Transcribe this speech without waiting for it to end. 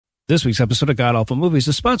This week's episode of God Awful Movies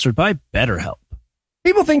is sponsored by BetterHelp.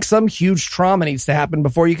 People think some huge trauma needs to happen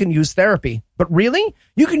before you can use therapy. But really,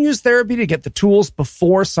 you can use therapy to get the tools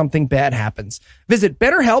before something bad happens. Visit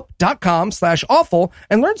BetterHelp.com/awful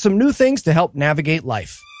and learn some new things to help navigate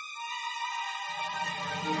life.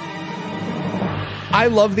 I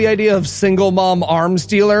love the idea of single mom arms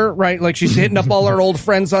dealer, right? Like she's hitting up all her old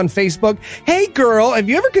friends on Facebook. Hey girl, have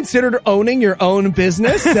you ever considered owning your own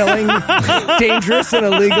business selling dangerous and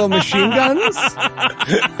illegal machine guns?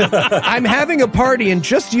 I'm having a party and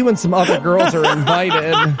just you and some other girls are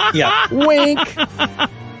invited. Yeah. Wink.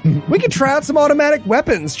 We could try out some automatic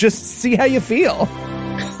weapons. Just see how you feel.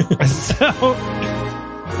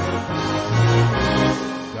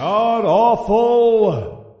 God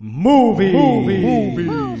Awful Movie.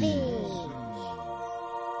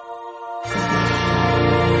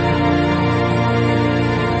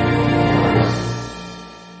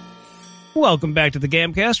 Welcome back to the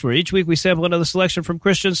Gamcast, where each week we sample another selection from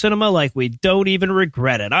Christian cinema like we don't even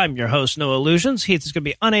regret it. I'm your host, Noah Lugeons. Heath is going to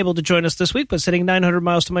be unable to join us this week, but sitting 900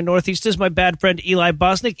 miles to my northeast is my bad friend Eli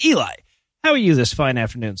Bosnick. Eli, how are you this fine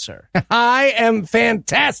afternoon, sir? I am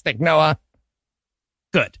fantastic, Noah.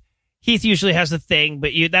 Good. Heath usually has a thing, but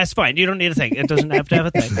that's fine. You don't need a thing. It doesn't have to have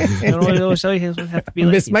a thing. You don't always have to be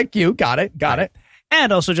like Miss my cue. Got it.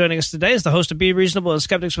 And also joining us today is the host of Be Reasonable and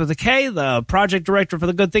Skeptics with a K, the project director for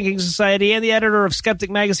the Good Thinking Society, and the editor of Skeptic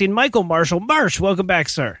Magazine, Michael Marshall. Marsh, welcome back,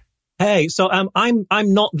 sir. Hey, so I'm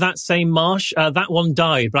not that same Marsh. That one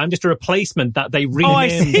died, but I'm just a replacement that they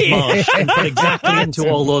renamed Marsh and put exactly into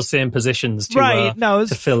all those same positions to,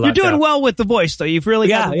 to fill that You're doing gap. well with the voice, though. You've really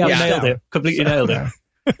nailed it. Completely nailed it.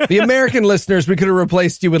 The American listeners, we could have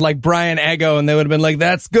replaced you with like Brian Ego, and they would have been like,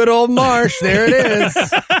 "That's good old Marsh. There it is."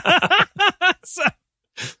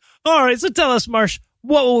 All right, so tell us, Marsh,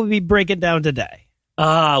 what will we be breaking down today?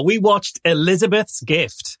 We watched Elizabeth's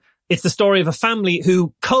Gift. It's the story of a family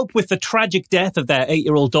who cope with the tragic death of their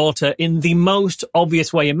 8-year-old daughter in the most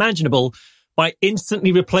obvious way imaginable by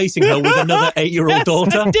instantly replacing her with another 8-year-old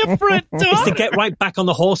daughter. Different daughter. It's to get right back on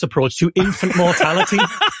the horse approach to infant mortality.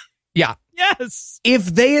 Yeah. Yes. If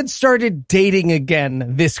they had started dating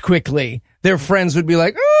again this quickly, their friends would be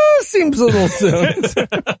like, seems a little soon.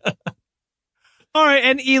 All right,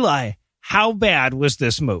 and Eli, how bad was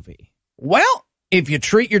this movie? Well, if you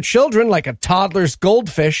treat your children like a toddler's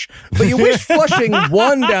goldfish, but you wish flushing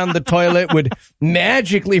one down the toilet would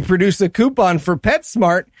magically produce a coupon for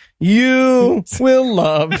PetSmart, you will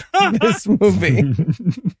love this movie.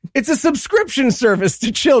 It's a subscription service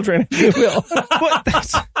to children, if you will.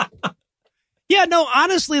 Yeah, no,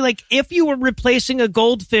 honestly, like, if you were replacing a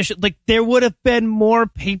goldfish, like, there would have been more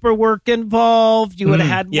paperwork involved. You would have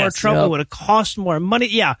had more trouble. It would have cost more money.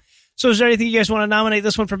 Yeah. So is there anything you guys want to nominate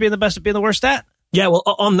this one for being the best at being the worst at? Yeah, well,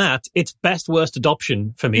 on that, it's best worst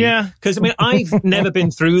adoption for me. Yeah. Because, I mean, I've never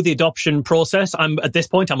been through the adoption process. At this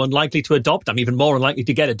point, I'm unlikely to adopt. I'm even more unlikely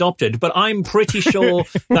to get adopted. But I'm pretty sure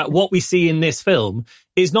that what we see in this film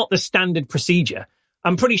is not the standard procedure.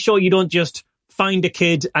 I'm pretty sure you don't just find a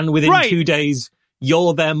kid and within 2 days,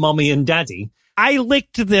 you're their mommy and daddy. I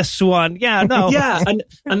licked this one. Yeah, no. Yeah,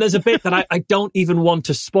 and there's a bit that I don't even want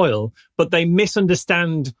to spoil, but they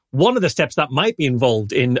misunderstand one of the steps that might be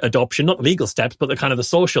involved in adoption, not legal steps, but the kind of the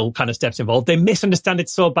social kind of steps involved. They misunderstand it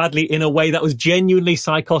so badly in a way that was genuinely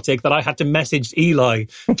psychotic that I had to message Eli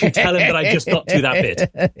to tell him that I just got to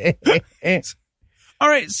that bit. All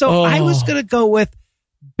right, so I was going to go with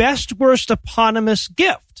best worst eponymous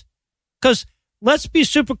gift. Because let's be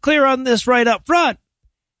super clear on this right up front.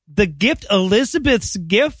 The gift, Elizabeth's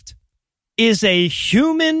Gift, is a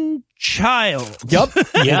human child. Yep.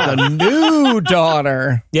 Yeah. It's a new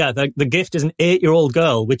daughter. Yeah, the gift is an 8-year-old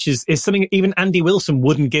girl, which is something even Andy Wilson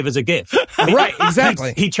wouldn't give as a gift. Right,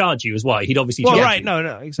 exactly. He'd charge you is why. He'd obviously charge you. No,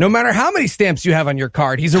 exactly. No matter how many stamps you have on your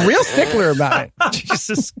card, he's a real stickler about it.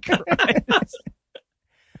 Jesus Christ.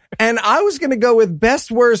 And I was going to go with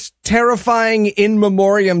best worst terrifying in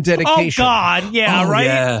memoriam dedication. Oh, God. Yeah, right?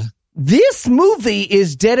 Yeah. This movie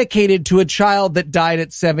is dedicated to a child that died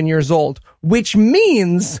at 7 years old, which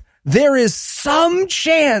means there is some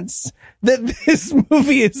chance that this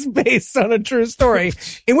movie is based on a true story.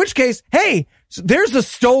 In which case, hey, there's a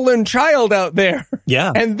stolen child out there.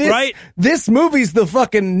 Yeah. And this movie's the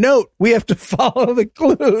fucking note. We have to follow the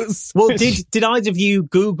clues. Well, did either of you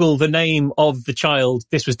Google the name of the child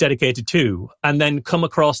this was dedicated to and then come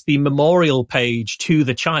across the memorial page to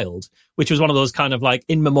the child, which was one of those kind of like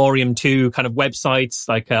in memoriam to kind of websites,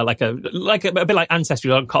 like a bit like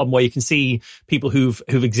Ancestry.com, where you can see people who've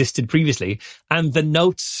existed previously. And the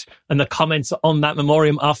notes and the comments on that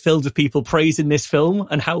memoriam are filled with people praising this film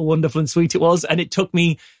and how wonderful and sweet it was. And it took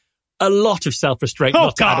me a lot of self-restraint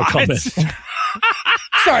not to add a comment.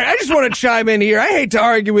 Sorry, I just want to chime in here. I hate to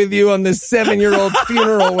argue with you on this 7-year-old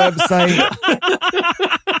funeral website.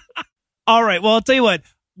 All right. Well, I'll tell you what.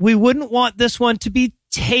 We wouldn't want this one to be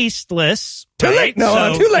tasteless. Too late.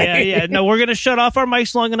 No, too late. Yeah. No, we're going to shut off our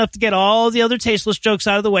mics long enough to get all the other tasteless jokes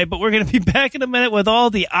out of the way, but we're going to be back in a minute with all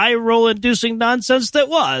the eye-roll inducing nonsense that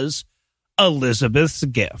was Elizabeth's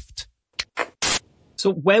Gift.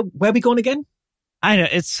 So where are we going again? I know.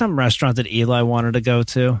 It's some restaurant that Eli wanted to go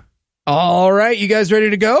to. All right. You guys ready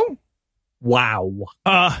to go? Wow.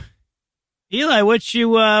 Eli, what you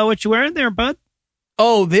wearing there, bud?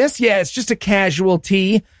 Oh, this? Yeah, it's just a casual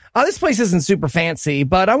tee. This place isn't super fancy,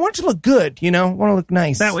 but I want it to look good, you know? I want to look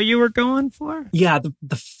nice. Is that what you were going for? Yeah,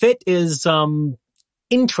 the fit is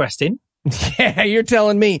interesting. Yeah, you're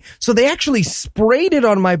telling me. So they actually sprayed it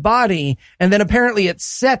on my body, and then apparently it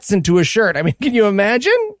sets into a shirt. I mean, can you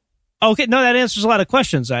imagine? Okay, no, that answers a lot of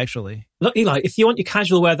questions, actually. Look, Eli, if you want your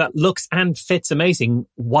casual wear that looks and fits amazing,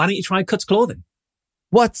 why don't you try Cuts Clothing?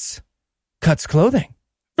 What's Cuts Clothing?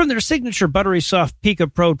 From their signature buttery soft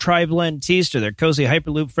Pika Pro tri-blend tees to their cozy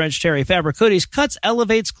Hyperloop French terry fabric hoodies, Cuts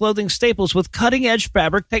elevates clothing staples with cutting-edge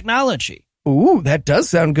fabric technology. Ooh, that does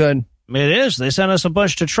sound good. It is. They sent us a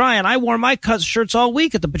bunch to try, and I wore my Cuts shirts all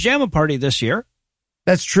week at the pajama party this year.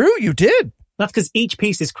 That's true, you did. That's because each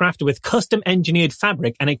piece is crafted with custom-engineered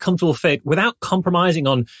fabric and a comfortable fit without compromising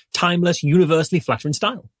on timeless, universally flattering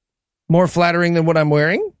style. More flattering than what I'm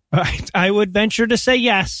wearing? I would venture to say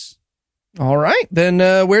yes. All right, then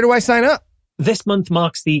where do I sign up? This month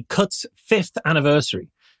marks the Cuts' 5th anniversary,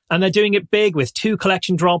 and they're doing it big with 2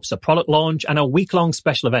 collection drops, a product launch, and a week-long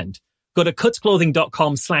special event. Go to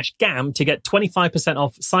cutsclothing.com/GAM to get 25%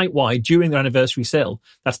 off site-wide during their anniversary sale.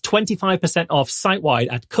 That's 25% off site-wide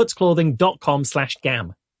at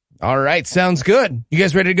cutsclothing.com/GAM. All right, sounds good. You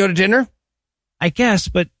guys ready to go to dinner? I guess,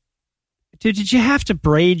 but dude, did you have to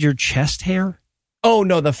braid your chest hair? Oh,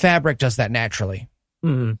 no, the fabric does that naturally.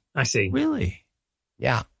 I see. Really?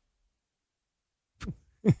 Yeah.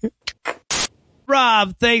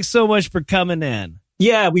 Rob, thanks so much for coming in.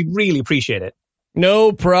 Yeah, we really appreciate it.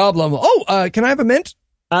 No problem. Oh, can I have a mint?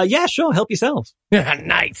 Yeah, sure. Help yourself.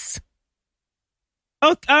 Nice.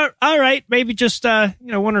 Oh, all right. Maybe just, 1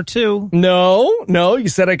 or 2. No, you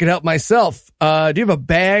said I could help myself. Do you have a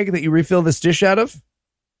bag that you refill this dish out of?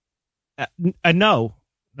 No.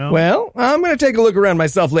 Well, I'm going to take a look around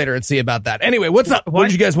myself later and see about that. Anyway, what's up? What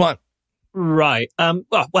did you guys want? Right.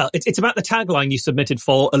 Well, it's about the tagline you submitted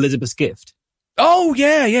for Elizabeth's Gift. Oh,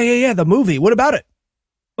 yeah. The movie. What about it?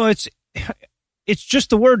 Well, it's just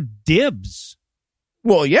the word dibs.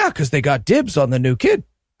 Well, yeah, because they got dibs on the new kid.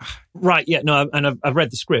 Right. Yeah. No, and I've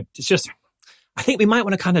read the script. It's just, I think we might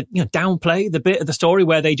want to kind of, downplay the bit of the story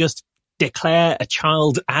where they just declare a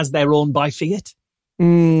child as their own by fiat.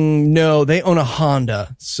 No, they own a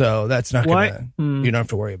Honda, so that's not going to, you don't have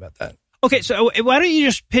to worry about that. Okay, so why don't you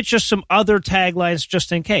just pitch us some other taglines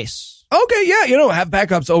just in case? Okay, yeah, have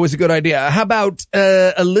backups, always a good idea. How about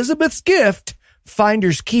Elizabeth's Gift,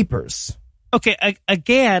 Finders Keepers? Okay,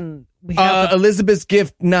 again, we have Elizabeth's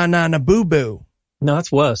Gift, na boo boo. No,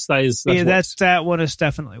 that's worse. That one is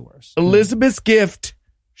definitely worse. Elizabeth's Gift,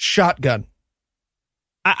 Shotgun.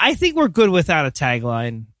 I think we're good without a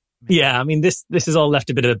tagline. Yeah, I mean, this has all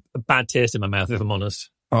left a bit of a bad taste in my mouth, if I'm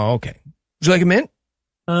honest. Oh, okay. Would you like a mint?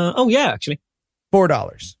 Oh, yeah, actually.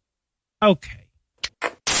 $4. Okay.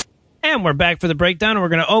 And we're back for the breakdown, and we're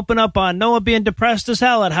going to open up on Noah being depressed as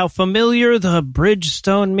hell at how familiar the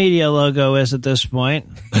Bridgestone Media logo is at this point.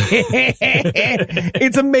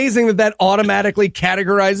 It's amazing that automatically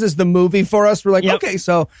categorizes the movie for us. We're like, okay,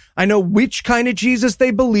 so I know which kind of Jesus they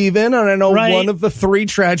believe in, and I know one of the 3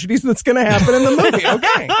 tragedies that's going to happen in the movie.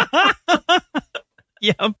 Okay.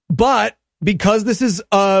 Yep. But because this is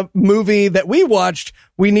a movie that we watched,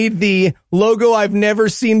 we need the logo I've never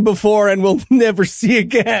seen before and will never see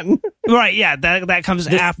again. Right, yeah, that comes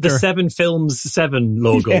after. The 7 Films 7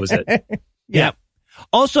 logo, is it? Yeah.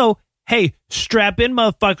 Also, hey, strap in,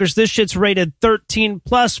 motherfuckers. This shit's rated 13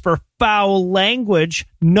 plus for foul language.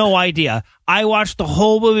 No idea. I watched the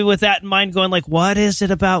whole movie with that in mind, going like, what is it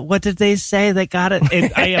about? What did they say? They got it.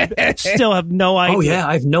 And I still have no idea. Oh, yeah,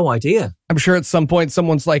 I have no idea. I'm sure at some point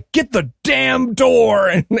someone's like, get the damn door.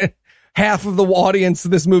 And half of the audience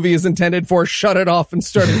this movie is intended for shut it off and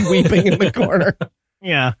started weeping in the corner.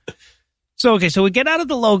 Yeah. So we get out of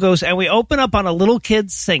the logos and we open up on a little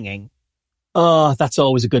kid singing. Oh, that's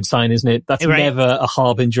always a good sign, isn't it? That's never a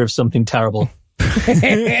harbinger of something terrible.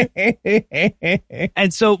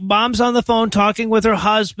 And so mom's on the phone talking with her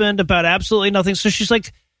husband about absolutely nothing. So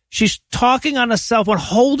she's talking on a cell phone,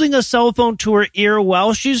 holding a cell phone to her ear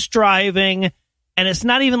while she's driving. and it's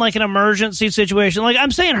not even like an emergency situation. Like,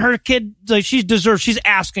 I'm saying her kid, like, she's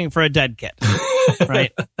asking for a dead kid,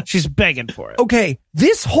 right? She's begging for it. Okay,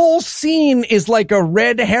 this whole scene is like a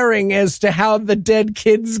red herring as to how the dead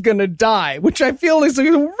kid's gonna die, which I feel is a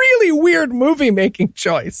really weird movie-making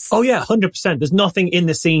choice. Oh, yeah, 100%. There's nothing in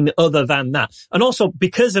the scene other than that. And also,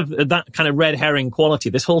 because of that kind of red herring quality,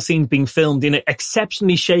 this whole scene's being filmed in an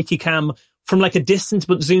exceptionally shaky cam from like a distance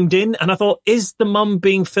but zoomed in. And I thought, is the mum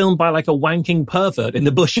being filmed by like a wanking pervert in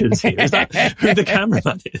the bushes here? Is that who the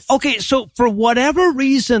cameraman is? Okay, so for whatever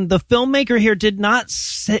reason, the filmmaker here did not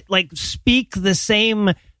speak the same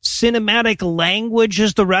cinematic language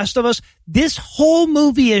as the rest of us. This whole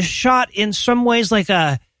movie is shot in some ways like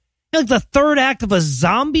the third act of a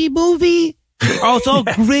zombie movie. Oh, it's all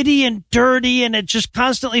gritty and dirty, and it just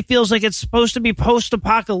constantly feels like it's supposed to be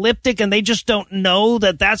post-apocalyptic, and they just don't know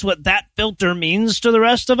that that's what that filter means to the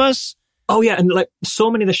rest of us. Oh, yeah, and like so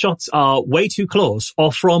many of the shots are way too close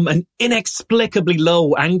or from an inexplicably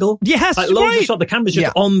low angle. Yes, like loads right. of shots, the camera's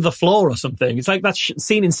just on the floor or something. It's like that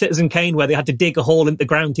scene in Citizen Kane where they had to dig a hole in the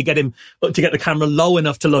ground to get the camera low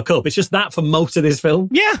enough to look up. It's just that for most of this film.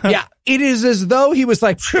 Yeah. It is as though he was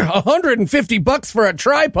like, $150 for a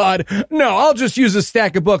tripod. No, I'll just use a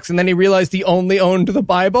stack of books. And then he realized he only owned the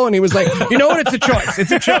Bible, and he was like, you know what? It's a choice.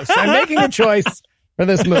 It's a choice. I'm making a choice for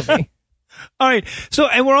this movie. All right. So,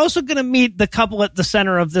 and we're also going to meet the couple at the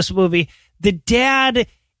center of this movie. The dad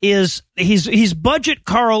he's budget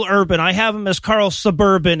Carl Urban. I have him as Carl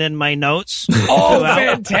Suburban in my notes. Oh,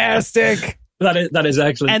 fantastic. That is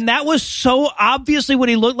excellent. And that was so obviously what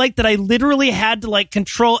he looked like that I literally had to like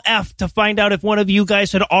Control F to find out if one of you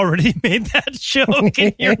guys had already made that joke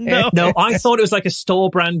in your notes. No, I thought it was like a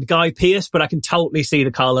store brand Guy Pearce, but I can totally see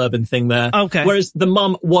the Carl Urban thing there. Okay. Whereas the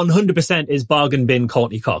mum 100% is bargain bin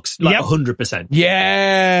Courtney Cox. Like 100%.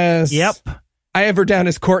 Yes. Yep. I have her down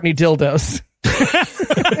as Courtney Dildos.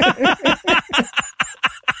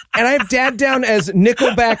 And I have Dad down as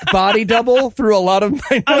Nickelback body double through a lot of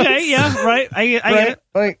my notes. Okay, yeah, right. I get it.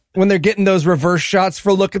 Like when they're getting those reverse shots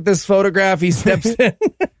for look at this photograph, he steps in.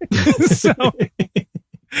 So, he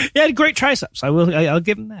had great triceps. I'll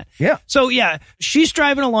give him that. Yeah. So yeah, she's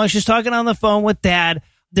driving along. She's talking on the phone with Dad.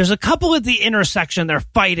 There's a couple at the intersection. They're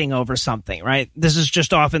fighting over something, right? This is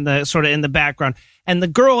just off in the background. And the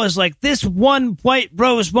girl is like, this one white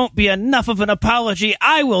rose won't be enough of an apology.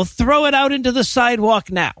 I will throw it out into the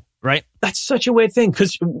sidewalk now. Right? That's such a weird thing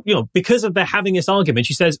because, because of their having this argument,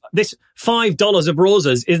 she says this $5 of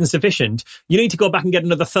roses isn't sufficient. You need to go back and get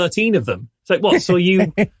another 13 of them. It's like, what? So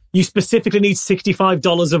you specifically need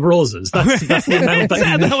 $65 of roses. That's the amount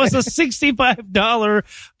that was a $65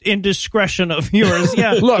 indiscretion of yours.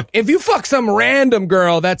 Yeah. Look, if you fuck some random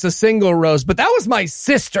girl, that's a single rose, but that was my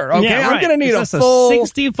sister. Okay. Yeah, right. I'm going to need a full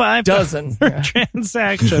 $65 dozen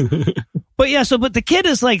transaction. But the kid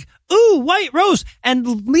is like, ooh, white rose,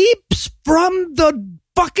 and leaps from the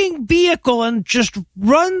fucking vehicle and just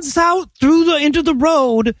runs out into the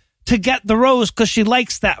road to get the rose because she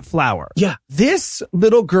likes that flower. Yeah. This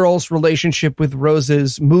little girl's relationship with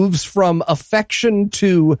roses moves from affection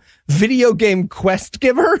to video game quest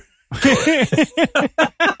giver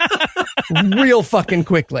real fucking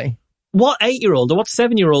quickly. What 8-year-old or what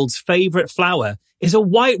 7-year-old's favorite flower is a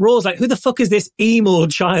white rose? Like, who the fuck is this emo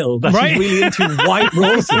child that's really into white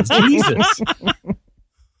roses? Jesus.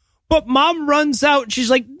 But Mom runs out and she's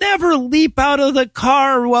like, never leap out of the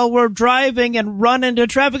car while we're driving and run into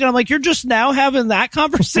traffic. And I'm like, you're just now having that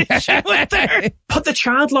conversation with her? Put the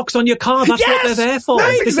child locks on your car. That's what they're there for.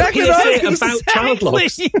 That's exactly right. About child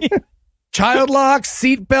locks. Child locks,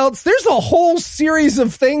 seat belts. There's a whole series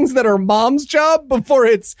of things that are Mom's job before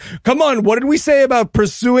it's, come on, what did we say about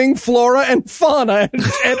pursuing flora and fauna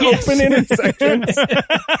at open intersections?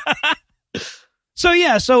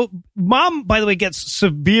 So Mom, by the way, gets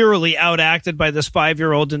severely outacted by this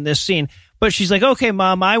 5-year-old in this scene. But she's like, okay,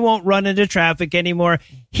 Mom, I won't run into traffic anymore.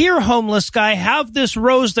 Here, homeless guy, have this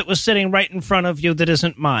rose that was sitting right in front of you that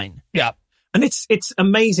isn't mine. Yeah. And it's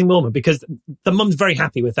amazing moment because the mum's very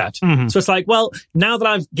happy with that. Mm-hmm. So it's like, well, now that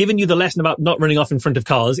I've given you the lesson about not running off in front of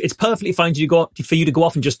cars, it's perfectly fine for you to go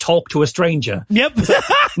off and just talk to a stranger. Yep.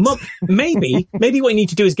 Mum, maybe what you need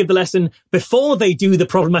to do is give the lesson before they do the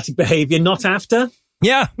problematic behavior, not after.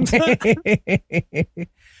 Yeah.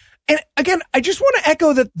 And again, I just want to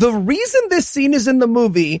echo that the reason this scene is in the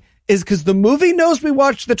movie is because the movie knows we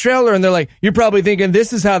watched the trailer and they're like, you're probably thinking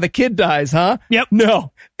this is how the kid dies, huh? Yep.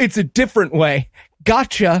 No, it's a different way.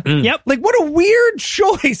 gotcha. Yep. Like, what a weird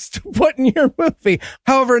choice to put in your movie.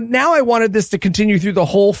 However, now I wanted this to continue through the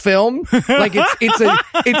whole film. Like,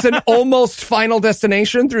 it's an almost Final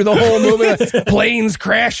Destination through the whole movie. Planes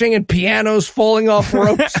crashing and pianos falling off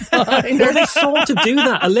ropes behind her. Well, they sort of do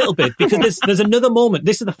that a little bit because there's another moment.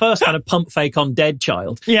 This is the first kind of pump fake on dead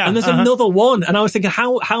child. Yeah. And there's another one. And I was thinking,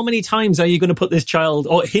 how many times are you going to put this child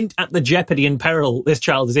or hint at the jeopardy and peril this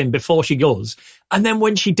child is in before she goes? And then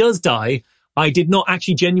when she does die, I did not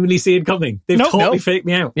actually genuinely see it coming. They've totally faked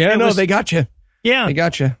me out. Yeah, they got you. Yeah. They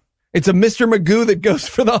got you. It's a Mr. Magoo that goes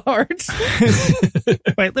for the heart.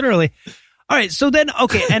 Right, literally. All right, so then,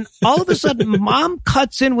 okay, and all of a sudden, Mom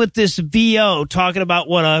cuts in with this VO talking about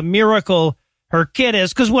what a miracle her kid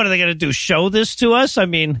is, because what are they going to do, show this to us? I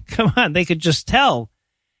mean, come on, they could just tell.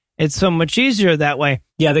 It's so much easier that way.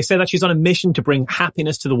 Yeah, they say that she's on a mission to bring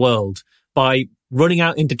happiness to the world by running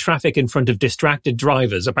out into traffic in front of distracted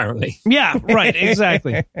drivers, apparently. Yeah, right,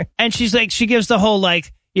 exactly. And she's like, she gives the whole,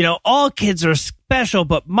 like, you know, all kids are special,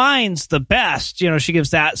 but mine's the best. You know, she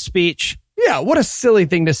gives that speech. Yeah, what a silly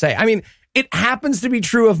thing to say. I mean, it happens to be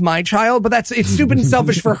true of my child, but it's stupid and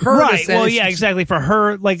selfish for her. Right. To say. Well, yeah, exactly. For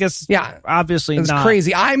her, like, it's obviously it's not.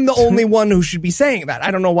 crazy. I'm the only one who should be saying that.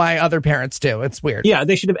 I don't know why other parents do. It's weird. Yeah,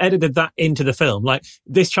 they should have edited that into the film. Like,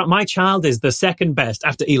 my child is the second best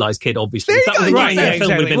after Eli's kid, obviously. There If that you was go. right, Yeah, the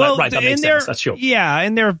film would have been Well, like, right, that makes sense. That's sure. Yeah,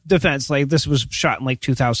 in their defense, like, this was shot in like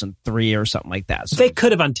 2003 or something like that. So. They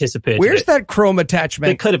could have anticipated Where's it. that Chrome attachment?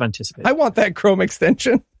 They could have anticipated I want that Chrome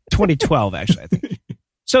extension. 2012, actually, I think.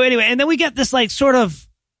 So anyway, and then we get this like sort of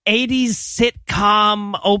 80s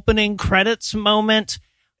sitcom opening credits moment.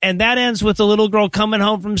 And that ends with the little girl coming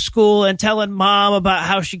home from school and telling Mom about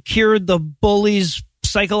how she cured the bully's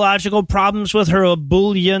psychological problems with her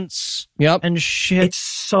ebullience and shit. It's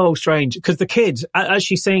so strange because the kid, as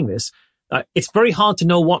she's saying this, it's very hard to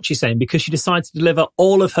know what she's saying because she decides to deliver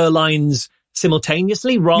all of her lines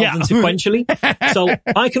simultaneously rather than sequentially. So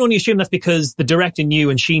I can only assume that's because the director knew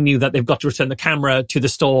and she knew that they've got to return the camera to the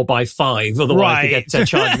store by 5, otherwise they get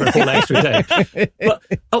charged for a full extra day. But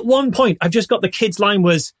at one point, I've just got the kid's line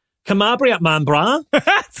was, Camabri at man bra? And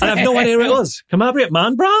I have no idea who it was. Camabri at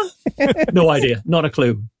man bra? No idea. Not a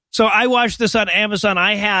clue. So I watched this on Amazon.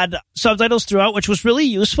 I had subtitles throughout, which was really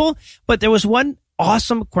useful, but there was one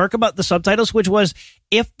awesome quirk about the subtitles, which was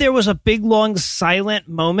if there was a big, long, silent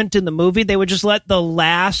moment in the movie, they would just let the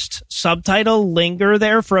last subtitle linger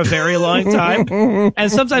there for a very long time.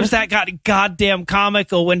 And sometimes that got goddamn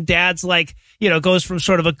comical when Dad's like, you know, goes from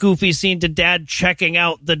sort of a goofy scene to Dad checking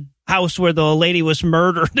out the house where the lady was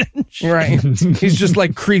murdered. Right. He's just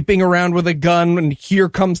like creeping around with a gun and here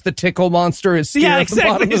comes the tickle monster is at the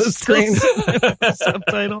bottom of the screen.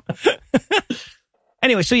 Subtitle.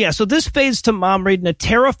 Anyway, so this fades to Mom reading a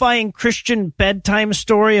terrifying Christian bedtime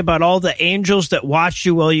story about all the angels that watch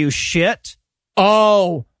you while you shit.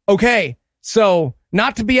 Oh, okay. So,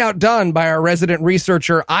 not to be outdone by our resident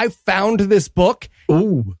researcher, I found this book.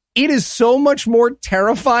 Ooh. It is so much more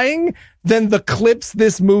terrifying than the clips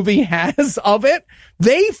this movie has of it.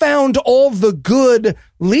 They found all the good,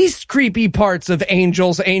 least creepy parts of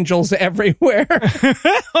angels everywhere.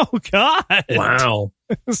 Oh, God. Wow.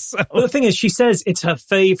 So, well, the thing is, she says it's her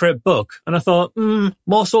favorite book. And I thought,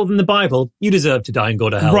 more so than the Bible, you deserve to die and go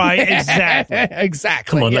to hell. right, exactly.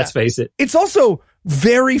 Exactly. Come on, let's face it. It's also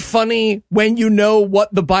very funny when you know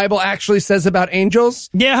what the Bible actually says about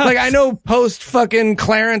angels. Yeah. Like, I know post fucking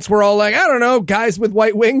Clarence, we're all like, I don't know, guys with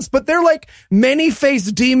white wings, but they're like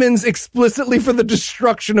many-faced demons explicitly for the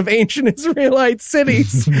destruction of ancient Israelite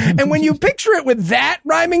cities. And when you picture it with that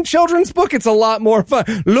rhyming children's book, it's a lot more fun.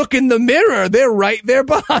 Look in the mirror. They're right there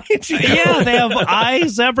behind you. Yeah, they have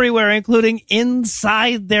eyes everywhere, including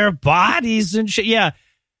inside their bodies and shit. Yeah.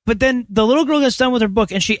 But then the little girl gets done with her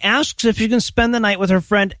book and she asks if she can spend the night with her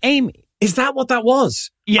friend Amy. Is that what that was?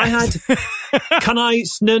 Yeah. I had, can I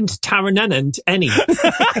snunt taranenant any? Can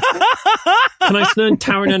I snunt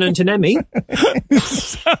taranenant an Emmy?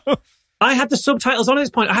 I had the subtitles on at this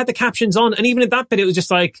point. I had the captions on. And even at that bit, it was just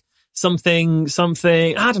like something.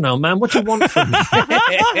 I don't know, man. What do you want from me?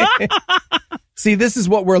 See, this is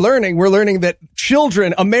what we're learning. We're learning that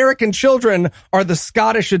children, American children, are the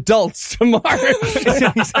Scottish adults to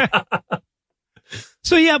Mars.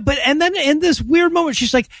 So yeah, and then in this weird moment,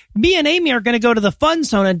 she's like, me and Amy are going to go to the fun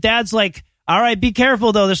zone. And Dad's like, all right, be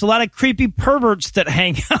careful though. There's a lot of creepy perverts that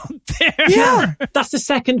hang out there. Yeah, that's the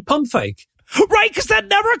second pump fake. Right, because that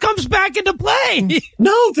never comes back into play.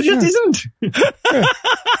 No, there just isn't.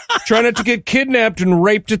 Try not to get kidnapped and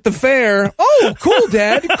raped at the fair. Oh, cool,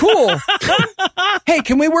 Dad. Cool. Hey,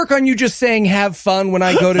 can we work on you just saying have fun when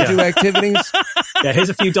I go to do activities? Yeah, here's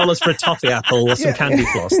a few dollars for a toffee apple or some candy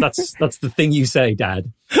floss. That's the thing you say,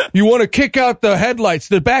 Dad. You want to kick out the headlights,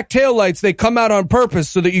 the back tail lights, they come out on purpose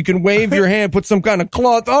so that you can wave your hand, put some kind of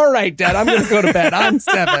cloth. All right, Dad, I'm going to go to bed. I'm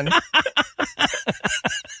 7.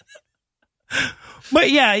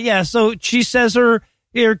 But yeah. So she says her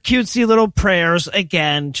cutesy little prayers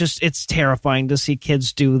again. Just, it's terrifying to see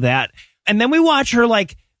kids do that. And then we watch her,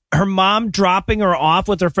 like, her mom dropping her off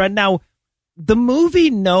with her friend. Now, the movie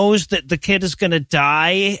knows that the kid is going to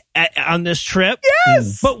die on this trip.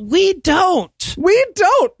 Yes. But we don't. We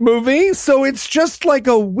don't, movie. So it's just like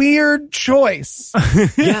a weird choice.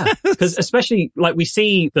 Yeah. Because especially, like, we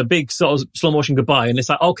see the big sort of slow motion goodbye, and it's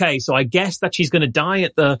like, okay, so I guess that she's going to die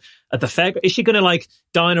at the fair. Is she going to, like,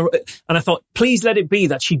 die and I thought, please let it be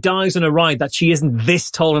that she dies on a ride that she isn't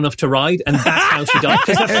this tall enough to ride, and that's how she dies.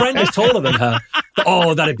 Because her friend is taller than her.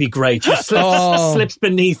 Oh, that'd be great. She slips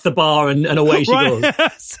beneath the bar and away she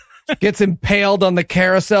goes. Gets impaled on the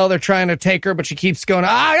carousel. They're trying to take her, but she keeps going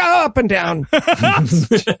up and down.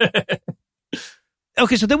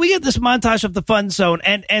 Okay, so then we get this montage of the fun zone,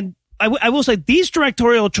 and I will say these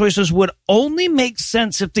directorial choices would only make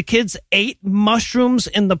sense if the kids ate mushrooms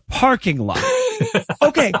in the parking lot.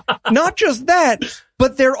 Okay, not just that,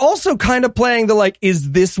 but they're also kind of playing the, like,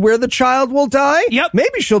 is this where the child will die? Yep.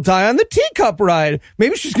 Maybe she'll die on the teacup ride.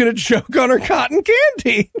 Maybe she's going to choke on her cotton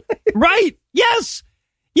candy. Right. Yes,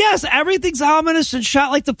 everything's ominous and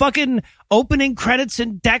shot like the fucking opening credits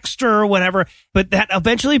in Dexter or whatever. But that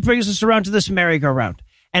eventually brings us around to this merry-go-round.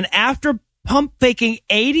 And after pump faking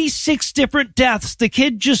 86 different deaths, the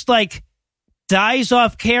kid just, like, dies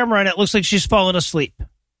off camera and it looks like she's fallen asleep.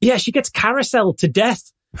 Yeah, she gets carousel to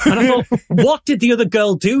death. And I thought, what did the other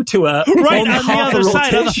girl do to her? Right on the other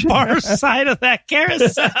side, on the far side of that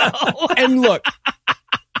carousel. And look,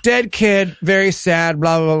 dead kid, very sad,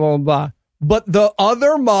 blah, blah, blah, blah. But the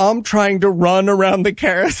other mom trying to run around the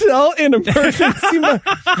carousel in emergency mode.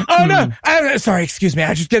 Oh, no. I'm sorry. Excuse me.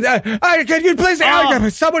 I just get, can you please,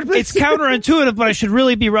 someone please. It's counterintuitive, but I should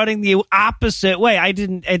really be running the opposite way.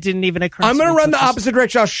 It didn't even occur. I'm going to run the opposite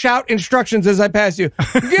direction. I'll shout instructions as I pass you.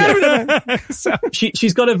 So,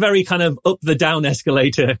 she's got a very kind of up the down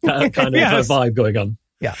escalator kind of vibe going on.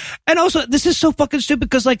 Yeah. And also, this is so fucking stupid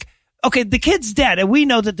because, like, okay, the kid's dead, and we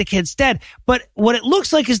know that the kid's dead, but what it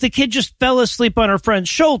looks like is the kid just fell asleep on her friend's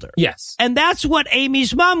shoulder. Yes. And that's what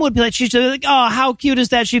Amy's mom would be like. She'd be like, oh, how cute is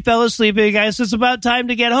that? She fell asleep, you guys. It's about time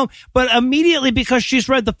to get home. But immediately, because she's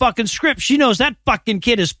read the fucking script, she knows that fucking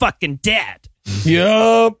kid is fucking dead.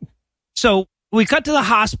 Yup. So we cut to the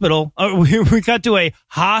hospital. We cut to a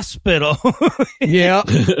hospital. Yeah.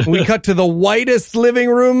 We cut to the whitest living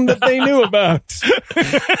room that they knew about.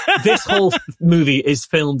 This whole movie is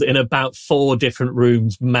filmed in about 4 different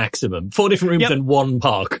rooms maximum. 4 different rooms in one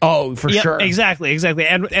park. Oh, for sure. Exactly.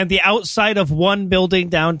 And the outside of one building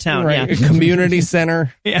downtown. Right. Yeah. Community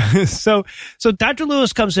center. Yeah. So Dr.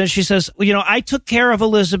 Lewis comes in. She says, I took care of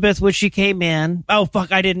Elizabeth when she came in. Oh,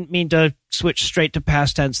 fuck. I didn't mean to switch straight to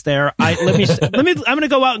past tense there. I'm going to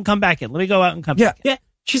go out and come back in. Let me go out and come back in. Yeah.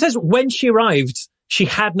 She says when she arrived, she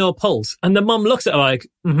had no pulse. And the mum looks at her like,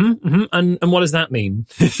 and what does that mean?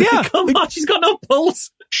 Yeah. Come on, she's got no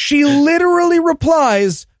pulse. She literally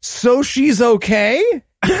replies, so she's okay?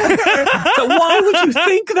 So why would you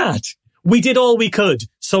think that? We did all we could.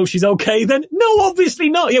 So she's okay then? No, obviously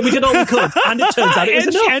not. Yeah, we did all we could. And it turns out it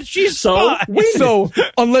isn't enough. And she's fine. So,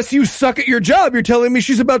 unless you suck at your job, you're telling me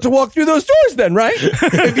she's about to walk through those doors then, right?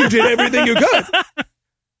 If you did everything you could.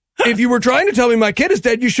 If you were trying to tell me my kid is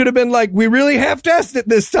dead, you should have been like, we really half-assed it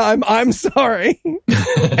this time. I'm sorry.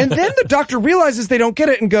 And then the doctor realizes they don't get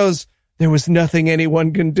it and goes, there was nothing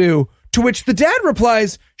anyone can do. To which the dad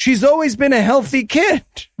replies, she's always been a healthy kid.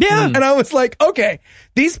 Yeah. And I was like, okay,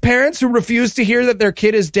 these parents who refuse to hear that their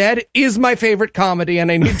kid is dead is my favorite comedy,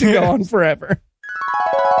 and I need to go on forever.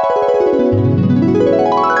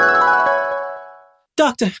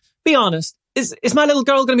 Doctor, be honest. Is my little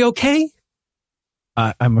girl going to be okay?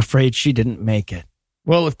 I'm afraid she didn't make it.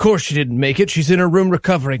 Well, of course she didn't make it. She's in her room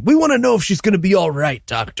recovering. We want to know if she's going to be all right,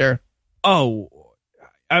 doctor. Oh,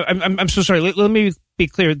 I'm so sorry. Let me be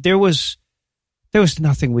clear. There was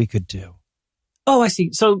nothing we could do. Oh, I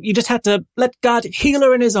see. So you just had to let God heal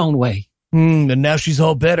her in his own way. And now she's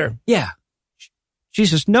all better. Yeah. She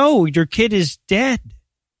says, no, your kid is dead.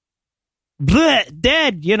 Blech,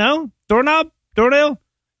 dead, doornail.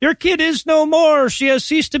 Your kid is no more. She has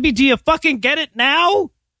ceased to be. Do you fucking get it now?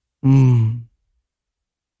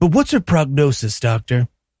 But what's her prognosis, doctor?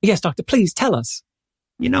 Yes, doctor, please tell us.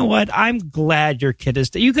 You know what? I'm glad your kid is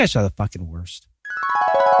dead. You guys are the fucking worst.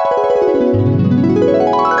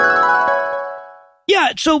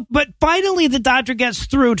 Yeah. So, but finally the doctor gets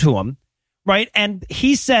through to him, right? And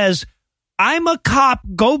he says, I'm a cop.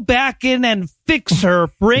 Go back in and fix her.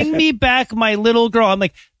 Bring me back my little girl. I'm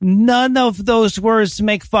like, none of those words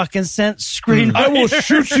make fucking sense. Screen. I will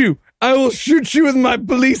shoot you. I will shoot you with my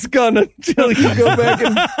police gun until you go back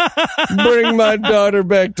and bring my daughter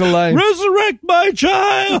back to life. Resurrect my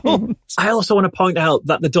child. I also want to point out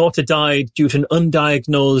that the daughter died due to an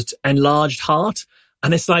undiagnosed enlarged heart.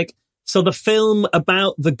 And it's like, so the film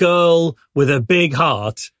about the girl with a big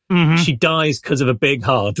heart, she dies because of a big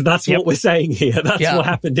heart. That's what we're saying here. That's what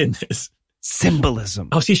happened in this. Symbolism.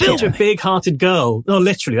 Oh, she's such a big-hearted girl. No,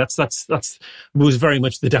 literally, that's was very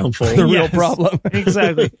much the downfall. The real problem.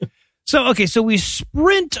 Exactly. So we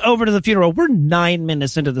sprint over to the funeral. We're 9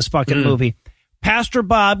 minutes into this fucking movie. Pastor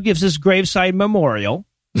Bob gives his graveside memorial.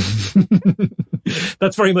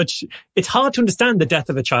 That's very much, it's hard to understand the death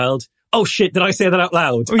of a child. Oh shit, did I say that out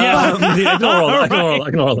loud? Yeah.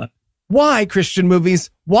 Ignore all that. Why, Christian movies?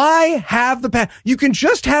 Why have you can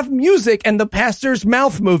just have music and the pastor's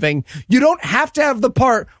mouth moving. You don't have to have the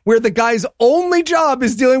part where the guy's only job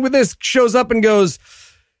is dealing with this, shows up and goes,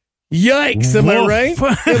 yikes, am I right?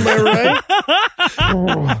 Am I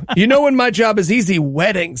right? You know when my job is easy?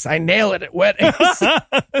 Weddings. I nail it at weddings.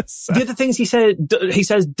 The other things he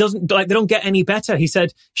says doesn't, like, they don't get any better. He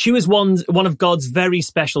said she was one of God's very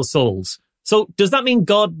special souls. So does that mean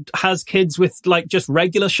God has kids with like just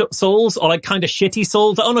regular souls or like kind of shitty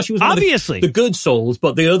souls? Oh no, she was one obviously of the good souls,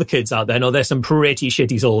 but the other kids out there, no, there's some pretty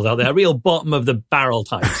shitty souls out there, real bottom of the barrel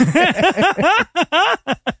types.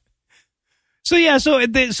 So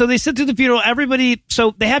they sit through the funeral. Everybody,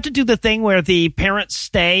 so they have to do the thing where the parents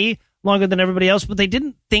stay longer than everybody else, but they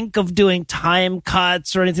didn't think of doing time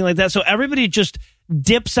cuts or anything like that. So everybody just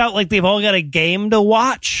dips out like they've all got a game to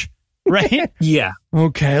watch. Right? Yeah.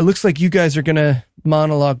 Okay, it looks like you guys are going to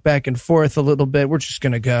monologue back and forth a little bit. We're just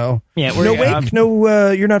going to go. Yeah. No wake? No,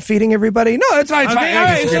 you're not feeding everybody? No, it's fine. It's fine. All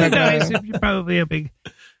right, you're probably a big...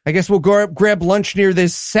 I guess we'll go grab lunch near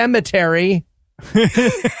this cemetery. And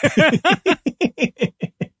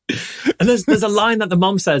there's a line that the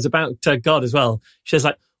mom says about God as well. She says,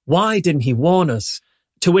 like, why didn't he warn us?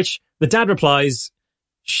 To which the dad replies,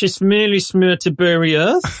 she's merely smeared to bury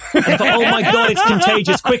earth. I thought, oh my God, it's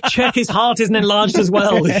contagious. Quick, check his heart isn't enlarged as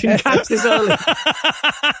well. We can catch this early.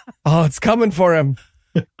 Oh, it's coming for him.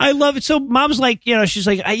 I love it. So mom's like, she's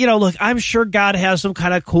like, look, I'm sure God has some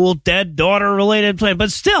kind of cool dead daughter related plan,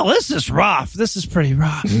 but still, this is rough. This is pretty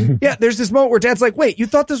rough. Yeah, there's this moment where dad's like, wait, you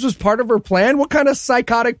thought this was part of her plan? What kind of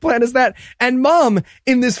psychotic plan is that? And mom,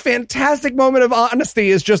 in this fantastic moment of honesty,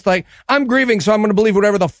 is just like, I'm grieving, so I'm going to believe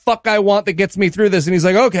whatever the fuck I want that gets me through this. And he's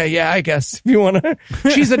like, okay, yeah, I guess if you want to.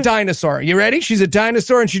 She's a dinosaur. You ready? She's a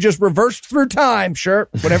dinosaur and she just reversed through time. Sure,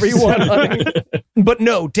 whatever you want, honey. But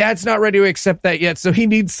no, dad's not ready to accept that yet, so he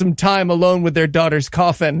needs some time alone with their daughter's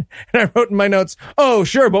coffin. And I wrote in my notes, oh,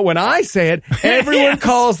 sure, but when I say it, everyone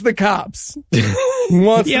calls the cops.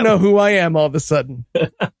 Wants to know who I am all of a sudden.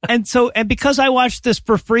 And because I watched this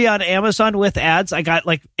for free on Amazon with ads, I got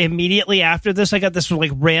like immediately after this, I got this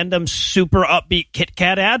like random super upbeat Kit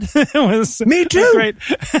Kat ad. Me too. Great.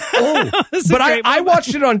 But I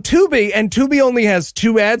watched it on Tubi, and Tubi only has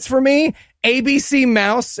 2 ads for me. ABC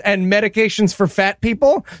Mouse and medications for fat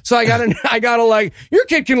people. So I gotta like, your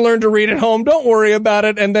kid can learn to read at home. Don't worry about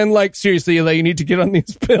it. And then like, seriously, you need to get on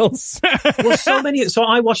these pills. Well, so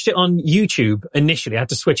I watched it on YouTube initially. I had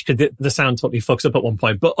to switch because the sound totally fucks up at one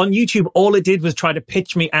point. But on YouTube, all it did was try to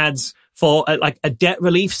pitch me ads for like a debt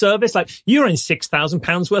relief service. Like, you're in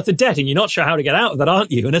 £6,000 worth of debt and you're not sure how to get out of that, aren't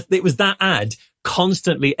you? And it was that ad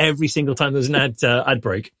constantly every single time there was an ad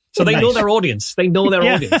break. So they know their audience. They know their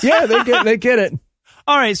audience. Yeah, they get it.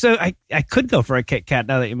 All right, so I could go for a Kit Kat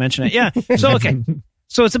now that you mention it. Yeah. So, okay.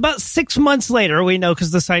 So it's about 6 months later. We know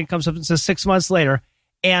because the sign comes up and says 6 months later.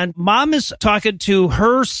 And mom is talking to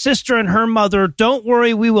her sister and her mother. Don't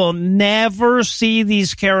worry, we will never see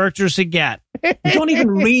these characters again. You don't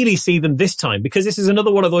even really see them this time because this is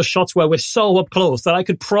another one of those shots where we're so up close that I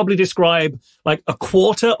could probably describe like a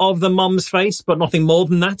quarter of the mom's face, but nothing more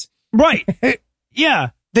than that. Right. Yeah.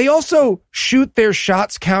 They also shoot their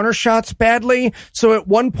counter shots badly. So at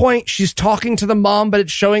one point she's talking to the mom, but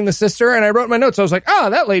it's showing the sister. And I wrote in my notes, I was like,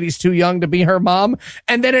 that lady's too young to be her mom.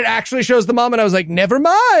 And then it actually shows the mom. And I was like, never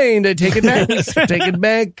mind. I take it back. Take it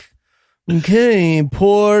back. Okay.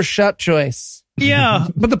 Poor shot choice. Yeah.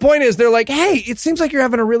 But the point is, they're like, hey, it seems like you're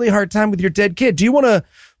having a really hard time with your dead kid. Do you want to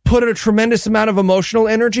put a tremendous amount of emotional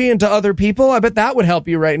energy into other people? I bet that would help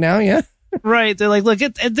you right now. Yeah. Right. They're like, look,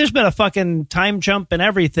 there's been a fucking time jump and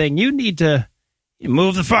everything. You need to You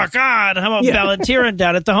move the fuck on. How about volunteering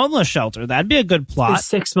down at the homeless shelter? That'd be a good plot. In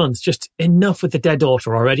 6 months, just enough with the dead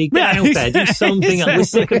daughter already. Get out there, do something. Exactly. We're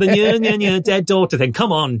sick of the dead daughter thing.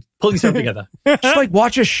 Come on, pull yourself together. Just like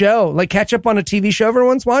watch a show, like catch up on a TV show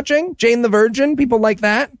everyone's watching. Jane the Virgin, people like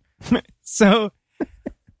that. So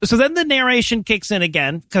then the narration kicks in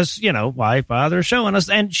again because, why bother showing us?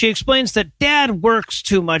 And she explains that Dad works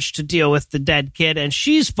too much to deal with the dead kid, and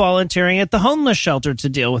she's volunteering at the homeless shelter to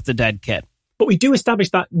deal with the dead kid. But we do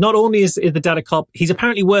establish that not only is the dad a cop, he's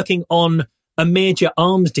apparently working on a major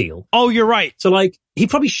arms deal. Oh, you're right. So, he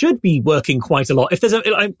probably should be working quite a lot. If there's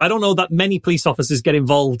I don't know that many police officers get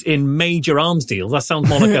involved in major arms deals. That sounds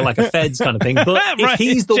more like a feds kind of thing. But right, if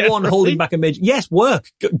he's the one holding back a major, yes,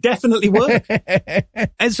 work. Definitely work.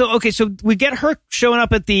 And so we get her showing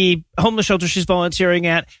up at the homeless shelter she's volunteering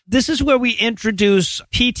at. This is where we introduce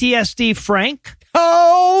PTSD Frank.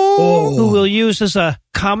 Who we'll use as a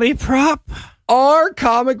comedy prop. Our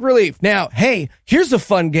comic relief. Now, hey, here's a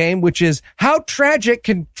fun game, which is how tragic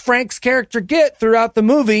can Frank's character get throughout the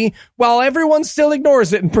movie while everyone still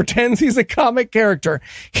ignores it and pretends he's a comic character.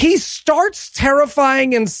 He starts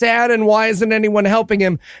terrifying and sad, and why isn't anyone helping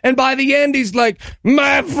him? And by the end, he's like,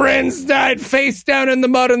 my friends died face down in the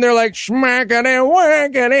mud, and they're like, schmackity,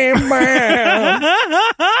 wackity, bam.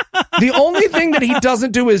 The only thing that he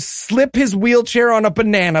doesn't do is slip his wheelchair on a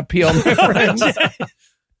banana peel, my friends.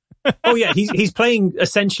 Oh yeah, he's playing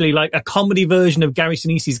essentially like a comedy version of Gary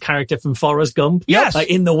Sinise's character from Forrest Gump. Yes,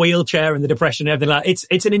 in the wheelchair and the depression and everything like that.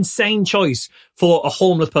 It's an insane choice for a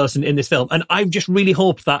homeless person in this film, and I've just really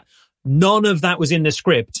hoped that none of that was in the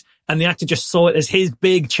script, and the actor just saw it as his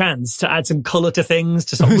big chance to add some colour to things,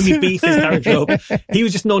 to sort of really beef his character up. He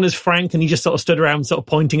was just known as Frank, and he just sort of stood around sort of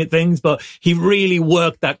pointing at things, but he really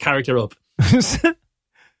worked that character up.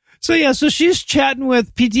 So she's chatting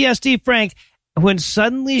with PTSD Frank, when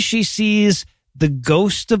suddenly she sees the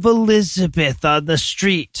ghost of Elizabeth on the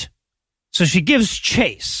street. So she gives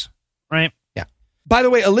chase, right? Yeah. By the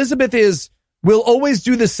way, Elizabeth will always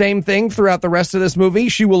do the same thing throughout the rest of this movie.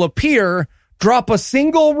 She will appear, drop a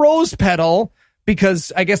single rose petal,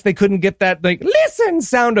 because I guess they couldn't get that, listen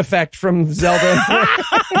sound effect from Zelda.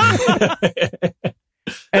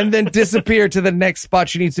 And then disappear to the next spot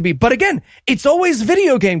she needs to be. But again, it's always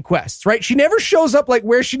video game quests, right? She never shows up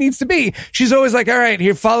where she needs to be. She's always like, all right,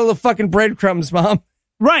 here, follow the fucking breadcrumbs, Mom.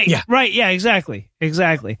 Right. Yeah. Right. Yeah, exactly.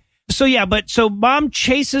 So Mom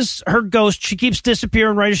chases her ghost. She keeps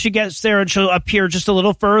disappearing right as she gets there, and she'll appear just a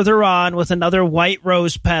little further on with another white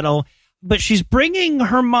rose petal. But she's luring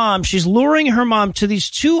her mom to these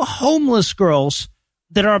two homeless girls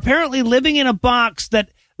that are apparently living in a box that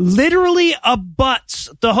literally abuts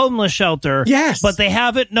the homeless shelter. Yes. But they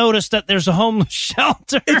haven't noticed that there's a homeless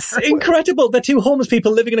shelter. It's incredible. They're two homeless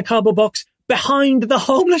people living in a cardboard box behind the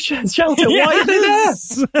homeless shelter. Yes. Why are they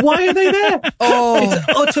there? Why are they there? Oh,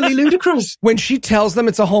 it's utterly ludicrous. When she tells them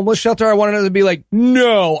it's a homeless shelter, I wanted her to be like,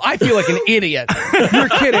 no, I feel like an idiot. You're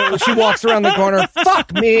kidding. When she walks around the corner,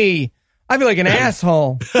 fuck me. I feel like an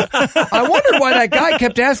asshole. I wondered why that guy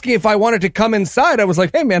kept asking if I wanted to come inside. I was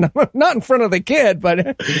like, hey, man, I'm not in front of the kid, but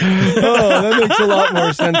that makes a lot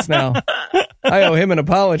more sense now. I owe him an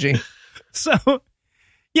apology. So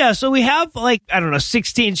we have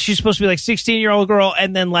 16. She's supposed to be 16-year-old girl,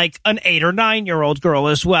 and then an 8 or 9-year-old girl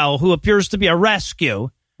as well, who appears to be a rescue.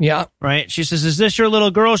 Yeah. Right. She says, is this your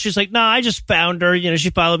little girl? She's like, no, I just found her. She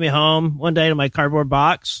followed me home one day to my cardboard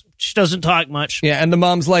box. She doesn't talk much. Yeah. And the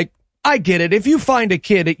mom's like, I get it. If you find a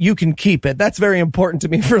kid, you can keep it. That's very important to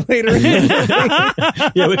me for later.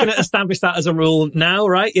 Yeah, we're going to establish that as a rule now,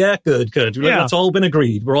 right? Yeah, good. Yeah. That's all been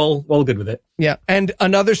agreed. We're all good with it. Yeah. And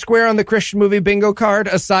another square on the Christian movie bingo card,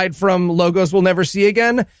 aside from logos we'll never see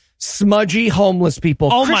again, smudgy homeless people.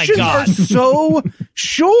 Oh, Christians my God. are so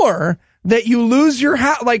sure that you lose your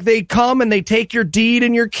house. They come and they take your deed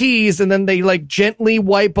and your keys, and then they gently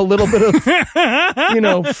wipe a little bit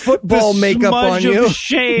of, football makeup on you.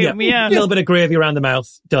 Shame, yeah. A little bit of gravy around the mouth.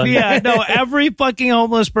 Done. Yeah, no, every fucking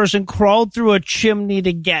homeless person crawled through a chimney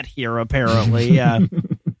to get here, apparently, yeah.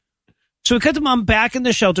 So we cut the mom back in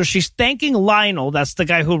the shelter. She's thanking Lionel, that's the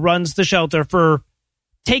guy who runs the shelter, for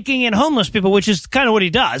taking in homeless people, which is kind of what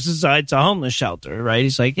he does. It's a homeless shelter, right?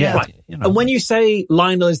 He's like, yeah. Right. And when you say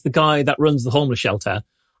Lionel is the guy that runs the homeless shelter,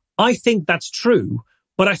 I think that's true,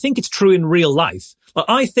 but I think it's true in real life.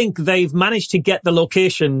 I think they've managed to get the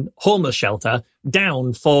location homeless shelter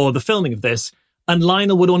down for the filming of this, and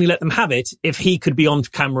Lionel would only let them have it if he could be on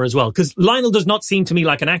camera as well. Because Lionel does not seem to me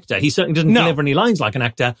like an actor. He certainly doesn't deliver any lines like an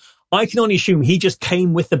actor. I can only assume he just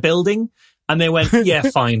came with the building And they went, yeah,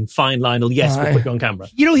 fine, Lionel. Yes, we'll put you on camera.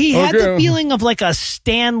 You know, he had the feeling of like a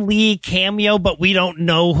Stan Lee cameo, but we don't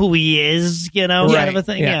know who he is, you know, kind of a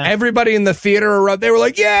thing. Yeah. Everybody in the theater, they were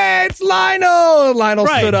like, yeah, it's Lionel. And Lionel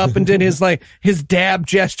stood up and did his dab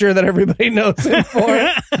gesture that everybody knows him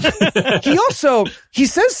for. He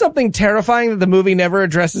says something terrifying that the movie never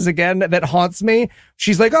addresses again that haunts me.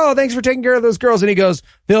 She's like, oh, thanks for taking care of those girls. And he goes,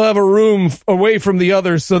 they'll have a room away from the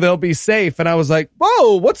others so they'll be safe. And I was like,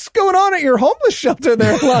 whoa, what's going on at your homeless shelter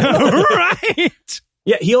there, Lionel? Right.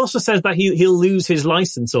 Yeah, he also says that he'll lose his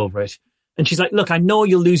license over it. And she's like, look, I know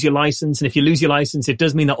you'll lose your license. And if you lose your license, it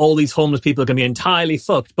does mean that all these homeless people are going to be entirely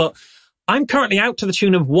fucked. But I'm currently out to the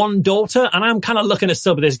tune of one daughter, and I'm kind of looking to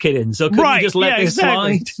sub this kid in. So could you just let this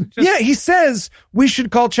slide? Yeah, he says, we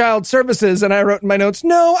should call child services. And I wrote in my notes,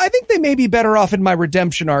 no, I think they may be better off in my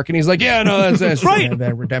redemption arc. And he's like, yeah, no, that's right.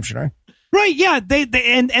 That redemption arc. Right, yeah,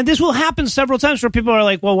 and this will happen several times where people are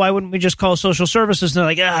like, well, why wouldn't we just call social services? And they're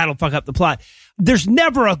like, that'll fuck up the plot. There's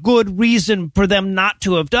never a good reason for them not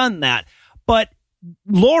to have done that. But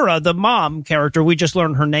Laura, the mom character, we just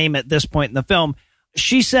learned her name at this point in the film,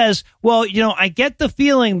 she says, well, you know, I get the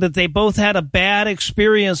feeling that they both had a bad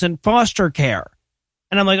experience in foster care.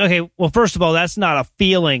 And I'm like, okay, well, first of all, that's not a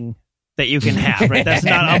feeling that you can have, right? That's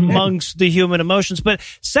not amongst the human emotions. But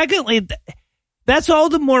secondly, that's all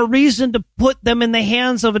the more reason to put them in the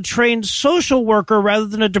hands of a trained social worker rather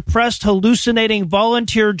than a depressed, hallucinating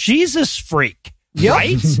volunteer Jesus freak. Yep.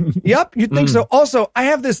 Right? Yep, you'd think so. Also, I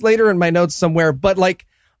have this later in my notes somewhere, but like,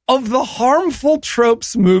 of the harmful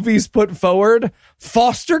tropes movies put forward,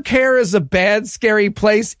 foster care is a bad, scary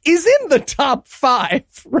place is in the top 5,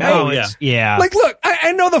 right? Oh, yeah. Like, look,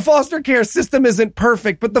 I know the foster care system isn't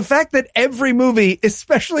perfect, but the fact that every movie,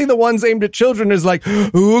 especially the ones aimed at children, is like,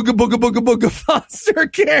 ooga booga booga booga foster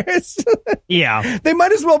care. Yeah. They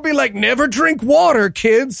might as well be like, never drink water,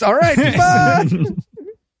 kids. All right, bye.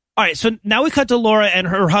 All right, so now we cut to Laura and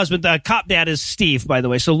her husband. The cop dad is Steve, by the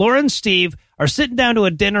way. So Laura and Steve are sitting down to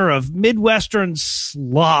a dinner of Midwestern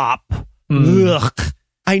slop. Ugh.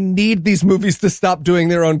 I need these movies to stop doing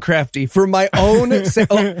their own crafty. For my own sake,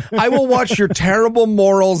 I will watch your terrible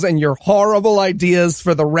morals and your horrible ideas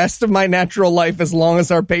for the rest of my natural life as long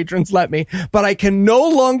as our patrons let me. But I can no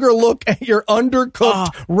longer look at your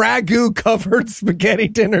undercooked, ragu-covered spaghetti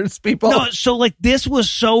dinners, people. No, so like this was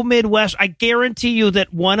so Midwest. I guarantee you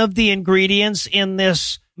that one of the ingredients in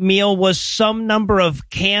this meal was some number of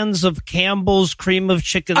cans of Campbell's cream of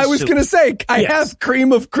chicken soup. I was going to say, I have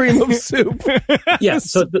cream of soup.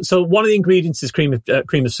 Yes. So one of the ingredients is cream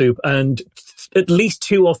of soup, and at least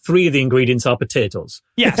 2 or 3 of the ingredients are potatoes.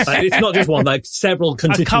 Yes. It's not just one, like several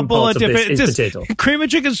constituent parts of this is potato. Cream of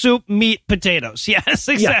chicken soup, meat, potatoes. Yes,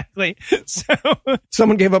 exactly. Yeah. So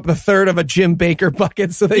someone gave up 1/3 of a Jim Baker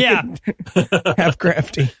bucket so they could have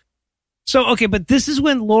crafty. So, okay, but this is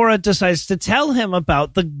when Laura decides to tell him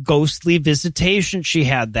about the ghostly visitation she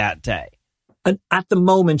had that day. And at the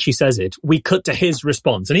moment she says it, we cut to his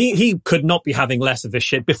response. And he could not be having less of this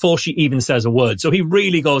shit before she even says a word. So he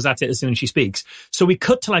really goes at it as soon as she speaks. So we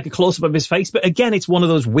cut to like a close-up of his face. But again, it's one of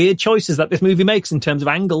those weird choices that this movie makes in terms of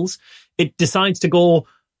angles. It decides to go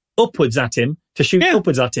upwards at him, to shoot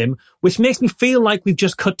upwards at him, which makes me feel like we've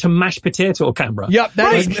just cut to mashed potato camera. Yep,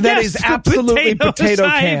 that is absolutely potato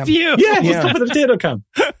cam. Yeah, let's go for the potato cam.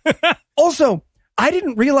 Also, I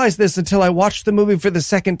didn't realize this until I watched the movie for the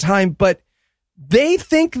second time, but they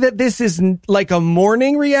think that this is like a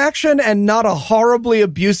mourning reaction and not a horribly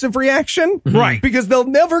abusive reaction. Right. Because they'll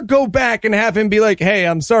never go back and have him be like, hey,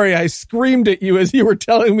 I'm sorry, I screamed at you as you were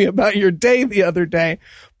telling me about your day the other day.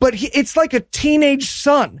 But it's like a teenage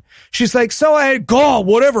son. She's like, so I had, God,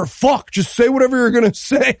 whatever, fuck, just say whatever you're going to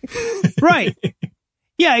say. Right.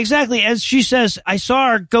 Yeah, exactly. As she says, I saw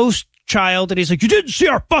our ghost child, and he's like, you didn't see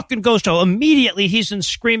our fucking ghost child. Immediately he's in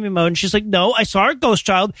screaming mode, and she's like, no, I saw our ghost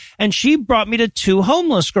child, and she brought me to 2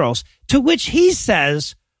 homeless girls. To which he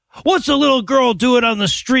says, what's a little girl doing on the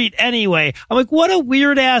street anyway? I'm like, what a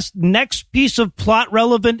weird ass next piece of plot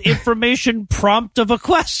relevant information prompt of a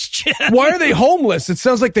question. Why are they homeless? It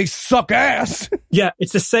sounds like they suck ass. Yeah,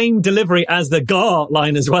 it's the same delivery as the Gar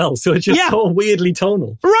line as well. So it's just so weirdly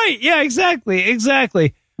tonal. Right. Yeah,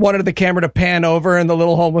 exactly. Wanted the camera to pan over and the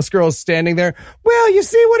little homeless girl is standing there. Well, you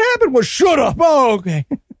see what happened was shut up. Oh, okay.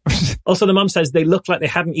 Also, the mum says they look like they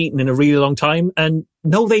haven't eaten in a really long time. And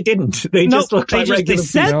no, they didn't. They just look like regular people. They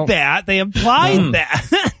said that. They implied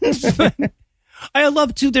that. I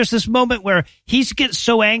love, too, there's this moment where he gets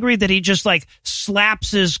so angry that he just, like, slaps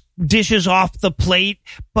his dishes off the plate.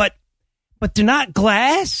 But they're not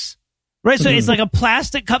glass. Right, so it's like a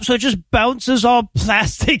plastic cup, so it just bounces all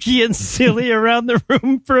plasticky and silly around the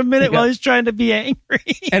room for a minute while he's trying to be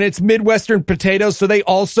angry. And it's Midwestern potatoes, so they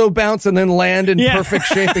also bounce and then land in perfect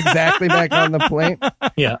shape exactly back on the plate.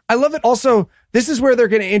 Yeah. I love it. Also, this is where they're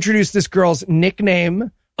going to introduce this girl's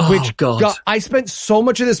nickname, which I spent so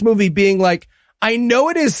much of this movie being like, I know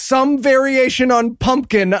it is some variation on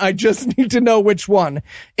pumpkin. I just need to know which one.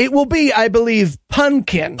 It will be, I believe,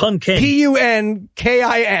 Punkin. Punkin.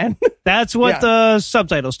 Punkin. That's what the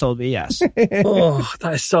subtitles told me, yes. Oh,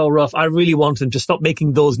 that is so rough. I really want them to stop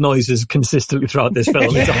making those noises consistently throughout this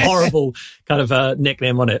film. It's a horrible kind of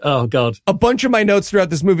nickname on it. Oh, God. A bunch of my notes throughout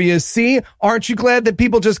this movie is, see, aren't you glad that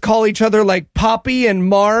people just call each other like Poppy and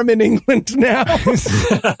Marm in England now?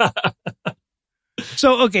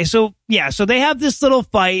 So they have this little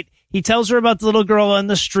fight. He tells her about the little girl on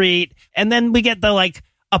the street. And then we get the like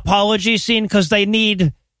apology scene because they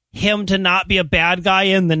need him to not be a bad guy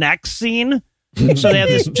in the next scene. So they have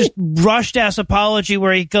this just rushed ass apology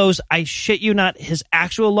where he goes, I shit you not. His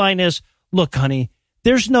actual line is, look, honey,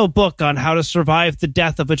 there's no book on how to survive the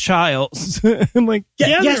death of a child. I'm like,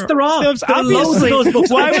 yes, there are. There are loads of those books.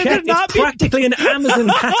 Why would there not be? Practically an Amazon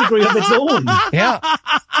category of its own. Yeah.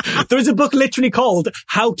 There is a book literally called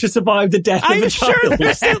How to Survive the Death of a Child. I'm sure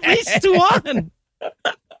there's at least one.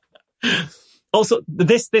 Also,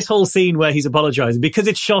 this whole scene where he's apologizing, because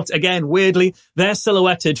it's shot, again, weirdly, they're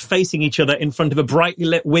silhouetted facing each other in front of a brightly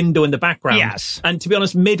lit window in the background. Yes. And to be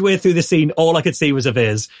honest, midway through the scene, all I could see was a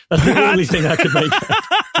Viz. That's the only thing I could make out.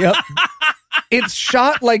 Yep. It's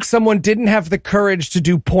shot like someone didn't have the courage to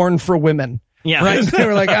do porn for women. Yeah. Right? They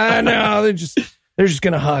were like, no, they're just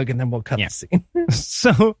going to hug and then we'll cut the scene.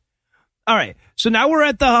 So, all right. So now we're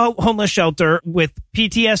at the homeless shelter with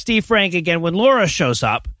PTSD Frank again when Laura shows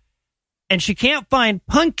up. And she can't find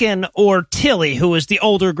Punkin or Tilly, who is the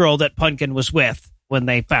older girl that Punkin was with when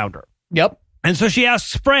they found her. Yep. And so she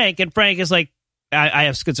asks Frank, and Frank is like, I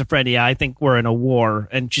have schizophrenia. I think we're in a war.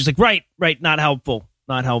 And she's like, right, not helpful.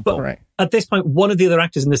 Not helpful. But, right. At this point, one of the other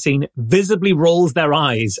actors in the scene visibly rolls their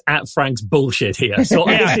eyes at Frank's bullshit here. So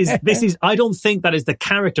this is, I don't think that is the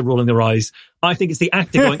character rolling their eyes. I think it's the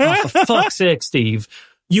actor going, oh, for fuck's sake, Steve.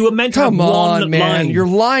 You were meant to have one line. Your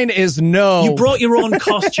line is no. You brought your own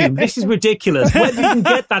costume. This is ridiculous. Where did you even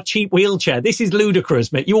get that cheap wheelchair? This is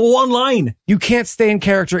ludicrous, mate. You were one line. You can't stay in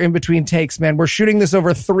character in between takes, man. We're shooting this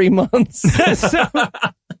over 3 months.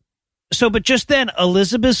 But just then,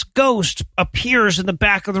 Elizabeth's ghost appears in the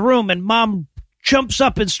back of the room, and Mom jumps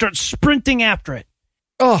up and starts sprinting after it.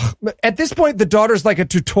 Oh, at this point, the daughter's like a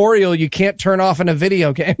tutorial you can't turn off in a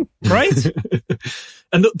video game. Right?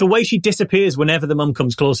 And the way she disappears whenever the mum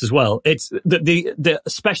comes close as well, it's the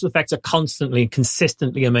special effects are constantly,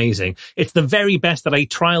 consistently amazing. It's the very best that a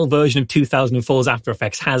trial version of 2004's After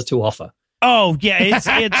Effects has to offer. Oh, yeah,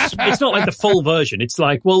 it's not like the full version. It's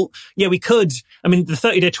like, well, yeah, we could. I mean, the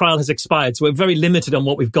 30-day trial has expired, so we're very limited on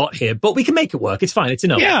what we've got here, but we can make it work. It's fine. It's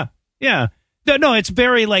enough. Yeah. No, it's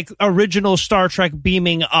very like original Star Trek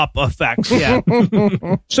beaming up effects. Yeah.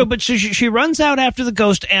 But she runs out after the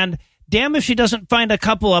ghost, and damn if she doesn't find a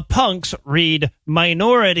couple of punks, read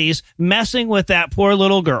minorities, messing with that poor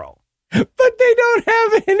little girl. But they don't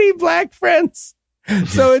have any black friends.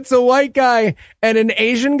 So it's a white guy and an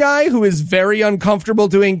Asian guy who is very uncomfortable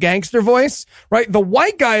doing gangster voice, right? The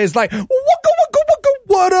white guy is like, waka, waka, waka,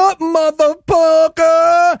 what up,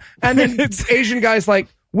 motherfucker? And then the Asian guy's like,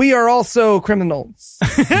 we are also criminals.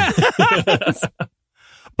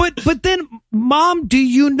 But then, Mom, do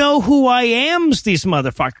you know who I am's these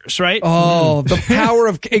motherfuckers, right? Oh, the power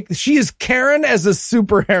of... She is Karen as a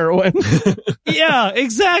superheroine. Yeah,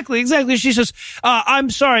 exactly. She says, I'm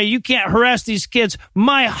sorry, you can't harass these kids.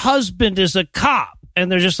 My husband is a cop.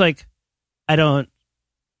 And they're just like, I don't...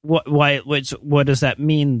 What does that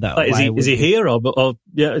mean, though? Is he here or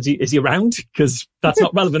is he around? Because that's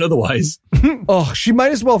not relevant otherwise. Oh, she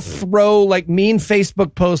might as well throw like mean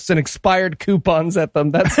Facebook posts and expired coupons at them.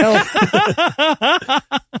 That's hell.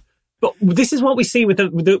 But this is what we see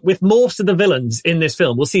with most of the villains in this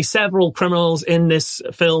film. We'll see several criminals in this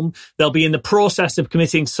film. They'll be in the process of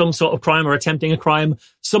committing some sort of crime or attempting a crime.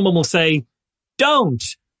 Someone will say, "Don't,"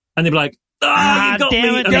 and they'll be like, you got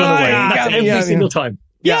damn me it, another way. yeah, That's every single time.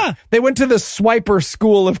 Yeah. They went to the Swiper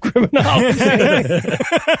School of Criminology.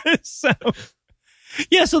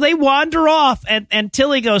 So they wander off, and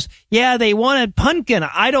Tilly goes, yeah, they wanted Punkin.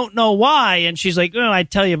 I don't know why. And she's like, well, I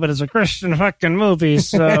tell you, but it's a Christian fucking movie,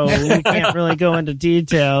 so we can't really go into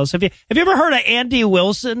details. Have you ever heard of Andy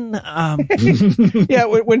Wilson? Yeah,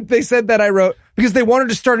 when they said that, I wrote, because they wanted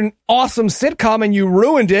to start an awesome sitcom and you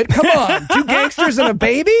ruined it. Come on, 2 gangsters and a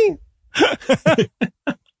baby?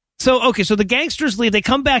 So the gangsters leave. They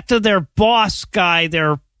come back to their boss guy,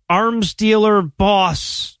 their arms dealer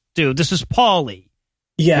boss dude. This is Paulie.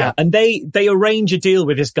 Yeah, and they arrange a deal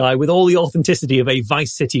with this guy with all the authenticity of a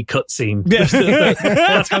Vice City cutscene.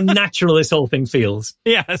 That's how natural this whole thing feels.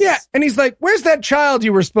 Yes. Yeah, and he's like, where's that child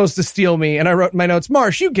you were supposed to steal me? And I wrote in my notes,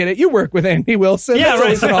 Marsh, you get it. You work with Andy Wilson. Yeah,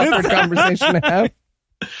 That's right. always an awkward conversation to have.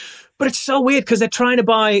 But it's so weird because they're trying to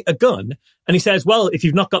buy a gun. And he says, well, if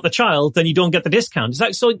you've not got the child, then you don't get the discount. It's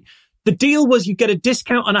like, so the deal was you get a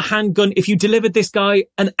discount on a handgun if you delivered this guy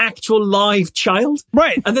an actual live child.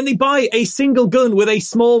 Right. And then they buy a single gun with a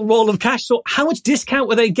small roll of cash. So how much discount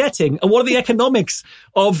were they getting? And what are the economics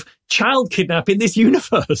of child kidnap in this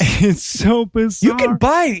universe? It's so bizarre. You can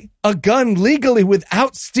buy a gun legally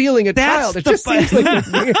without stealing a child. It just seems like a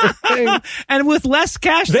weird thing. And with less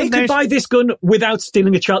cash, They could buy this gun without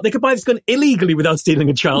stealing a child. They could buy this gun illegally without stealing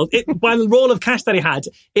a child. By the roll of cash that he had,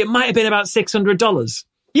 it might have been about $600.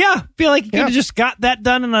 Yeah, feel like you could have just got that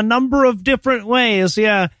done in a number of different ways.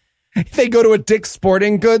 Yeah. They go to a Dick's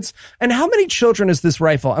Sporting Goods. And how many children is this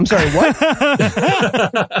rifle? I'm sorry, what?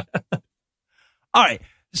 All right.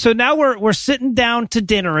 So now we're sitting down to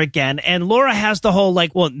dinner again, and Laura has the whole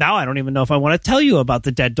like, well, now I don't even know if I want to tell you about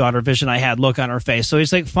the dead daughter vision I had look on her face. So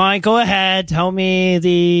he's like, fine, go ahead. Tell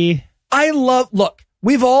me Look,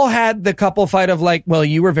 we've all had the couple fight of like, well,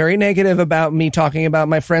 you were very negative about me talking about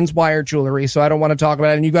my friend's wire jewelry, so I don't want to talk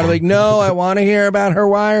about it. And you got to be like, no, I want to hear about her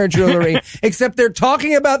wire jewelry. Except they're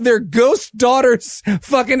talking about their ghost daughter's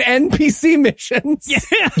fucking NPC missions.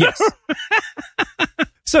 Yeah. Yes.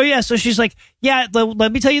 So she's like, yeah,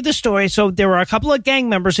 let me tell you the story. So there were a couple of gang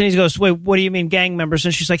members, and he goes, wait, what do you mean gang members?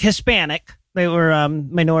 And she's like, Hispanic. They were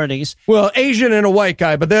minorities. Well, Asian and a white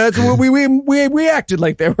guy, but that's what we acted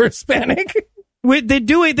like they were Hispanic.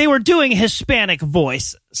 They were doing Hispanic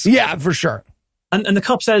voices. Yeah, for sure. And the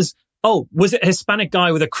cop says, oh, was it a Hispanic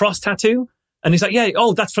guy with a cross tattoo? And he's like, yeah,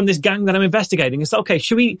 oh, that's from this gang that I'm investigating. It's like, okay,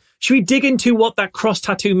 should we dig into what that cross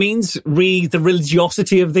tattoo means? The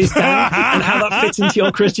religiosity of this gang and how that fits into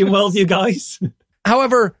your Christian worldview, guys?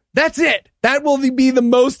 However, that's it. That will be the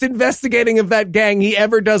most investigating of that gang he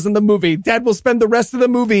ever does in the movie. Dad will spend the rest of the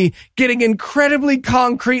movie getting incredibly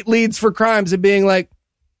concrete leads for crimes and being like,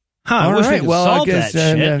 I wish we could solve that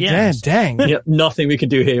shit. Dang. Yeah, nothing we can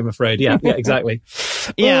do here, I'm afraid. Yeah, exactly.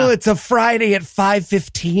 Yeah. Oh, it's a Friday at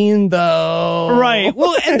 5:15 though. Right.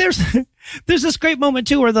 Well, and there's this great moment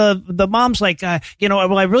too where the mom's like, well,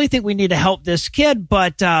 I really think we need to help this kid,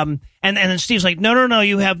 but and then Steve's like, no,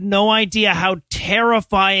 you have no idea how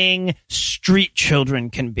terrifying street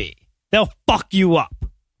children can be. They'll fuck you up.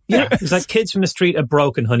 Yeah, it's like kids from the street are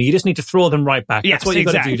broken, honey. You just need to throw them right back. Yes, that's what you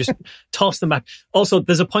got to do. Just toss them back. Also,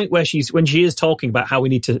 there's a point where when she is talking about how we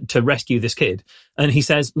need to rescue this kid, and he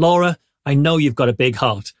says, Laura, I know you've got a big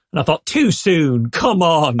heart. And I thought, too soon. Come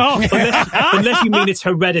on. Oh. Unless you mean it's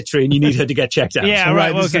hereditary and you need her to get checked out. Yeah, All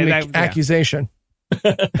right. This is an accusation.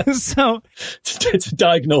 So it's a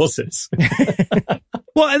diagnosis.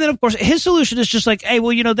 Well, and then of course his solution is just like, hey,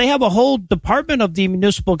 well, they have a whole department of the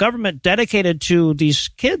municipal government dedicated to these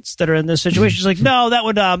kids that are in this situation. She's like, no, that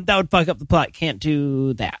would fuck up the plot. Can't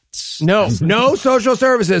do that. No social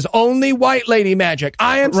services, only white lady magic.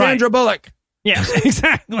 I am Sandra Bullock. Yeah,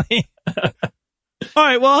 exactly. All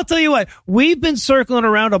right, well, I'll tell you what. We've been circling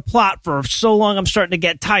around a plot for so long, I'm starting to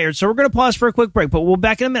get tired. So we're going to pause for a quick break, but we'll be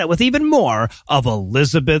back in a minute with even more of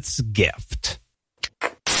Elizabeth's Gift.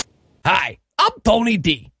 Hi, I'm Tony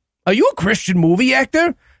D. Are you a Christian movie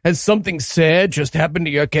actor? Has something sad just happened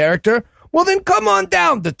to your character? Well, then come on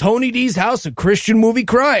down to Tony D's House of Christian Movie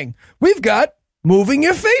Crying. We've got moving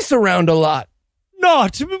your face around a lot.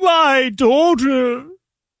 Not my daughter.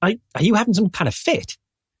 Are you having some kind of fit?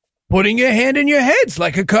 Putting your hand in your heads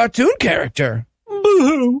like a cartoon character.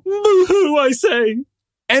 Boo-hoo, boo-hoo, I say.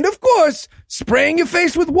 And of course, spraying your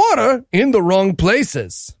face with water in the wrong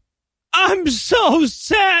places. I'm so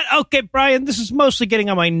sad. Okay, Brian, this is mostly getting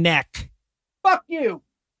on my neck. Fuck you.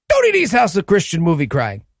 Tony D's House of Christian Movie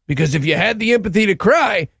Crying. Because if you had the empathy to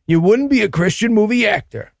cry, you wouldn't be a Christian movie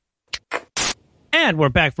actor. And we're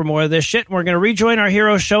back for more of this shit. We're going to rejoin our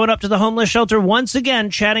heroes showing up to the homeless shelter once again,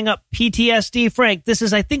 chatting up PTSD Frank. This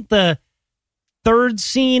is, I think, the third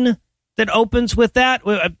scene that opens with that.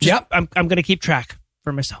 Yep. I'm going to keep track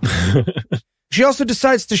for myself. She also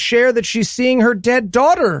decides to share that she's seeing her dead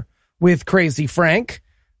daughter with Crazy Frank.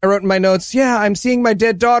 I wrote in my notes, yeah, I'm seeing my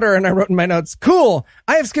dead daughter. And I wrote in my notes, cool,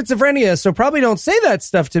 I have schizophrenia, so probably don't say that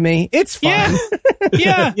stuff to me. It's fine.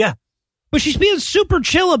 Yeah. Yeah. But she's being super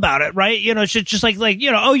chill about it, right? She's just like,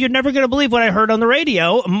 oh, you're never going to believe what I heard on the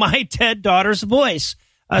radio. My dead daughter's voice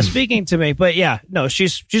speaking to me. But yeah, no,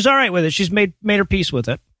 she's all right with it. She's made her peace with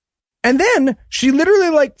it. And then she literally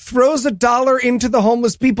like throws $1 into the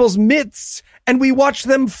homeless people's midst, and we watch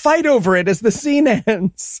them fight over it as the scene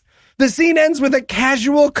ends. The scene ends with a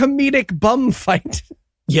casual comedic bum fight.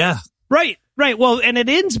 Yeah. Right. Well, and it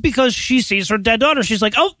ends because she sees her dead daughter. She's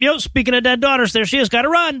like, oh, speaking of dead daughters, there she is, gotta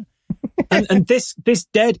run. And this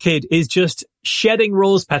dead kid is just shedding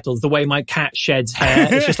rose petals the way my cat sheds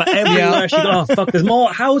hair. It's just like everywhere she goes, oh, fuck, there's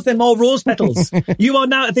more. How is there more rose petals? You are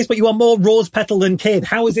now at this point, you are more rose petal than kid.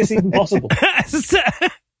 How is this even possible?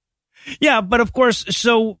 Yeah, but of course,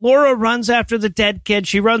 so Laura runs after the dead kid.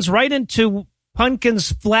 She runs right into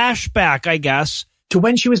Pumpkin's flashback, I guess. To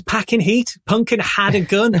when she was packing heat, Pumpkin had a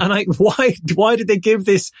gun. And why did they give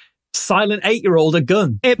this silent 8-year-old a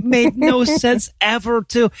gun? It made no sense ever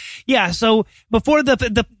to. Yeah, so before the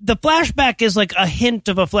flashback is like a hint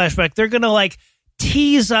of a flashback. They're going to like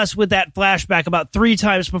tease us with that flashback about 3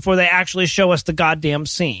 times before they actually show us the goddamn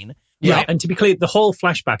scene. Yeah, Right? and to be clear, the whole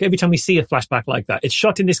flashback, every time we see a flashback like that, it's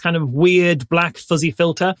shot in this kind of weird black fuzzy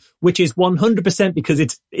filter, which is 100% because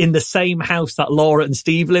it's in the same house that Laura and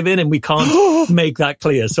Steve live in, and we can't make that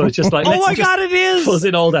clear. So it's just like, Oh my God, it is! Fuzz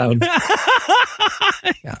it all down.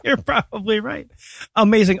 You're probably right.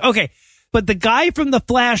 Amazing. Okay, but the guy from the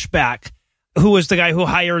flashback, who was the guy who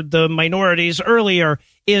hired the minorities earlier,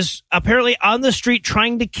 is apparently on the street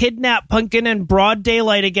trying to kidnap Pumpkin in broad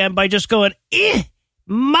daylight again by just going,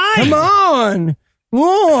 Come on.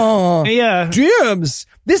 Whoa. Yeah. Jibs.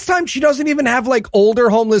 This time she doesn't even have like older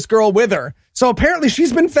homeless girl with her. So apparently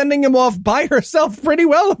she's been fending him off by herself pretty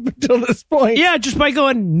well up until this point. Yeah, just by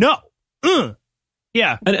going, no.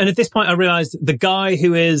 Yeah. And at this point, I realized the guy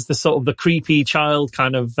who is the sort of the creepy child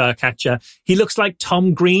kind of catcher, he looks like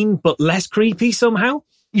Tom Green, but less creepy somehow.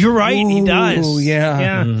 You're right. He does. Oh,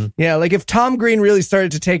 yeah. Yeah, like if Tom Green really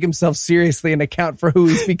started to take himself seriously and account for who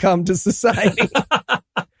he's become to society,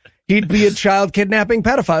 he'd be a child kidnapping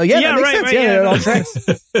pedophile. Yeah, that makes sense. Right, yeah, it all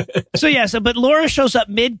tracks. But Laura shows up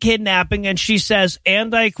mid-kidnapping and she says,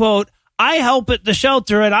 and I quote, I help at the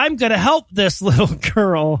shelter and I'm going to help this little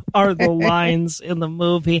girl, are the lines in the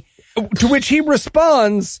movie. To which he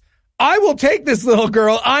responds, I will take this little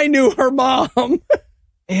girl. I knew her mom.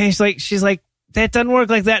 And she's like, that doesn't work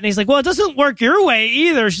like that. And he's like, well, it doesn't work your way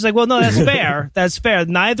either. She's like, well, no, that's fair. That's fair.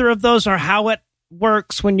 Neither of those are how it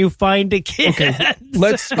works when you find a kid.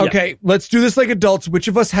 Okay, let's do this like adults. Which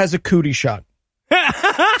of us has a cootie shot?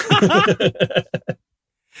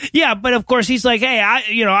 Yeah, but of course he's like,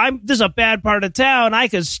 hey, this is a bad part of town. I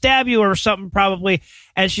could stab you or something probably.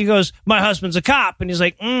 And she goes, my husband's a cop. And he's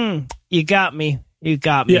like, you got me. You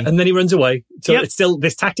got me. Yeah, and then he runs away. So It's still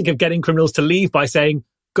this tactic of getting criminals to leave by saying,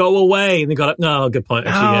 go away. And they got up. No, good point.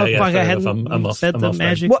 Actually, fuck, I hadn't I'm off. said I'm the off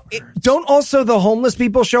magic. Well, don't also the homeless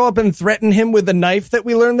people show up and threaten him with the knife that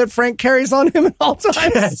we learned that Frank carries on him at all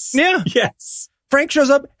times? Yes. Yeah. Yes. Frank shows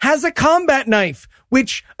up, has a combat knife,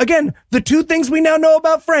 which, again, the 2 things we now know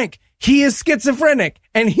about Frank. He is schizophrenic,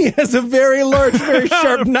 and he has a very large, very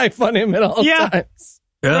sharp knife on him at all times.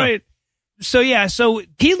 Yeah. Right. So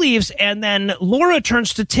he leaves, and then Laura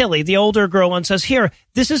turns to Tilly, the older girl, and says, here,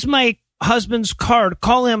 this is my husband's card.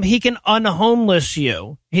 Call him. He can unhomeless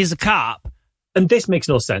you. He's a cop. And this makes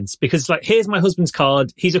no sense because, like, here's my husband's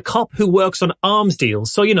card. He's a cop who works on arms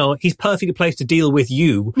deals. So, he's perfectly placed to deal with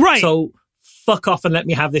you. Right. So fuck off and let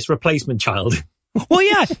me have this replacement child. Well,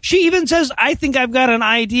 yeah, she even says, I think I've got an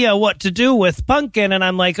idea what to do with Pumpkin. And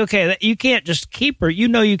I'm like, okay, you can't just keep her.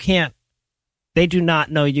 You can't. They do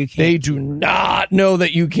not know you can't. They do not know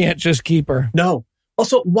that you can't just keep her. No.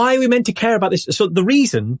 Also, why are we meant to care about this? So the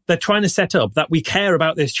reason they're trying to set up that we care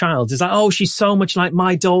about this child is like, oh, she's so much like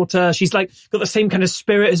my daughter. She's like got the same kind of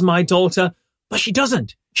spirit as my daughter. But she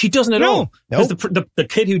doesn't. She doesn't at all. Because the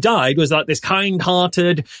kid who died was like this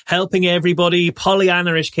kind-hearted, helping everybody,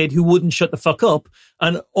 Pollyanna-ish kid who wouldn't shut the fuck up.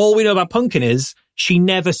 And all we know about Pumpkin is she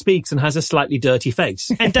never speaks and has a slightly dirty face.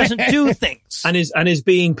 And doesn't do things. And is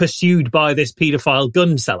being pursued by this paedophile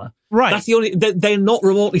gun seller. Right. That's the only... They're not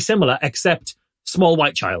remotely similar except small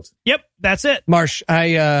white child. Yep, that's it. Marsh,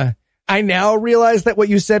 I now realize that what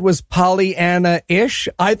you said was Pollyanna-ish.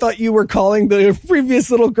 I thought you were calling the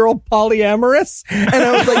previous little girl polyamorous. And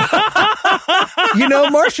I was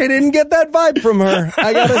like, Marsh, I didn't get that vibe from her.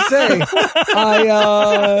 I gotta say,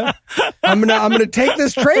 I'm gonna take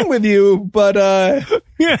this train with you, but,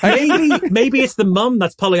 maybe it's the mum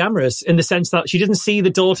that's polyamorous in the sense that she doesn't see the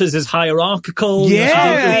daughters as hierarchical.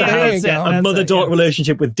 Yeah, a mother-daughter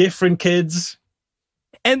relationship with different kids.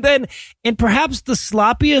 And then, in perhaps the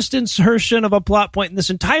sloppiest insertion of a plot point in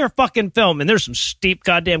this entire fucking film, and there's some steep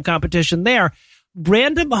goddamn competition there,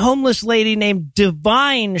 random homeless lady named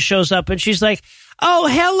Divine shows up and she's like, oh,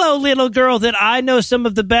 hello, little girl, that I know some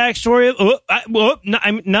of the backstory of.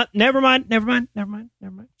 Never mind.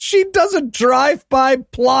 She does a drive-by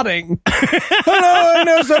plotting. Hello, I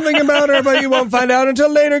know something about her, but you won't find out until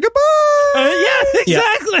later. Goodbye. Yeah,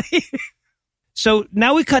 exactly. Yeah. So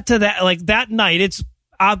now we cut to that, like that night. It's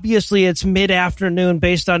mid-afternoon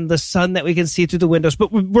based on the sun that we can see through the windows,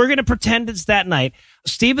 but we're going to pretend it's that night.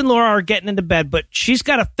 Steve and Laura are getting into bed, but she's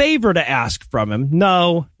got a favor to ask from him.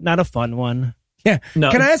 No, not a fun one. Yeah. No.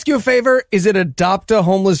 Can I ask you a favor? Is it adopt a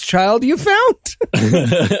homeless child you found?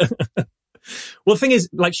 Well, the thing is,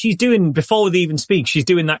 like, she's doing, before they even speak, she's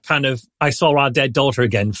doing that kind of, I saw our dead daughter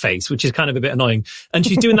again face, which is kind of a bit annoying. And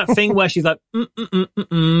she's doing that thing where she's like,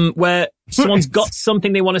 where someone's got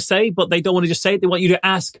something they want to say, but they don't want to just say it. They want you to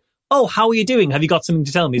ask, oh, how are you doing? Have you got something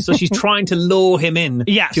to tell me? So she's trying to lure him in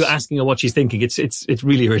to asking her what she's thinking. It's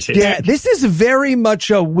really irritating. Yeah, this is very much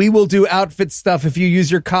a we will do outfit stuff if you use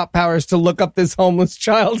your cop powers to look up this homeless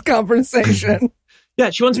child conversation. Yeah,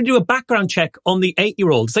 she wants me to do a background check on the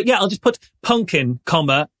 8-year-old. It's like, yeah, I'll just put pumpkin,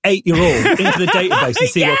 8-year-old into the database and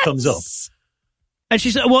see what comes up. And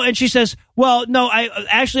she says, well, no,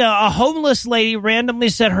 actually a homeless lady randomly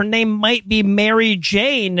said her name might be Mary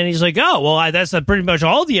Jane. And he's like, oh, well, that's pretty much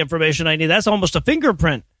all the information I need. That's almost a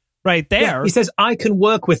fingerprint right there. Yeah, he says, I can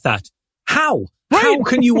work with that. How? Right. How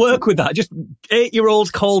can you work with that? Just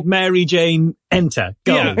 8-year-old called Mary Jane, enter,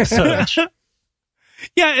 go, search.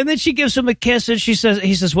 Yeah, and then she gives him a kiss, and he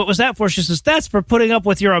says, what was that for? She says, that's for putting up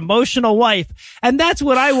with your emotional wife. And that's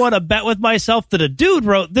what I want to bet with myself that a dude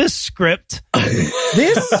wrote this script.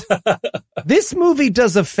 This movie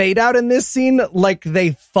does a fade out in this scene like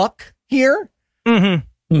they fuck here.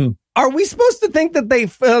 Mm-hmm. Mm. Are we supposed to think that they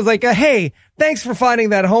like, hey, thanks for finding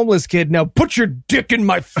that homeless kid. Now put your dick in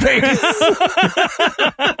my face.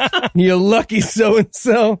 You lucky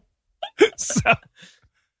so-and-so.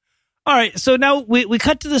 All right, so now we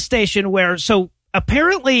cut to the station where, so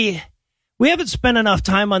apparently we haven't spent enough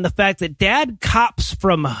time on the fact that Dad cops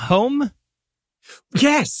from home.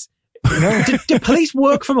 Yes. Did police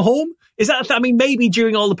work from home? Is that, I mean, maybe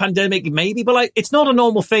during all the pandemic, maybe, but like, it's not a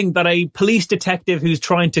normal thing that a police detective who's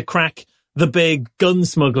trying to crack the big gun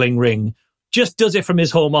smuggling ring just does it from his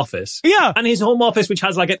home office. Yeah. And his home office, which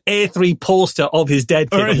has like an A3 poster of his dead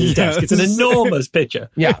kid on his desk. It's an enormous picture.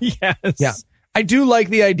 Yeah. Yes. Yeah. I do like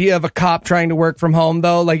the idea of a cop trying to work from home,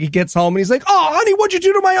 though. Like, he gets home and he's like, oh, honey, what'd you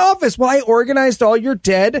do to my office? Well, I organized all your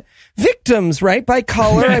dead victims, right? By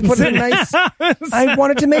color. I put it nice. I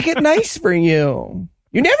wanted to make it nice for you.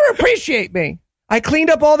 You never appreciate me. I cleaned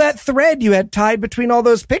up all that thread you had tied between all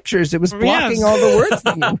those pictures. It was blocking all the words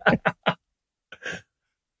that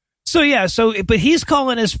you but he's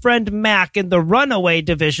calling his friend Mac in the runaway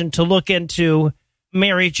division to look into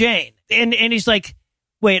Mary Jane. And he's like,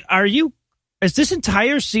 wait, is this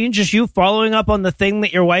entire scene just you following up on the thing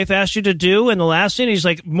that your wife asked you to do in the last scene? He's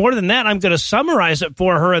like, more than that, I'm going to summarize it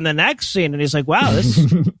for her in the next scene. And he's like, wow, this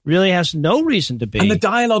really has no reason to be. And the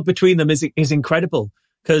dialogue between them is incredible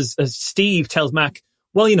because Steve tells Mac,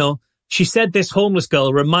 well, you know, she said this homeless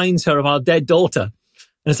girl reminds her of our dead daughter.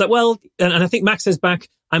 And it's like, well, and I think Mac says back,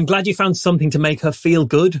 I'm glad you found something to make her feel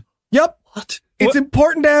good. Yep. What? It's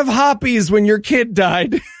important to have hoppies when your kid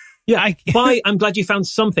died. Yeah. I'm glad you found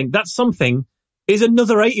something. That something is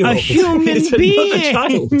another 8-year-old. A human being. Another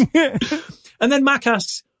child. And then Mac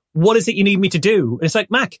asks, what is it you need me to do? And it's like,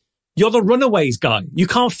 Mac, you're the runaways guy. You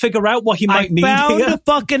can't figure out what he might need. I found a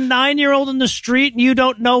fucking 9-year-old in the street and you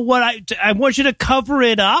don't know what I want you to cover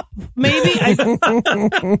it up, maybe?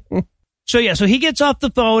 So he gets off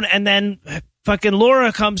the phone and then fucking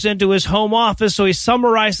Laura comes into his home office. So he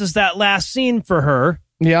summarizes that last scene for her.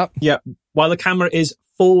 Yep. Yeah. While the camera is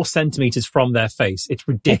 4 centimeters from their face. It's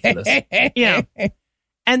ridiculous. Yeah.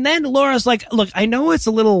 And then Laura's like, look, I know it's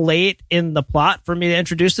a little late in the plot for me to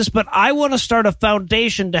introduce this, but I want to start a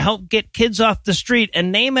foundation to help get kids off the street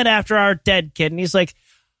and name it after our dead kid. And he's like,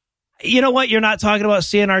 you know what? You're not talking about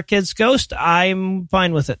seeing our kid's ghost. I'm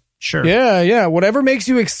fine with it. Sure. Yeah. Whatever makes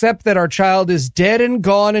you accept that our child is dead and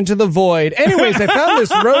gone into the void. Anyways, I found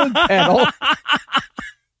this rose petal.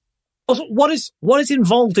 Also, what is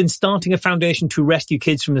involved in starting a foundation to rescue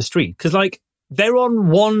kids from the street? Because, like, they're on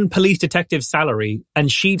one police detective's salary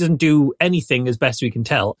and she doesn't do anything as best we can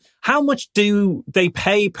tell. How much do they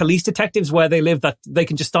pay police detectives where they live that they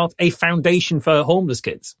can just start a foundation for homeless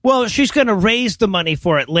kids? Well, she's going to raise the money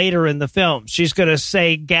for it later in the film. She's going to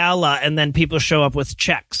say gala and then people show up with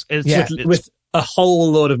checks. With a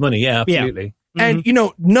whole load of money. Yeah, absolutely. Yeah.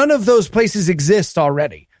 And, none of those places exist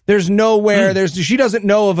already. There's nowhere, she doesn't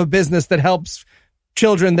know of a business that helps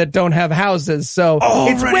children that don't have houses. So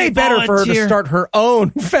it's way better for her to start her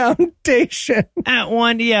own foundation. At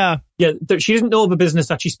one, yeah. Yeah, she doesn't know of a business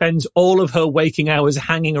that she spends all of her waking hours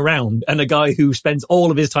hanging around, and a guy who spends all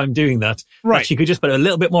of his time doing that. Right. That she could just put a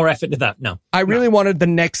little bit more effort into that. No. I really wanted the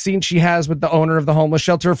next scene she has with the owner of the homeless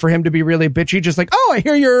shelter for him to be really bitchy. Just like, oh, I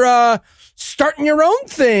hear you're starting your own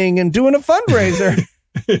thing and doing a fundraiser.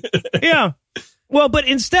 Yeah. Well, but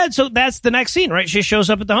instead, so that's the next scene, right? She shows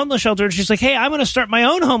up at the homeless shelter and she's like, hey, I'm going to start my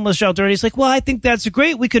own homeless shelter. And he's like, well, I think that's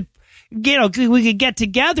great. We could get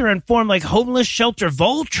together and form like homeless shelter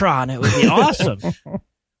Voltron. It would be awesome.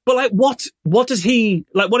 But like, what does he,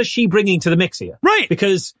 like, what is she bringing to the mix here? Right.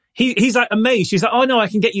 Because he's like amazed. She's like, oh no, I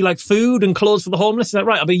can get you like food and clothes for the homeless. Is that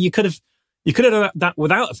right? I mean, you could have done that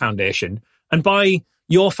without a foundation, and by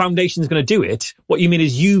your foundation's going to do it. What you mean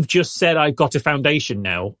is you've just said, I've got a foundation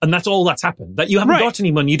now. And that's all that's happened. That you haven't got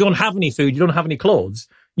any money. You don't have any food. You don't have any clothes.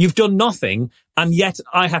 You've done nothing. And yet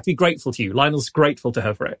I have to be grateful to you. Lionel's grateful to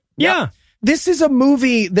her for it. Yeah. This is a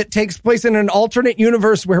movie that takes place in an alternate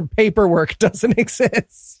universe where paperwork doesn't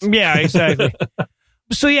exist. Yeah, exactly.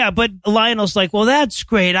 So yeah, but Lionel's like, well, that's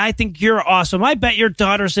great. I think you're awesome. I bet your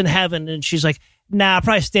daughter's in heaven. And she's like, nah,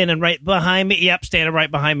 probably standing right behind me. Yep, standing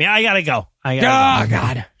right behind me. I gotta go. Oh,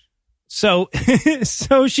 God. So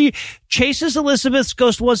she chases Elizabeth's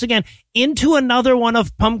ghost once again into another one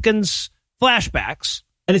of Pumpkin's flashbacks.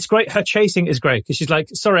 And it's great. Her chasing is great because she's like,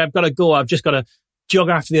 sorry, I've got to go. I've just got to jog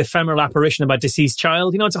after the ephemeral apparition of my deceased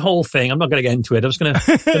child. You know, it's a whole thing. I'm not going to get into it. I'm just going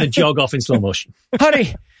to jog off in slow motion.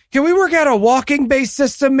 Honey, can we work out a walking-based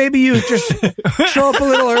system? Maybe you just show up a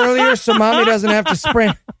little earlier so Mommy doesn't have to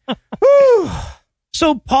sprint. Whew.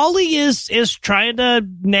 So Polly is trying to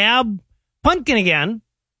nab Pumpkin again.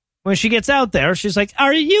 When she gets out there, she's like,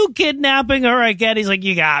 are you kidnapping her again? He's like,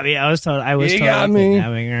 you got me. I was totally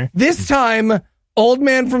kidnapping her. This time, old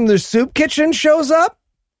man from the soup kitchen shows up.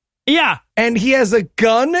 Yeah. And he has a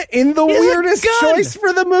gun in the weirdest choice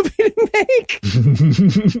for the movie to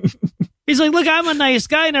make. He's like, look, I'm a nice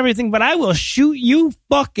guy and everything, but I will shoot you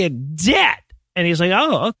fucking dead. And he's like,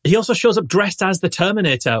 oh. Okay. He also shows up dressed as the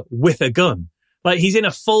Terminator with a gun. Like, he's in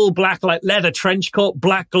a full black, like, leather trench coat,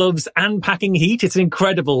 black gloves, and packing heat. It's an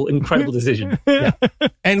incredible decision. Yeah.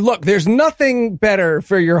 And look, there's nothing better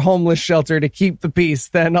for your homeless shelter to keep the peace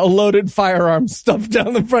than a loaded firearm stuffed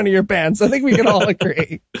down the front of your pants. I think we can all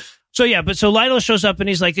agree. So Lionel shows up and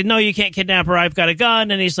he's like, no, you can't kidnap her. I've got a gun.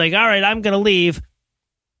 And he's like, all right, I'm going to leave.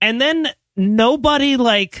 And then nobody,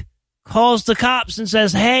 like, calls the cops and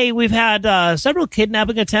says, hey, we've had several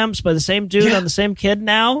kidnapping attempts by the same dude on the same kid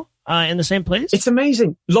now. In the same place? It's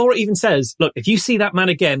amazing. Laura even says, look, if you see that man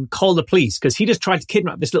again, call the police because he just tried to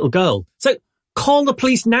kidnap this little girl. So call the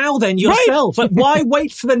police now then yourself. Right. Like, why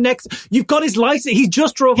wait for the next? You've got his license. He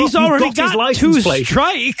just drove He's up. already got got his license 2 plate.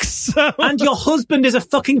 strikes. So. And your husband is a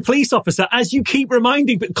fucking police officer, as you keep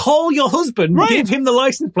reminding. But call your husband, give him the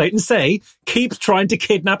license plate and say, keeps trying to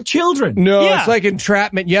kidnap children. No, it's like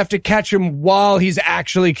entrapment. You have to catch him while he's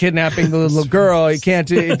actually kidnapping the little girl. He can't,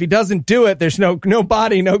 if he doesn't do it, there's no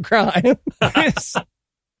body, no crime.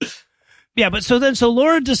 Yeah, but so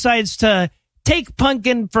Laura decides to take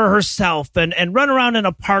Pumpkin for herself and run around in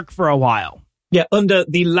a park for a while. Yeah, under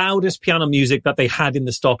the loudest piano music that they had in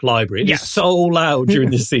the stock library. It's so loud during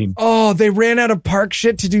this scene. Oh, they ran out of park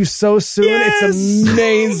shit to do so soon. Yes! It's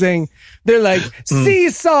amazing. They're like,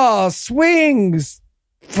 seesaw, swings.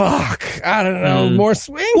 Fuck, I don't know, more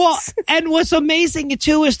swings. Well, and what's amazing,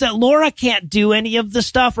 too, is that Laura can't do any of the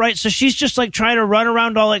stuff, right? So she's just like trying to run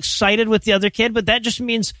around all excited with the other kid, but that just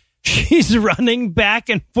means she's running back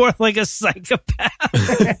and forth like a psychopath.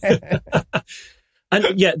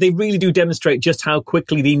 And yeah, they really do demonstrate just how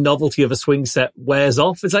quickly the novelty of a swing set wears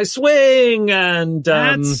off. It's like swing and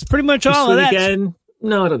that's pretty much all of that. Again.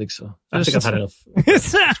 No, I don't think so. I think I've had enough.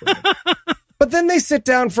 But then they sit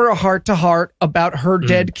down for a heart-to-heart about her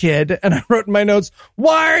dead kid, and I wrote in my notes,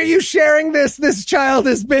 why are you sharing this? This child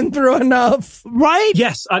has been through enough. Right?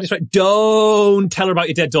 Yes, I just wrote, don't tell her about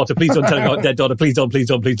your dead daughter. Please don't tell her about your dead daughter. Please don't, please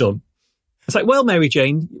don't, please don't. It's like, well, Mary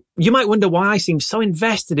Jane, you might wonder why I seem so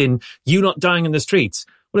invested in you not dying in the streets.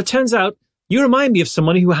 Well, it turns out you remind me of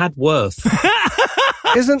someone who had worth.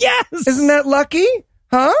 Isn't that lucky?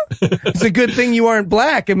 Huh? It's a good thing you aren't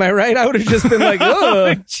black, am I right? I would have just been like,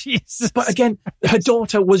 oh, Jesus. But again, her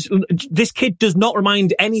daughter this kid does not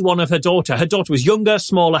remind anyone of her daughter. Her daughter was younger,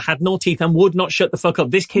 smaller, had no teeth, and would not shut the fuck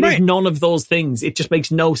up. This kid is none of those things. It just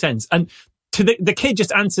makes no sense. And to the kid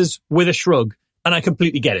just answers with a shrug. And I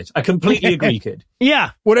completely get it. I completely agree, kid.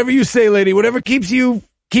 Yeah. Whatever you say, lady, whatever keeps you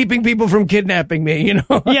keeping people from kidnapping me, you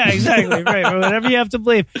know? Yeah, exactly. Right. Or whatever you have to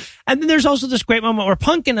believe. And then there's also this great moment where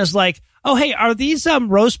Pumpkin is like, oh, hey, are these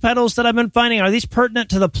rose petals that I've been finding, are these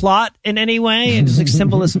pertinent to the plot in any way? And just like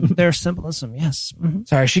symbolism. There's symbolism, yes. Mm-hmm.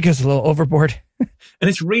 Sorry, she goes a little overboard. And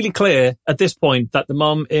it's really clear at this point that the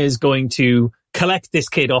mom is going to collect this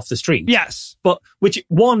kid off the street. Yes. But which,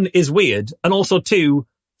 one, is weird, and also two,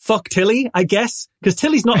 fuck Tilly, I guess, because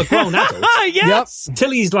Tilly's not a grown adult. Yes. Yep.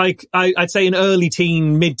 Tilly's like, I'd say an early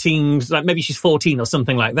teen, mid-teens, like maybe she's 14 or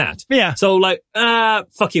something like that. Yeah. So like,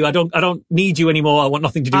 fuck you. I don't need you anymore. I want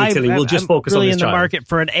nothing to do with Tilly. We'll just focus really on this in child. the market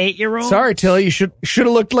for an 8-year-old. Sorry, Tilly, you should have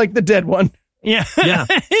looked like the dead one. Yeah. Yeah.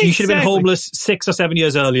 You should have been homeless 6 or 7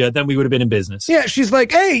 years earlier. Then we would have been in business. Yeah, she's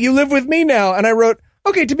like, hey, you live with me now. And I wrote,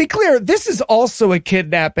 okay, to be clear, this is also a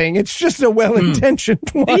kidnapping. It's just a well-intentioned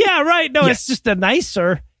one. Yeah, right. No, it's just a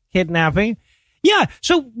nicer kidnapping. Yeah,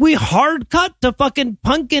 so we hard cut to fucking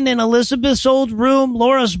Pumpkin in Elizabeth's old room.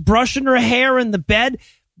 Laura's brushing her hair in the bed.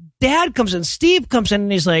 Dad comes in. Steve comes in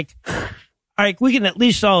and he's like, all right, we can at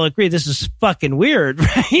least all agree this is fucking weird,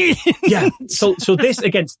 right? Yeah. So this,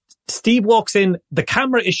 again, Steve walks in, the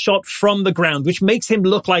camera is shot from the ground, which makes him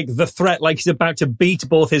look like the threat, like he's about to beat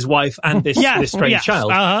both his wife and this strange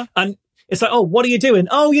child. Uh-huh. And it's like, oh, what are you doing?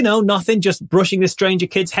 Oh, nothing, just brushing this stranger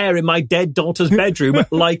kid's hair in my dead daughter's bedroom,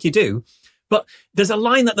 like you do. But there's a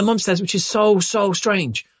line that the mum says, which is so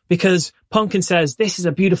strange, because Pumpkin says, this is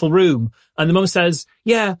a beautiful room. And the mum says,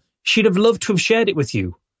 yeah, she'd have loved to have shared it with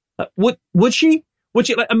you. Would she? Would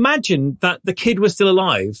you, like, imagine that the kid was still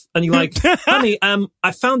alive and you're like, honey,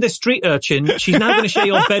 I found this street urchin. She's now going to share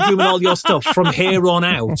your bedroom and all your stuff from here on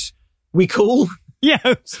out. We cool?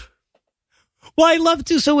 Yes. Well, I love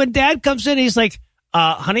to. So when Dad comes in, he's like,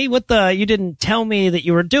 honey, you didn't tell me that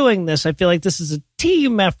you were doing this. I feel like this is a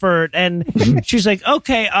team effort. And she's like,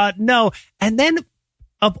 okay, no. And then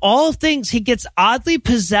of all things, he gets oddly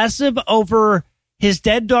possessive over his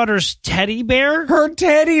dead daughter's teddy bear. Her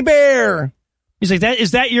teddy bear. He's like,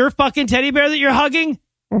 is that your fucking teddy bear that you're hugging?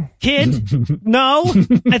 Kid? No?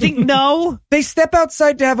 I think no. They step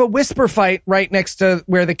outside to have a whisper fight right next to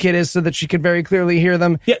where the kid is so that she could very clearly hear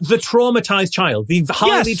them. Yeah, the traumatized child, the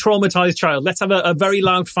highly traumatized child. Let's have a very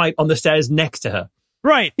loud fight on the stairs next to her.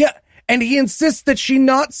 Right. Yeah. And he insists that she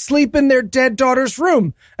not sleep in their dead daughter's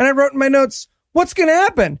room. And I wrote in my notes, what's going to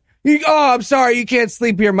happen? I'm sorry, you can't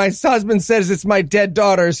sleep here. My husband says it's my dead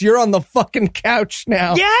daughter's. You're on the fucking couch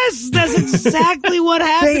now. Yes, that's exactly what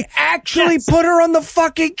happened. They actually put her on the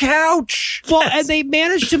fucking couch. Well, and they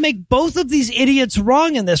managed to make both of these idiots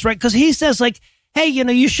wrong in this, right? Because he says, like, hey,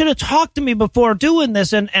 you should have talked to me before doing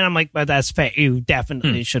this. And I'm like, but that's fair. You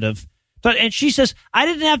definitely should have. And she says, I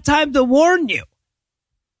didn't have time to warn you.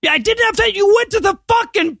 Yeah, I didn't have time. You went to the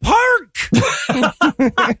fucking park.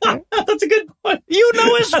 That's a good point. You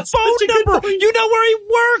know his phone number. You know where he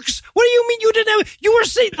works. What do you mean you didn't have? You were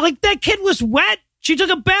saying, like, that kid was wet. She took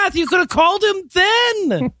a bath. You could have called him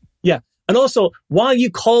then. Yeah. And also, while you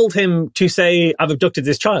called him to say, I've abducted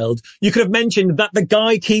this child, you could have mentioned that the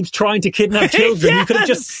guy keeps trying to kidnap children. Yes! You could have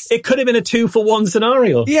it could have been a 2-for-1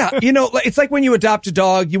 scenario. Yeah. It's like when you adopt a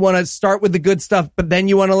dog, you want to start with the good stuff, but then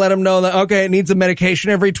you want to let them know that, okay, it needs a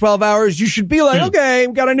medication every 12 hours. You should be like, okay,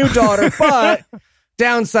 we've got a new daughter, but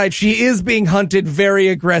downside, she is being hunted very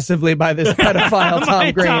aggressively by this pedophile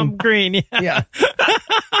Tom Green. Tom Green, yeah.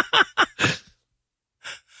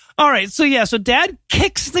 All right, so Dad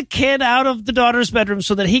kicks the kid out of the daughter's bedroom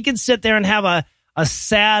so that he can sit there and have a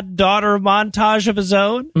sad daughter montage of his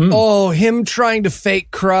own. Oh, him trying to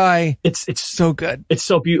fake cry. It's so good. It's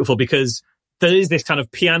so beautiful because there is this kind of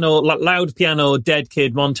loud piano, dead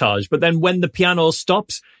kid montage. But then when the piano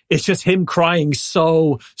stops, it's just him crying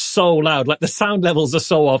so loud. Like the sound levels are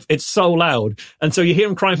so off. It's so loud. And so you hear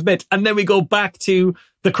him crying for a bit. And then we go back to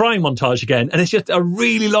the crying montage again. And it's just a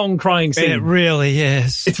really long crying scene. It really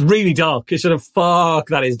is. It's really dark. It's sort of, fuck,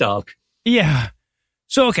 that is dark. Yeah.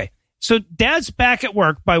 So, okay. So Dad's back at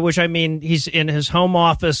work, by which I mean he's in his home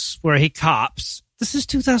office where he cops. This is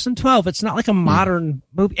 2012. It's not like a modern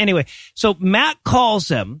movie. Anyway, so Matt calls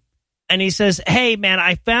him and he says, hey, man,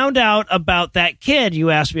 I found out about that kid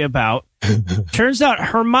you asked me about. Turns out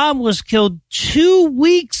her mom was killed 2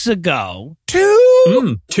 weeks ago.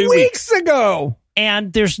 2 weeks ago.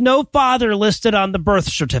 And there's no father listed on the birth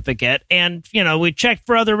certificate. And, we checked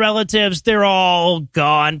for other relatives. They're all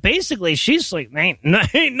gone. Basically, she's like, ain't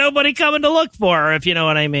nobody coming to look for her, if you know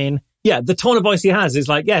what I mean. Yeah, the tone of voice he has is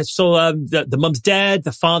like, yeah, so the mum's dead,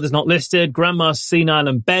 the father's not listed, grandma's senile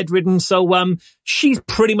and bedridden, so she's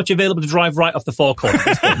pretty much available to drive right off the forecourt at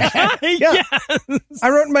this point. Yeah. Yes. I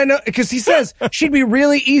wrote in my note, because he says she'd be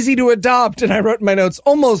really easy to adopt, and I wrote in my notes,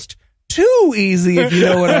 almost too easy, if you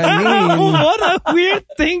know what I mean. What a weird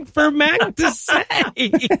thing for Mac to say.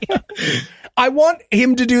 I want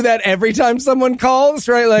him to do that every time someone calls,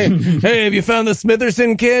 right? Like, hey, have you found the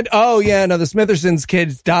Smitherson kid? Oh, yeah, no, the Smitherson's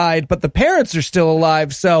kids died, but the parents are still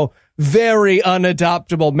alive, so very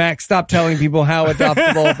unadoptable. Max, stop telling people how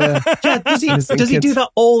adoptable does he do that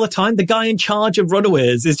all the time? The guy in charge of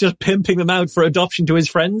Runaways is just pimping them out for adoption to his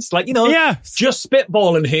friends. Like, just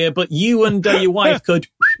spitballing here, but you and your wife could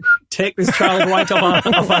take this child right off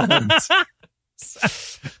our hands.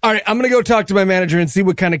 All right, I'm going to go talk to my manager and see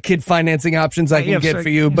what kind of kid financing options I can get for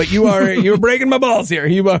you. But you're breaking my balls here.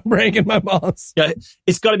 You are breaking my balls. Yeah,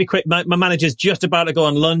 it's got to be quick. My manager's just about to go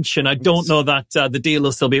on lunch, and I don't know that the deal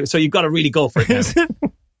will still be. So you've got to really go for it now.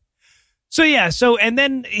 And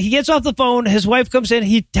then he gets off the phone. His wife comes in.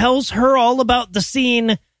 He tells her all about the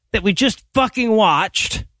scene that we just fucking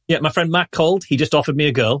watched. Yeah, my friend Matt called. He just offered me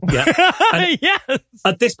a girl. Yeah. And yes.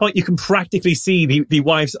 At this point, you can practically see the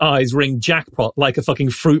wife's eyes ring jackpot like a fucking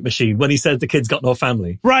fruit machine when he says the kid's got no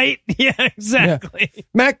family. Right. Yeah, exactly. Yeah.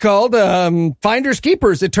 Matt called finders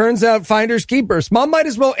keepers. It turns out finders keepers. Mom might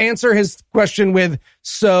as well answer his question with,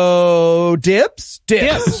 so dips.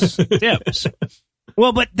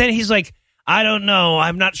 Well, but then he's like, I don't know.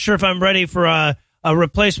 I'm not sure if I'm ready for a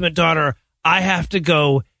replacement daughter. I have to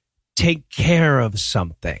go take care of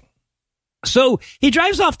something. So he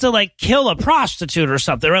drives off to like kill a prostitute or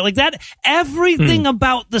something, right? Like that. Everything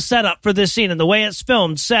about the setup for this scene and the way it's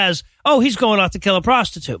filmed says, oh, he's going off to kill a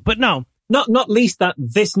prostitute. But no. Not least that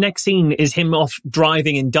this next scene is him off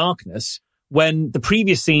driving in darkness when the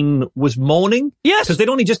previous scene was morning. Yes. Because they'd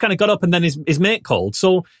only just kind of got up and then his mate called.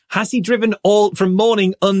 So has he driven all from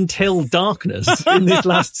morning until darkness in this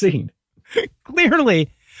last scene? Clearly.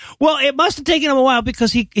 Well, it must have taken him a while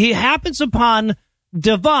because he happens upon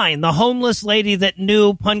Divine, the homeless lady that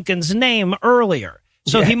knew Pumpkin's name earlier.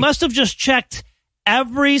 So he must have just checked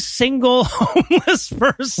every single homeless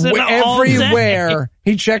person everywhere.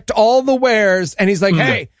 He checked all the wares, and he's like,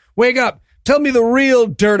 hey, wake up. Tell me the real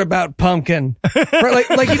dirt about Pumpkin. Right?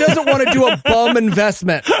 Like he doesn't want to do a bum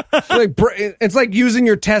investment. Like it's like using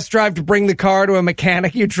your test drive to bring the car to a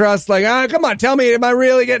mechanic you trust. Like, come on, tell me, am I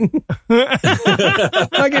really getting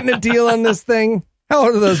a deal on this thing? How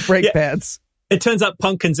are those brake pads? It turns out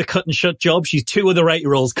Pumpkin's a cut and shut job. She's two other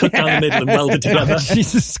 8-year-olds cut down the middle and welded together.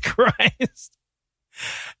 Jesus Christ.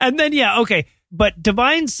 And then, but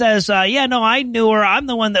Divine says, I knew her. I'm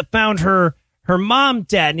the one that found her mom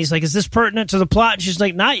dead. And he's like, is this pertinent to the plot? And she's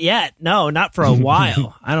like, not yet. No, not for a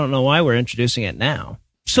while. I don't know why we're introducing it now.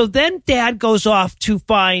 So then Dad goes off to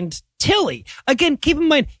find Tilly. Again, keep in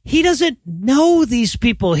mind, he doesn't know these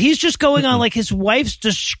people. He's just going on like his wife's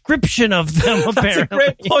description of them, apparently. That's a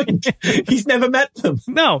great point. He's never met them.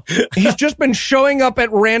 No. He's just been showing up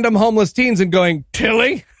at random homeless teens and going,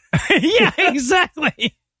 Tilly? Yeah,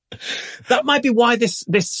 exactly. That might be why this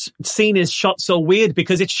scene is shot so weird,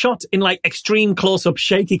 because it's shot in like extreme close-up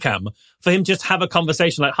shaky cam for him just have a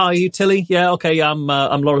conversation like, hi, are you Tilly? Yeah, okay, I'm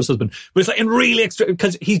Laura's husband. But it's like in really extreme,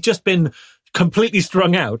 because he's just been completely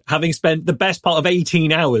strung out, having spent the best part of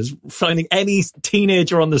 18 hours finding any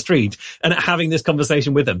teenager on the street and having this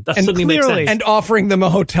conversation with them. That suddenly makes sense. And offering them a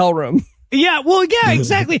hotel room. Yeah, well, yeah,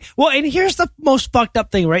 exactly. Well, and here's the most fucked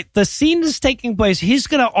up thing, right? The scene is taking place. He's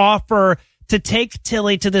going to offer to take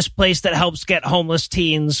Tilly to this place that helps get homeless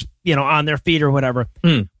teens, on their feet or whatever.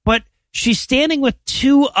 But she's standing with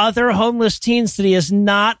two other homeless teens that he is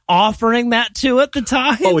not offering that to at the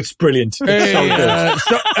time. Oh, it's brilliant.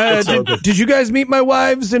 Did you guys meet my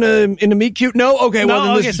wives in a meet cute? No? Okay, well,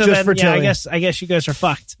 then this is just for Tilly. I guess you guys are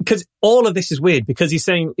fucked. Because all of this is weird, because he's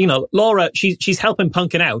saying, Laura, she's helping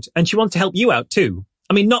Pumpkin out, and she wants to help you out too.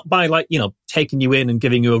 I mean, not by taking you in and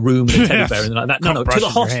giving you a room and a teddy bear and like that. No, to the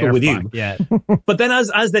hostel with you. Yeah. But then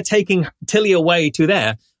as they're taking Tilly away to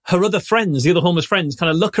there, her other friends, the other homeless friends, kind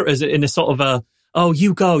of look at her in a sort of a, oh,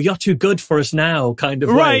 you go, you're too good for us now kind of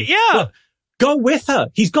way. Right, yeah. Well, go with her.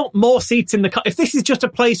 He's got more seats in the car. If this is just a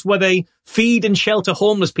place where they feed and shelter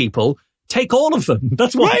homeless people, take all of them.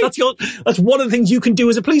 That's what. Right. That's one of the things you can do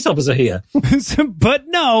as a police officer here. But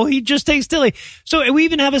no, he just takes Tilly. So we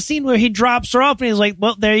even have a scene where he drops her off and he's like,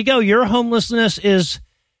 well, there you go. Your homelessness is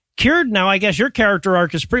cured now. I guess your character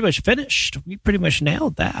arc is pretty much finished. We pretty much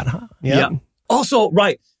nailed that, huh? Yeah. Also,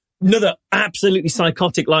 right, another absolutely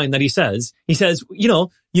psychotic line that he says,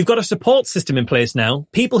 you've got a support system in place now.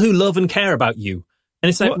 People who love and care about you. And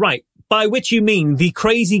it's like, right. By which you mean the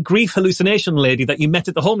crazy grief hallucination lady that you met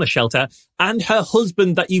at the homeless shelter and her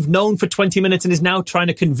husband that you've known for 20 minutes and is now trying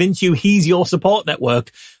to convince you he's your support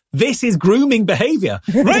network. This is grooming behavior.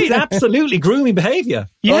 Right. It's absolutely grooming behavior.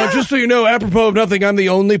 Yeah. Just so you know, apropos of nothing, I'm the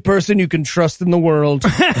only person you can trust in the world.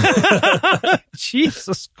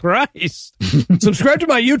 Jesus Christ. Subscribe to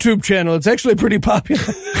my YouTube channel. It's actually pretty popular.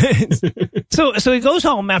 So he goes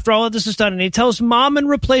home after all of this is done, and he tells mom and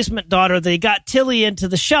replacement daughter that he got Tilly into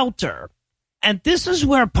the shelter. And this is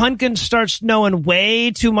where Pumpkin starts knowing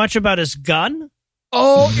way too much about his gun.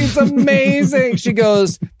 Oh, it's amazing. She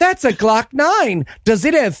goes, that's a Glock 9. Does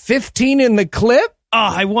it have 15 in the clip?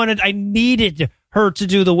 Oh, I needed her to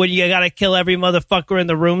do the "when you gotta kill every motherfucker in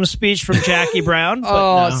the room" speech from Jackie Brown.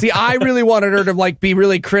 No. See, I really wanted her to like be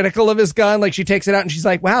really critical of his gun. Like she takes it out and she's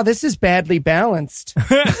like, wow, this is badly balanced.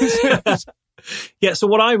 Yeah, so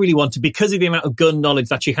what I really wanted, because of the amount of gun knowledge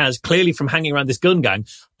that she has, clearly from hanging around this gun gang,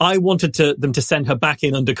 I wanted them to send her back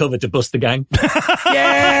in undercover to bust the gang.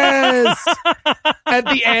 Yes! At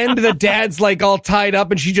the end, the dad's like all tied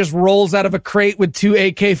up and she just rolls out of a crate with 2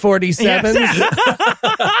 AK-47s. Yes.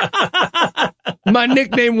 My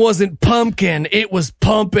nickname wasn't Pumpkin, it was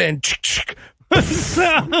Pumpin'.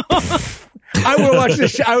 I would watch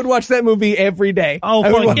this. I would watch that movie every day. Oh,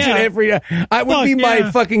 I would watch it every day. I would be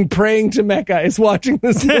my fucking praying to Mecca is watching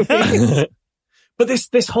this movie. But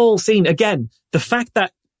this whole scene, again, the fact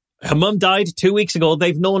that her mum died 2 weeks ago,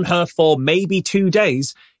 they've known her for maybe 2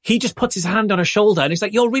 days. He just puts his hand on her shoulder and he's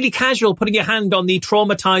like, you're really casual putting your hand on the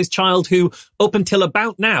traumatized child who, up until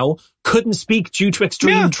about now, couldn't speak due to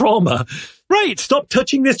extreme trauma. Right. Stop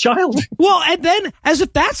touching this child. Well, and then, as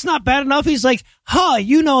if that's not bad enough, he's like,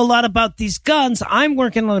 you know a lot about these guns. I'm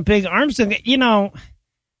working on a big arms thing. You know,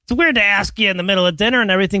 it's weird to ask you in the middle of dinner and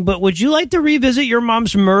everything, but would you like to revisit your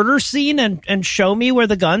mom's murder scene and show me where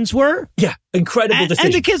the guns were? Yeah, incredible decision.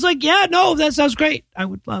 And the kid's like, yeah, no, that sounds great. I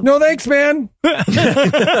would love it. No, thanks, man. Hey,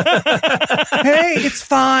 it's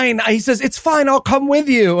fine. He says, it's fine. I'll come with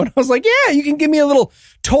you. And I was like, yeah, you can give me a little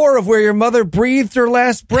tour of where your mother breathed her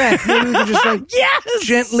last breath. Maybe we can just like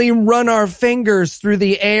gently run our fingers through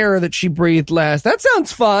the air that she breathed last. That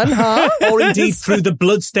sounds fun, huh? Or indeed through the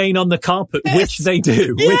blood stain on the carpet, which they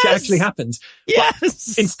do, which actually happens.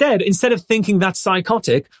 Yes. But instead of thinking that's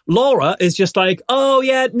psychotic, Laura is just like, oh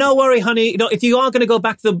yeah, no worry, honey. You know, if you are going to go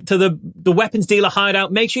back to the weapons dealer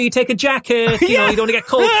hideout, make sure you take a jacket. You know, you don't want to get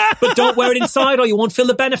cold, but don't wear it inside or you won't feel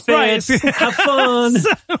the benefits. Right. Have fun.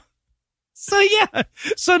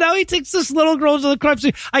 So now he takes this little girl to the crime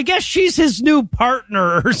scene. I guess she's his new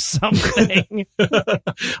partner or something.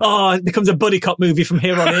 Oh, it becomes a buddy cop movie from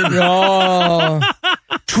here on in. Oh,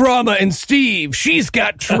 Trauma and Steve. She's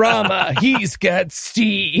got trauma. He's got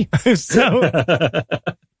Steve.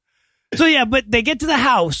 So yeah, but they get to the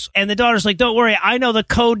house and the daughter's like, don't worry, I know the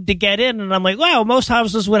code to get in. And I'm like, wow, most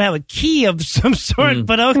houses would have a key of some sort,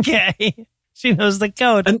 but okay. She knows the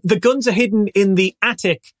code. And the guns are hidden in the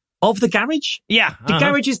attic of the garage? Yeah. Do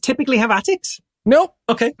garages typically have attics? Nope.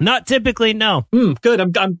 Okay. Not typically, no. Good.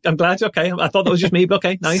 I'm glad. Okay. I thought that was just me, but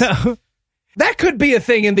okay. Nice. That could be a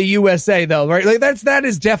thing in the USA, though, right? Like that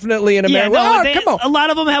is definitely in America. Yeah, no, come on. A lot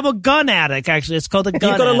of them have a gun attic, actually. It's called a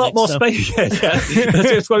gun attic. You've got a lot more space. Yeah.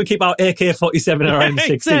 That's why we keep our AK-47 and our M16s.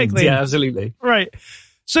 Exactly. Yeah, absolutely. Right.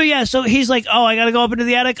 So he's like, oh, I got to go up into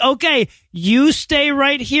the attic. Okay, you stay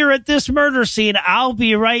right here at this murder scene. I'll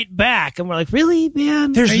be right back. And we're like, really,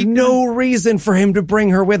 man? There's no reason for him to bring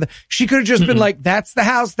her with. She could have just been like, that's the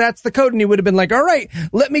house, that's the code. And he would have been like, all right,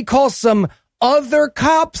 let me call some other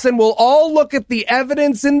cops and we'll all look at the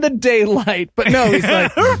evidence in the daylight. But no, he's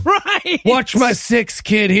like, right. Watch my 6,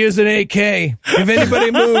 kid. Here's an AK. If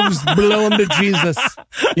anybody moves, blow him to Jesus.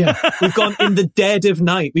 Yeah. We've gone in the dead of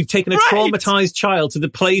night. We've taken a traumatized child to the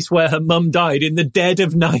place where her mum died in the dead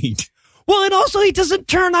of night. Well, and also he doesn't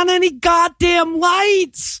turn on any goddamn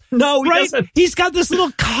lights. No, he doesn't. He's got this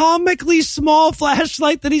little comically small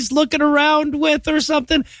flashlight that he's looking around with or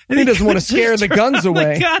something. And he doesn't want to scare the guns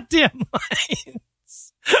away. The goddamn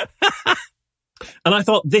lights. And I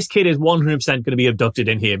thought this kid is 100% going to be abducted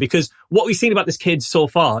in here because what we've seen about this kid so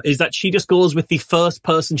far is that she just goes with the first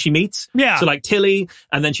person she meets. Yeah. So like Tilly,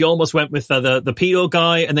 and then she almost went with the pedo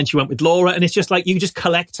guy, and then she went with Laura, and it's just like you just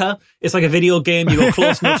collect her. It's like a video game. You go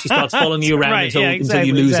close enough, she starts following you around until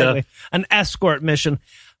you lose her. An escort mission.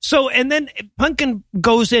 So, and then Pumpkin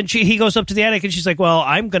goes in, he goes up to the attic and she's like, well,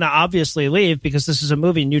 I'm going to obviously leave because this is a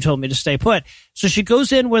movie and you told me to stay put. So she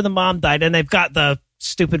goes in where the mom died and they've got the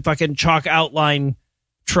stupid fucking chalk outline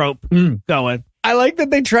trope going. I like that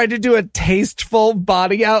they tried to do a tasteful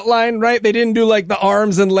body outline, right? They didn't do like the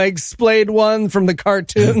arms and legs splayed one from the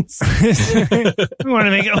cartoons. We want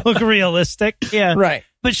to make it look realistic. Yeah. Right.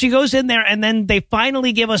 But she goes in there and then they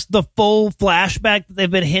finally give us the full flashback that they've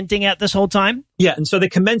been hinting at this whole time. Yeah, and so they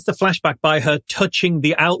commence the flashback by her touching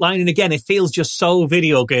the outline. And again, it feels just so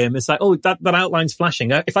video game. It's like, oh, that outline's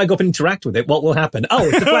flashing. If I go up and interact with it, what will happen? Oh,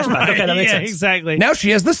 it's the flashback. Right. Okay, that makes sense. Exactly. Now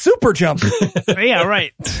she has the super jump. Yeah,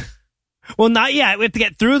 right. Well, not yet. We have to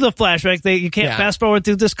get through the flashback. You can't fast forward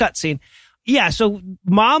through this cutscene. Yeah, so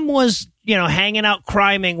Mom was, hanging out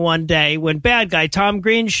criming one day when bad guy Tom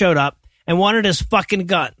Green showed up and wanted his fucking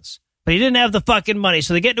guns. But he didn't have the fucking money.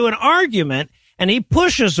 So they get into an argument and he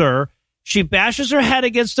pushes her. She bashes her head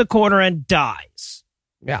against the corner and dies.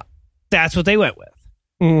 Yeah. That's what they went with.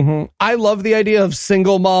 Mm-hmm. I love the idea of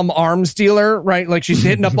single mom arms dealer, right? Like she's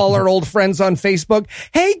hitting up all her old friends on Facebook.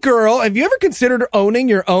 Hey, girl, have you ever considered owning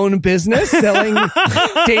your own business, selling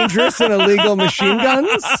dangerous and illegal machine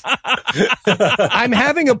guns? I'm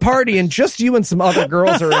having a party and just you and some other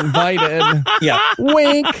girls are invited. Yeah.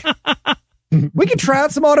 Wink. We could try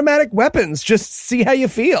out some automatic weapons. Just see how you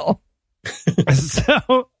feel.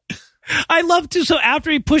 So I love to. So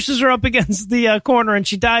after he pushes her up against the corner and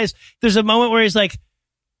she dies, there's a moment where he's like,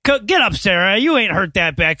 get up, Sarah. You ain't hurt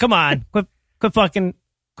that bad. Come on. Quit fucking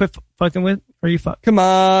with. Are you fuck? Come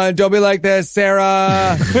on. Don't be like this,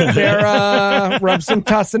 Sarah. Sarah. Rub some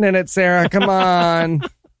tussin in it, Sarah. Come on.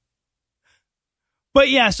 But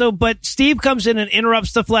yeah, but Steve comes in and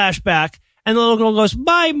interrupts the flashback and the little girl goes,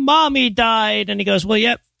 my mommy died. And he goes, well,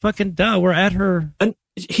 yep, fucking duh. We're at her. And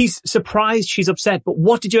he's surprised she's upset, but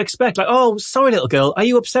what did you expect? Like, oh, sorry, little girl. Are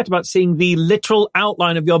you upset about seeing the literal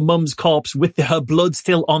outline of your mum's corpse with her blood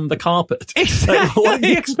still on the carpet? Exactly. Like, what did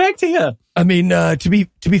you expect here? I mean, to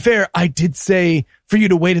be fair, I did say for you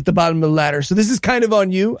to wait at the bottom of the ladder, so this is kind of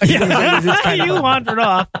on you. You wandered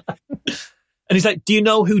off. And he's like, do you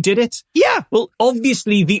know who did it? Yeah. Well,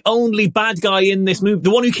 obviously the only bad guy in this movie,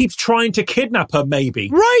 the one who keeps trying to kidnap her, maybe.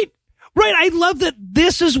 Right. Right. I love that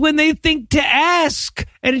this is when they think to ask.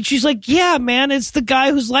 And she's like, yeah, man, it's the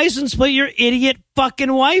guy whose license plate your idiot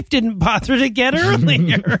fucking wife didn't bother to get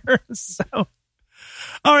earlier. So, all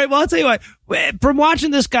right. Well, I'll tell you what, from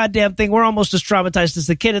watching this goddamn thing, we're almost as traumatized as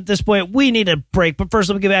the kid at this point. We need a break. But first,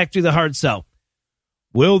 let me get back to the hard sell.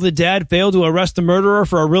 Will the dad fail to arrest the murderer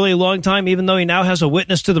for a really long time, even though he now has a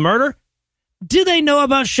witness to the murder? Do they know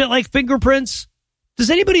about shit like fingerprints? Does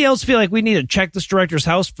anybody else feel like we need to check this director's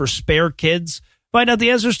house for spare kids? Find out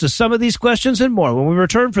the answers to some of these questions and more when we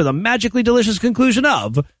return for the magically delicious conclusion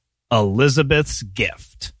of Elizabeth's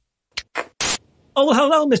Gift. Oh, well,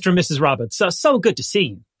 hello, Mr. and Mrs. Roberts. So good to see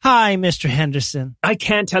you. Hi, Mr. Henderson. I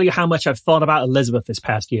can't tell you how much I've thought about Elizabeth this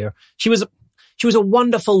past year. She was a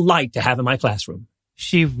wonderful light to have in my classroom.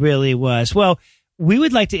 She really was. Well, we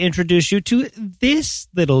would like to introduce you to this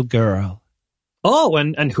little girl. Oh,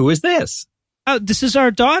 and who is this? Oh, this is our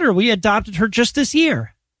daughter. We adopted her just this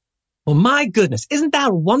year. Well, my goodness, isn't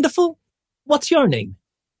that wonderful? What's your name?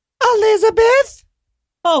 Elizabeth?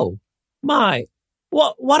 Oh, my.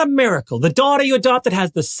 What a miracle. The daughter you adopted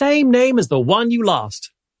has the same name as the one you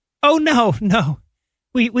lost. Oh, no.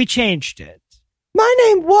 We changed it. My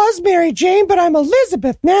name was Mary Jane, but I'm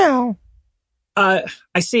Elizabeth now. I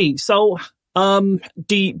see. So,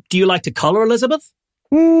 do you like to color, Elizabeth?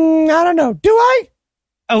 I don't know. Do I?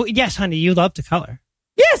 Oh, yes, honey, you love to color.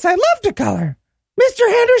 Yes, I love to color. Mr.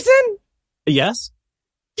 Henderson? Yes?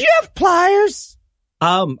 Do you have pliers?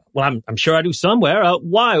 Well, I'm sure I do somewhere.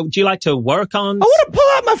 Why? Would you like to work on... I want to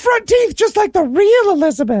pull out my front teeth just like the real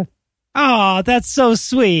Elizabeth. Oh, that's so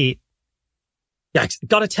sweet. Yeah,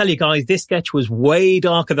 gotta tell you guys, this sketch was way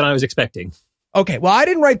darker than I was expecting. Okay, well, I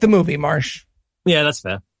didn't write the movie, Marsh. Yeah, that's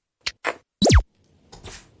fair.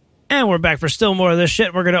 And we're back for still more of this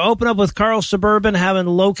shit. We're going to open up with Carl Suburban having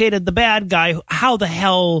located the bad guy. How the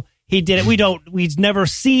hell he did it? We've never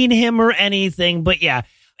seen him or anything, but yeah.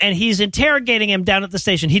 And he's interrogating him down at the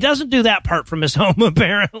station. He doesn't do that part from his home,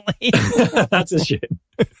 apparently. That's a shame.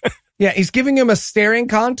 Yeah, he's giving him a staring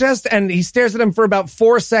contest, and he stares at him for about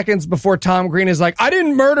 4 seconds before Tom Green is like, I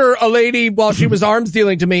didn't murder a lady while she was arms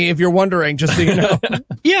dealing to me, if you're wondering, just so you know.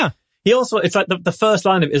 Yeah. He also, it's like the first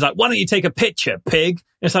line of it is like, why don't you take a picture, pig?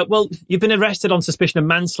 And it's like, well, you've been arrested on suspicion of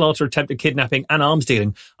manslaughter, attempted kidnapping, and arms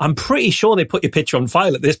dealing. I'm pretty sure they put your picture on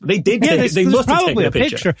file at this, but they did. Yeah, they must have taken a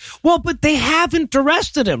picture. Well, but they haven't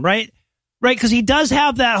arrested him, right? Right, because he does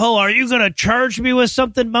have that whole, are you going to charge me with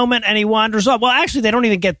something moment? And he wanders off. Well, actually, they don't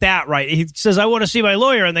even get that right. He says, I want to see my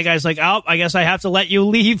lawyer. And the guy's like, oh, I guess I have to let you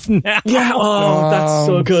leave now. Yeah, that's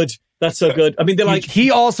so good. That's so good. I mean, they're like... He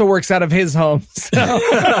also works out of his home. So.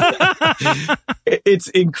 It's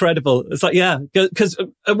incredible. It's like, yeah, because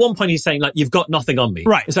at one point he's saying, like, you've got nothing on me.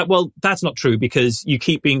 Right. It's like, well, that's not true because you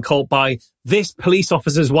keep being caught by this police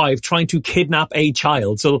officer's wife trying to kidnap a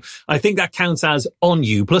child. So I think that counts as on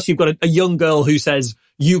you. Plus you've got a young girl who says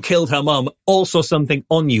you killed her mum. Also something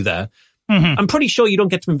on you there. Mm-hmm. I'm pretty sure you don't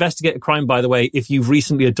get to investigate a crime, by the way, if you've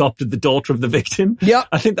recently adopted the daughter of the victim. Yeah.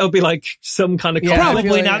 I think that would be like some kind of...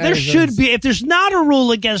 Probably not. There should be. If there's not a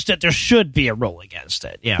rule against it, there should be a rule against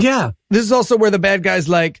it. Yeah. Yeah. This is also where the bad guy's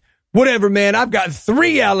like, whatever, man, I've got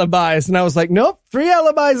 3 alibis. And I was like, nope, 3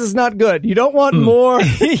 alibis is not good. You don't want more.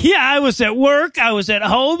 Yeah, I was at work, I was at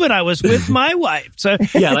home, and I was with my wife. So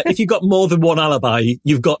yeah, like if you've got more than one alibi,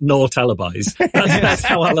 you've got naught alibis. That's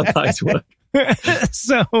how alibis work.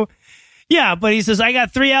 So... Yeah, but he says, I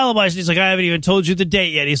got 3 alibis. And he's like, I haven't even told you the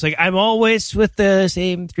date yet. He's like, I'm always with the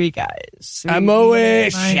same 3 guys. I'm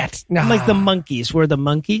always... Shit. I'm like the monkeys. We're the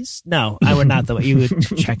monkeys? No, I were not the... You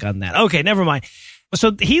would check on that. Okay, never mind.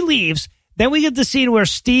 So he leaves. Then we get the scene where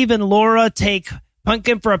Steve and Laura take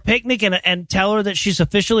Pumpkin for a picnic and tell her that she's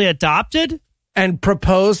officially adopted. And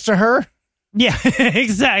propose to her? Yeah,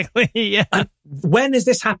 exactly. Yeah. When has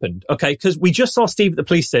this happened? Okay, because we just saw Steve at the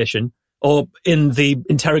police station. Or in the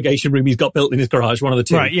interrogation room he's got built in his garage, one of the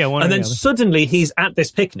two. Right, yeah, one and then suddenly he's at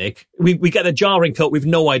this picnic. We get a jarring cut, we've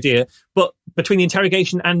no idea. But between the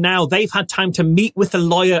interrogation and now, they've had time to meet with the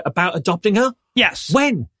lawyer about adopting her? Yes.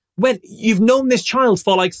 When? You've known this child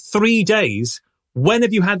for like 3 days. When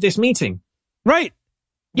have you had this meeting? Right.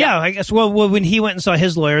 Yeah, I guess. Well, when he went and saw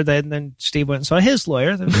his lawyer, then Steve went and saw his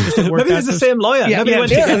lawyer. Maybe it's the same lawyer. Yeah,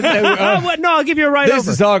 no, I'll give you a ride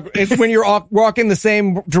over. It's when you're walking the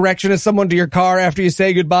same direction as someone to your car after you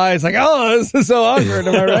say goodbye. It's like, oh, this is so awkward.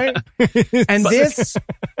 Am I right? And this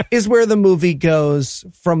is where the movie goes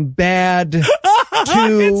from bad to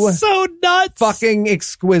it's so nuts, fucking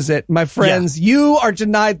exquisite. My friends, you are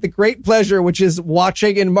denied the great pleasure, which is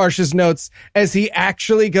watching in Marsh's notes as he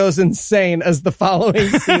actually goes insane as the following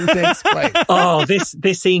scene takes place. Oh,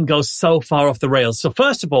 this scene goes so far off the rails. So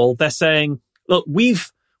first of all, they're saying, look,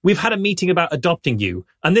 we've had a meeting about adopting you.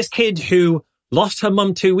 And this kid who lost her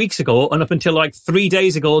mum 2 weeks ago and up until like 3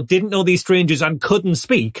 days ago didn't know these strangers and couldn't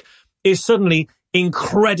speak is suddenly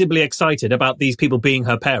incredibly excited about these people being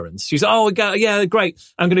her parents. She's, oh, yeah, great.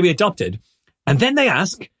 I'm going to be adopted. And then they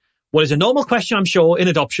ask, what is a normal question, I'm sure, in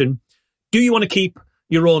adoption, do you want to keep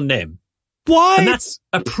your own name? Why? And that's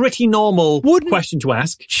a pretty normal question to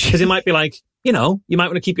ask, because it might be like, you know, you might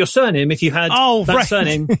want to keep your surname if you had that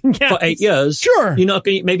surname for 8 years. Sure. You're not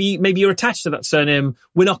going, maybe you're attached to that surname.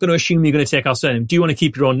 We're not going to assume you're going to take our surname. Do you want to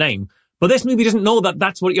keep your own name? But this movie doesn't know that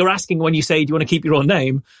that's what you're asking when you say, do you want to keep your own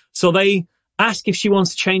name? So they ask if she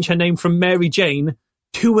wants to change her name from Mary Jane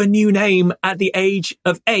to a new name at the age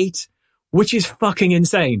of 8, which is fucking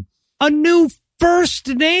insane. A new first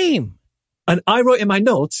name. And I wrote in my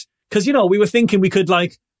notes, because, you know, we were thinking we could,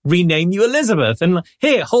 like, rename you Elizabeth. And,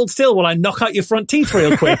 here, hold still while I knock out your front teeth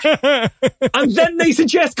real quick. And then they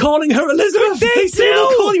suggest calling her Elizabeth. They say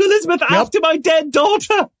we'll call you Elizabeth after my dead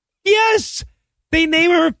daughter. Yes. They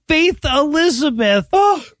name her Faith Elizabeth.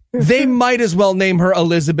 Oh. They might as well name her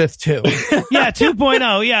Elizabeth too. Yeah,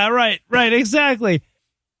 2.0. Yeah, right, exactly.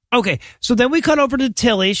 Okay, so then we cut over to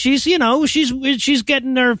Tilly. She's, you know, she's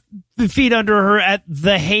getting her feet under her at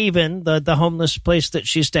the Haven, the homeless place that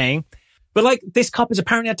she's staying. But like, this cop has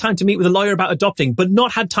apparently had time to meet with a lawyer about adopting, but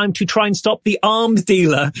not had time to try and stop the arms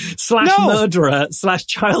dealer / murderer /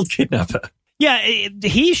 child kidnapper. Yeah,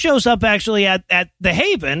 he shows up actually at the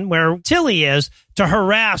Haven where Tilly is to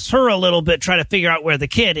harass her a little bit, try to figure out where the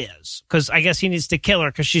kid is. Because I guess he needs to kill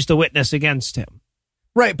her because she's the witness against him.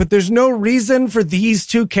 Right, but there's no reason for these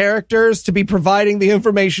two characters to be providing the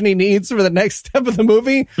information he needs for the next step of the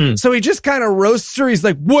movie. So he just kind of roasts her. He's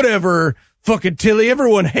like, whatever, fucking Tilly,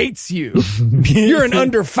 everyone hates you. You're an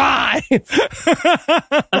under 5. and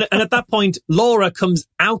at that point, Laura comes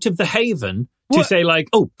out of the Haven to say like,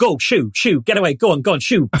 oh, go, shoo, get away, go on,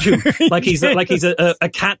 shoo. like he's a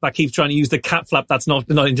cat that keeps trying to use the cat flap that's not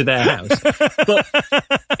into their house. But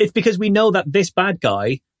it's because we know that this bad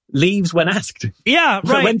guy leaves when asked. Yeah, right.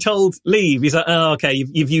 So when told leave, he's like, oh, okay,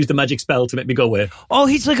 you've used the magic spell to make me go away. Oh,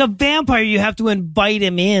 he's like a vampire. You have to invite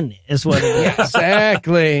him in, is what it is.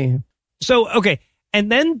 Exactly. So, okay.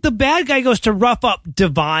 And then the bad guy goes to rough up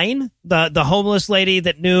Divine, the homeless lady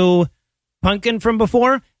that knew Pumpkin from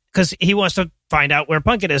before, because he wants to find out where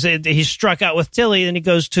Pumpkin is. He struck out with Tilly, and he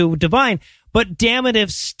goes to Divine. But damn it,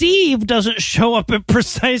 if Steve doesn't show up at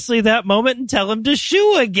precisely that moment and tell him to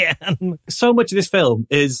shoo again. So much of this film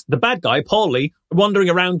is the bad guy, Paulie, wandering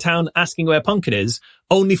around town asking where Pumpkin is,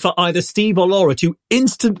 only for either Steve or Laura to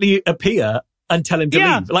instantly appear and tell him to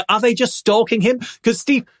leave. Like, are they just stalking him? Because,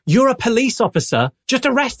 Steve, you're a police officer. Just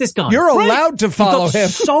arrest this guy. You're allowed to follow him.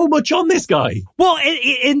 So much on this guy. Well,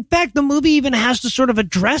 in fact, the movie even has to sort of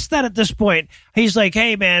address that at this point. He's like,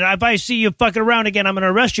 hey, man, if I see you fucking around again, I'm going to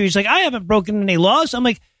arrest you. He's like, I haven't broken any laws. I'm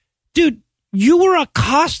like, dude, you were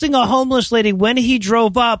accosting a homeless lady when he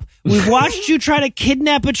drove up. We watched you try to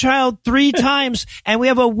kidnap a child 3 times, and we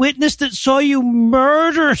have a witness that saw you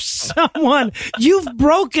murder someone. You've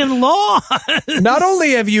broken laws. Not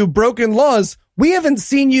only have you broken laws, we haven't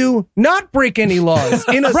seen you not break any laws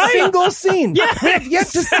in a single scene. Yeah. We have yet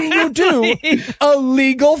to see you do a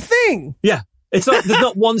legal thing. Yeah. It's not, there's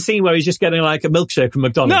not one scene where he's just getting like a milkshake from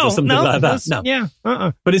McDonald's or something like that. No. Yeah.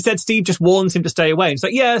 But instead, Steve just warns him to stay away. It's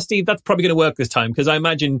like, yeah, Steve, that's probably going to work this time. Because I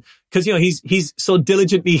imagine, because, you know, he's so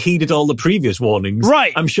diligently heeded all the previous warnings.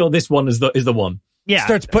 Right. I'm sure this one is the one. Yeah.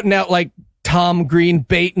 Starts putting out like Tom Green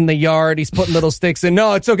bait in the yard. He's putting little sticks in.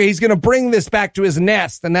 No, it's okay. He's going to bring this back to his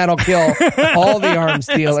nest, and that'll kill all the arms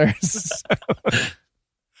dealers.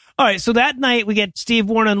 All right. So that night, we get Steve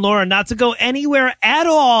warning Laura not to go anywhere at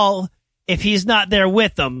all if he's not there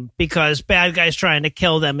with them, because bad guy's trying to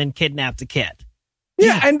kill them and kidnap the kid.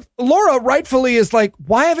 Yeah, and Laura rightfully is like,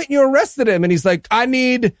 why haven't you arrested him? And he's like, I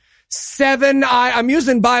need 7 I'm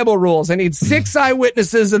using Bible rules. I need 6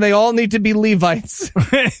 eyewitnesses, and they all need to be Levites.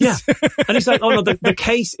 Yeah. And he's like, oh no, the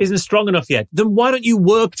case isn't strong enough yet. Then why don't you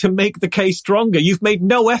work to make the case stronger? You've made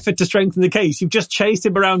no effort to strengthen the case. You've just chased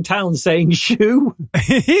him around town saying shoo.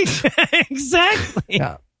 Exactly.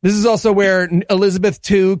 Yeah. This is also where Elizabeth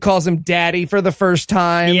II calls him daddy for the first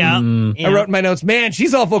time. Yeah. I wrote in my notes, man,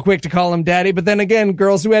 she's awful quick to call him daddy. But then again,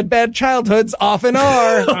 girls who had bad childhoods often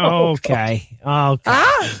are. Okay. I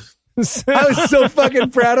was so fucking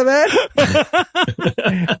proud of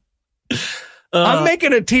that. I'm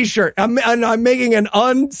making a t-shirt. I'm making an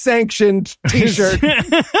unsanctioned t-shirt.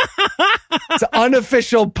 It's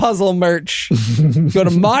unofficial puzzle merch. Go to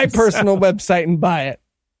my personal website and buy it.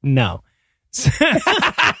 No.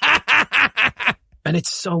 And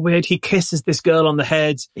it's so weird. He kisses this girl on the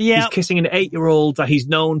head. Yeah. He's kissing an 8-year-old that he's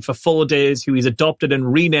known for 4 days, who he's adopted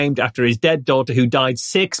and renamed after his dead daughter who died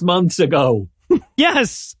 6 months ago.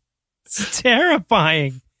 Yes. It's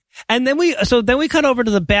terrifying. And then we cut over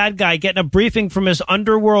to the bad guy getting a briefing from his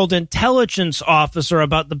underworld intelligence officer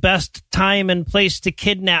about the best time and place to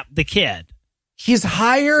kidnap the kid. He's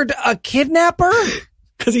hired a kidnapper?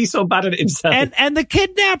 Because he's so bad at it himself. And the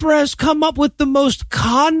kidnapper has come up with the most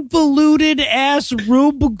convoluted ass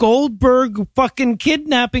Rube Goldberg fucking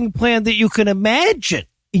kidnapping plan that you can imagine.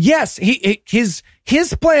 Yes, his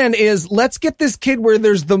plan is, let's get this kid where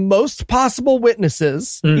there's the most possible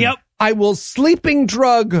witnesses. Yep. I will sleeping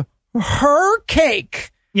drug her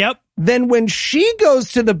cake. Yep. Then when she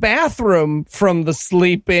goes to the bathroom from the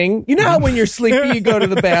sleeping, you know how when you're sleepy, you go to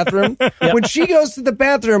the bathroom? Yep. When she goes to the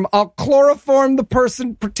bathroom, I'll chloroform the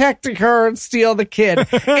person protecting her and steal the kid.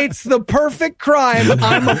 It's the perfect crime.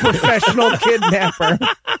 I'm a professional kidnapper.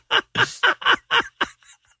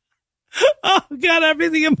 Oh, God,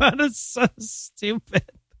 everything about it's so stupid.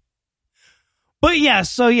 But yeah,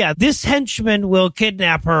 so yeah, this henchman will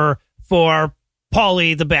kidnap her for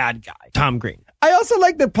Paulie, the bad guy, Tom Green. I also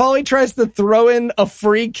like that Paulie tries to throw in a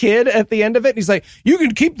free kid at the end of it. He's like, you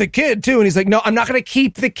can keep the kid too. And he's like, no, I'm not going to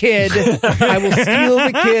keep the kid. I will steal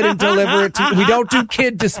the kid and deliver it to you. We don't do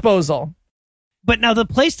kid disposal. But now the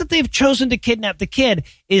place that they've chosen to kidnap the kid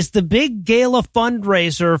is the big gala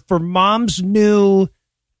fundraiser for Mom's new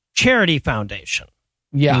charity foundation.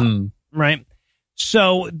 Yeah. Right.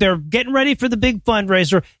 So they're getting ready for the big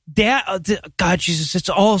fundraiser. God, Jesus, it's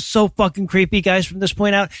all so fucking creepy, guys, from this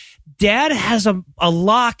point out. Dad has a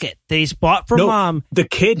locket that he's bought for Mom. The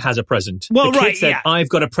kid has a present. Well, the kid said, I've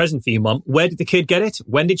got a present for you, Mom. Where did the kid get it?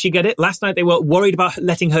 When did she get it? Last night they were worried about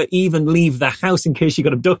letting her even leave the house in case she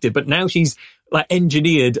got abducted, but now she's like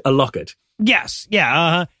engineered a locket. Yes.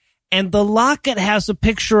 Yeah. And the locket has a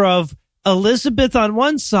picture of Elizabeth on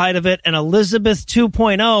one side of it and Elizabeth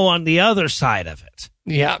 2.0 on the other side of it.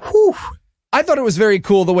 Yeah. Whew. I thought it was very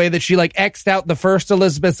cool the way that she like X'd out the first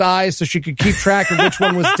Elizabeth's eyes so she could keep track of which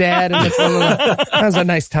one was dad and which one was... That was a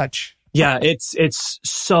nice touch. Yeah, it's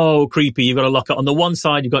so creepy. You've got a locket. On the one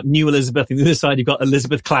side, you've got New Elizabeth. On the other side, you've got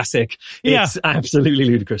Elizabeth Classic. It's absolutely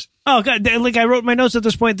ludicrous. Oh, God. Like I wrote in my notes at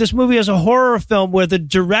this point, this movie is a horror film where the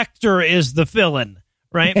director is the villain.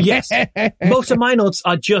 Right? Yes. Most of my notes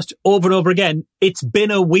are just over and over again. It's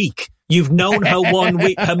been a week. You've known her 1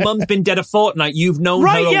 week. Her mum's been dead a fortnight. You've known her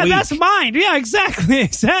a week. Right, yeah, that's mine. Yeah, exactly.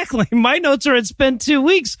 My notes are it's been 2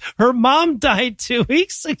 weeks. Her mom died 2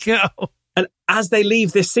 weeks ago. And as they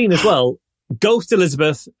leave this scene as well, Ghost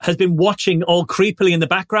Elizabeth has been watching all creepily in the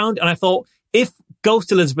background. And I thought, if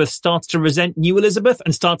Ghost Elizabeth starts to resent New Elizabeth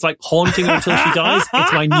and starts like haunting her until she dies,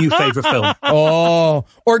 it's my new favorite film. Oh,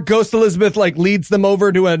 or Ghost Elizabeth like leads them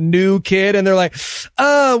over to a new kid and they're like,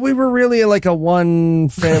 we were really like a one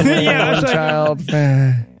family, one child.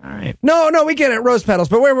 All right. No, we get it. Rose petals,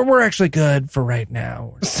 but we're actually good for right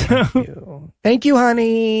now. Thank you,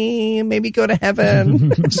 honey. Maybe go to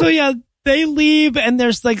heaven. So yeah, they leave and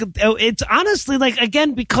there's like, it's honestly like,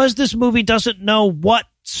 again, because this movie doesn't know what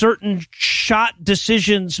certain shot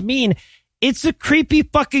decisions mean, it's a creepy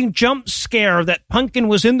fucking jump scare that Pumpkin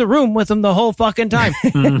was in the room with him the whole fucking time.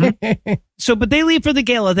 So, but they leave for the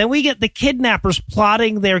gala. Then we get the kidnappers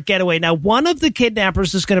plotting their getaway. Now, one of the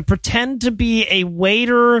kidnappers is going to pretend to be a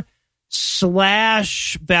waiter /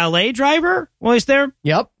 valet driver while he's there.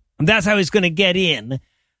 Yep. And that's how he's going to get in.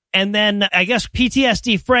 And then I guess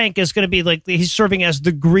PTSD Frank is going to be like, he's serving as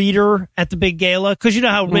the greeter at the big gala. Because you know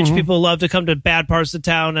how rich people love to come to bad parts of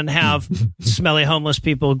town and have smelly homeless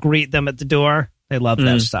people greet them at the door. They love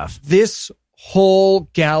that stuff. This whole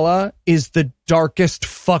gala is the darkest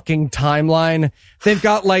fucking timeline. They've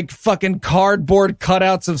got like fucking cardboard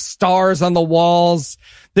cutouts of stars on the walls.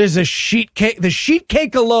 There's a sheet cake. The sheet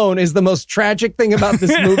cake alone is the most tragic thing about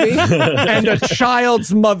this movie. And a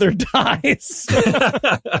child's mother dies.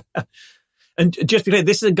 And just to be clear,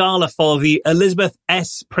 this is a gala for the Elizabeth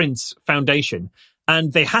S. Prince Foundation.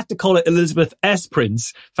 And they had to call it Elizabeth S.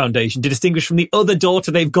 Prince Foundation to distinguish from the other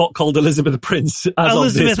daughter they've got called Elizabeth Prince.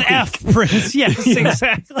 Elizabeth F. Prince. Yes,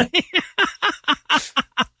 exactly.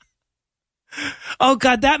 Oh,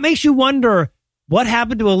 God, that makes you wonder what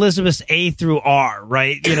happened to Elizabeth's A through R,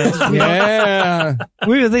 right? You know, yeah.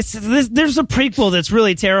 There's a prequel that's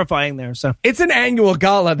really terrifying there. So it's an annual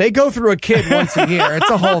gala. They go through a kid once a year. It's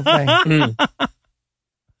a whole thing.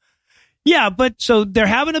 Yeah, but so they're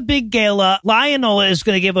having a big gala. Lionel is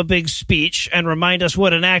going to give a big speech and remind us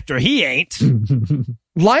what an actor he ain't.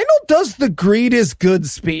 Lionel does the greed is good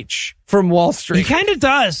speech from Wall Street. He kind of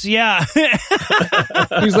does, yeah.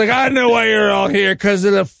 He's like, I know why you're all here, because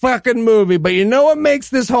of the fucking movie, but you know what makes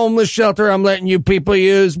this homeless shelter I'm letting you people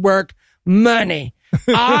use work? Money.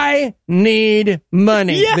 I need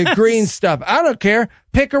money. Yes. The green stuff. I don't care.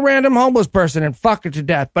 Pick a random homeless person and fuck it to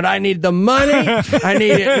death, but I need the money. I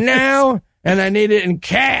need it now. And I need it in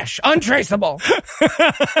cash. Untraceable.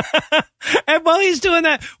 And while he's doing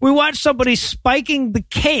that, we watch somebody spiking the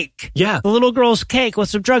cake. Yeah. The little girl's cake with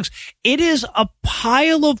some drugs. It is a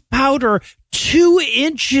pile of powder 2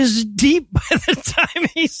 inches deep by the time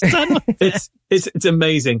he's done with it. It's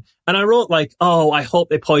amazing. And I wrote like, oh, I hope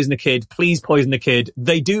they poison the kid. Please poison the kid.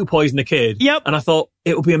 They do poison the kid. Yep. And I thought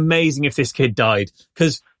it would be amazing if this kid died.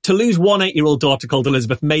 Because to lose one 8-year-old daughter called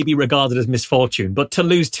Elizabeth may be regarded as misfortune, but to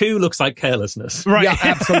lose 2 looks like carelessness. Right. Yeah,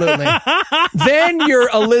 absolutely. Then you're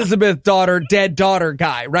Elizabeth dead daughter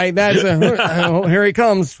guy, right? That's here he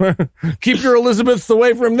comes. Keep your Elizabeths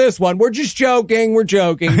away from this one. We're just joking. We're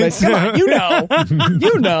joking. But come on,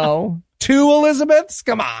 you know. 2 Elizabeths?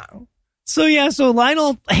 Come on. So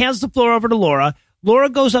Lionel hands the floor over to Laura. Laura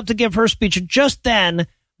goes up to give her speech, and just then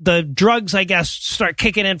the drugs, I guess, start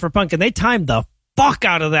kicking in for Pumpkin. They timed the fuck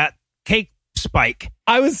out of that cake spike.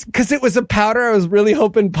 Because it was a powder, I was really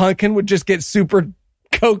hoping Pumpkin would just get super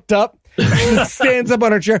coked up. She stands up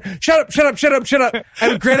on her chair. Shut up. I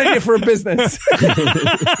have a great idea for a business.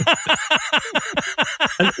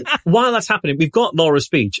 And while that's happening, we've got Laura's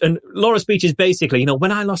speech. And Laura's speech is basically,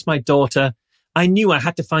 when I lost my daughter, I knew I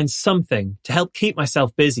had to find something to help keep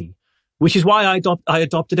myself busy, which is why I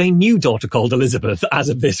adopted a new daughter called Elizabeth as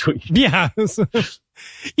of this week. Yeah.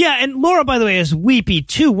 Yeah, and Laura, by the way, is weepy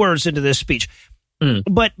 2 words into this speech.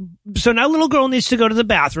 But so now little girl needs to go to the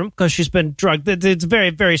bathroom because she's been drugged. It's a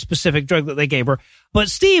very, very specific drug that they gave her. But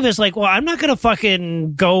Steve is like, well, I'm not going to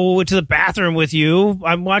fucking go to the bathroom with you.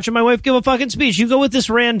 I'm watching my wife give a fucking speech. You go with this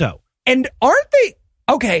rando. And aren't they...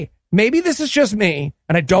 Okay, maybe this is just me,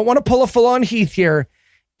 and I don't want to pull a full-on Heath here.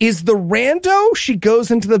 Is the rando she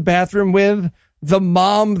goes into the bathroom with the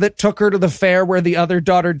mom that took her to the fair where the other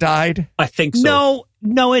daughter died? I think so.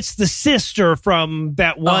 No, it's the sister from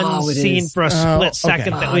that one scene for a split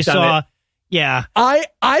second that we saw. It. Yeah. I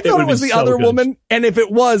thought it was the other woman, and if it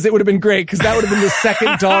was, it would have been great, because that would have been the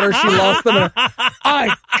second daughter she lost them.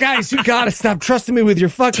 Guys, you gotta stop trusting me with your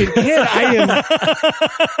fucking kid.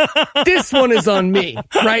 This one is on me,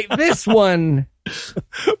 right? This one.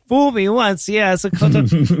 Fool me once, yeah.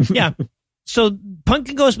 Yeah. So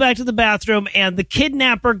Pumpkin goes back to the bathroom, and the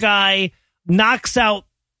kidnapper guy knocks out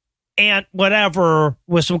Aunt whatever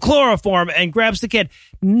with some chloroform and grabs the kid.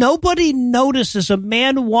 Nobody notices a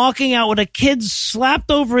man walking out with a kid slapped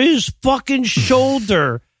over his fucking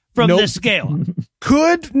shoulder from the scale.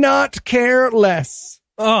 Could not care less.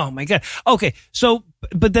 Oh my God. Okay. So,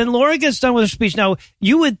 but then Laura gets done with her speech. Now,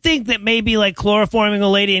 you would think that maybe like chloroforming a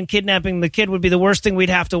lady and kidnapping the kid would be the worst thing we'd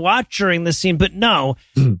have to watch during this scene, but no.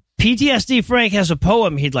 PTSD Frank has a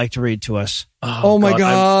poem he'd like to read to us. Oh my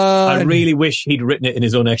God. I really wish he'd written it in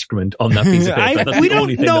his own excrement on that piece of paper. We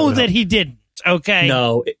don't know that he didn't, okay?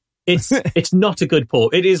 No, it's not a good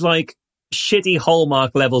poem. It is like shitty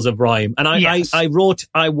Hallmark levels of rhyme. And I wrote,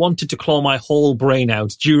 I wanted to claw my whole brain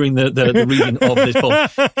out during the reading of this poem.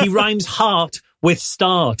 He rhymes heart with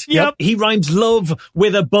start. Yep. He rhymes love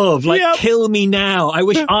with above. Like, kill me now. I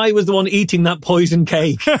wish I was the one eating that poison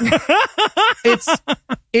cake.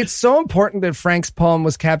 It's so important that Frank's poem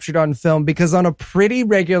was captured on film because on a pretty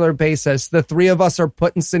regular basis, the three of us are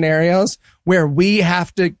put in scenarios where we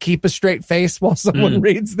have to keep a straight face while someone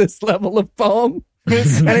reads this level of poem. And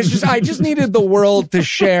it's just, I just needed the world to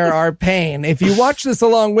share our pain. If you watch this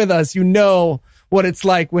along with us, you know what it's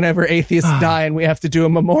like whenever atheists die and we have to do a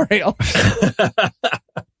memorial.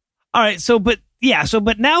 All right.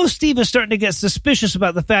 But now Steve is starting to get suspicious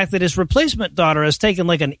about the fact that his replacement daughter has taken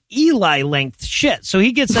like an Eli length shit. So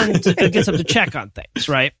he gets up to check on things,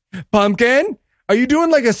 right? Pumpkin, are you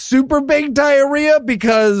doing like a super big diarrhea?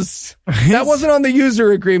 Because that wasn't on the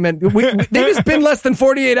user agreement. It's been less than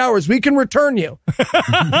 48 hours. We can return you.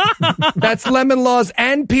 That's Lemon Laws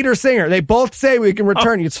and Peter Singer. They both say we can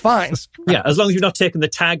return you. It's fine. Yeah, as long as you've not taken the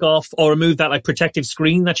tag off or removed that like protective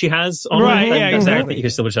screen that she has on right, her, yeah, exactly. You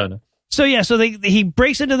can still return her. So he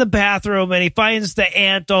breaks into the bathroom and he finds the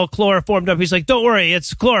aunt all chloroformed up. He's like, don't worry,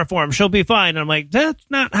 it's chloroform. She'll be fine. And I'm like, that's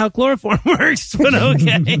not how chloroform works, but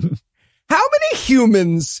okay. How many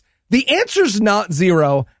humans, the answer's not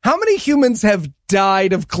zero. How many humans have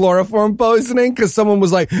died of chloroform poisoning because someone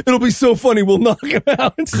was like, it'll be so funny, we'll knock him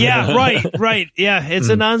out? Yeah, right. Yeah, it's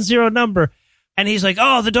a non-zero number. And he's like,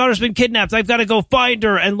 oh, the daughter's been kidnapped. I've got to go find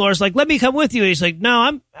her. And Laura's like, let me come with you. And he's like,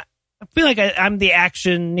 no, I feel like I'm the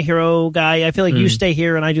action hero guy. I feel like you stay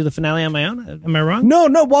here and I do the finale on my own. Am I wrong? No.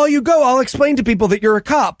 While you go, I'll explain to people that you're a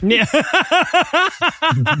cop. Yeah.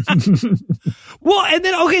 Well, and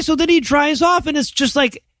then, so then he drives off and it's just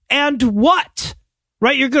like, and what?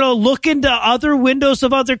 Right? You're going to look into other windows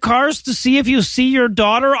of other cars to see if you see your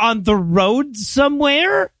daughter on the road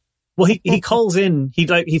somewhere? Well, he calls in,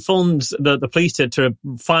 he phones the police to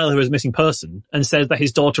file her as missing person and says that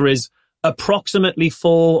his daughter is approximately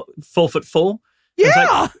 4'4".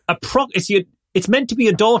 Yeah. It's meant to be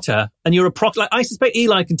a daughter, and you're I suspect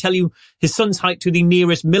Eli can tell you his son's height to the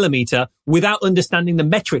nearest millimeter without understanding the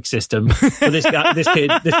metric system for this guy. This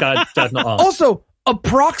guy's not armed. Also,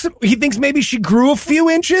 he thinks maybe she grew a few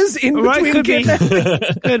inches in between.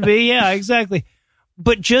 Could be. Yeah, exactly.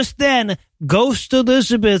 But just then, Ghost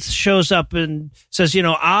Elizabeth shows up and says,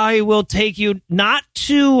 I will take you not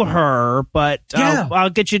to her, but I'll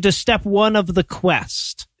get you to step one of the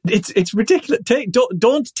quest. It's ridiculous.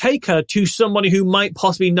 Don't take her to somebody who might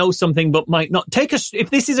possibly know something but might not. If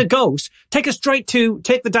this is a ghost, take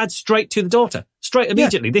the dad straight to the daughter, straight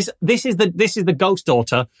immediately. Yeah. This is the ghost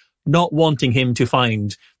daughter not wanting him to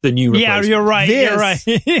find the new replacement. Yeah, you're right. You're right.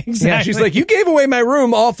 Exactly. Yeah, she's like, you gave away my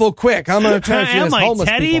room awful quick. I'm going to turn to this homeless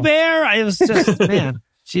teddy people. Bear. I was just, man,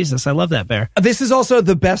 Jesus, I love that bear. This is also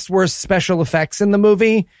the best, worst special effects in the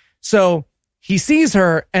movie. So he sees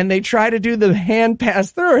her and they try to do the hand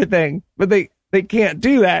pass through her thing, but they can't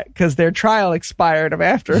do that because their trial expired of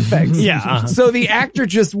After Effects. Yeah. So the actor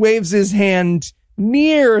just waves his hand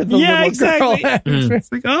near the little girl.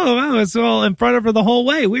 It's like, oh, wow, it's all in front of her the whole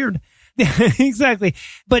way. Weird. Exactly.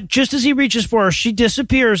 But just as he reaches for her, she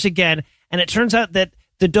disappears again. And it turns out that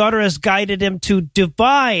the daughter has guided him to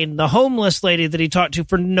Divine, the homeless lady that he talked to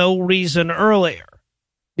for no reason earlier.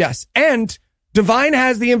 Yes. And Divine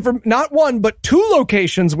has not one, but two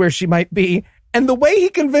locations where she might be. And the way he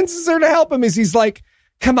convinces her to help him is he's like,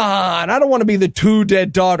 come on, I don't want to be the two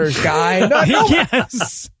dead daughters guy. No.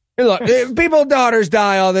 Yes. Look, people's daughters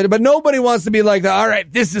die all the time, but nobody wants to be like, all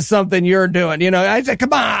right, this is something you're doing. I said,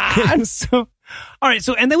 come on. All right.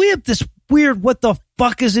 So, and then we have this weird, what the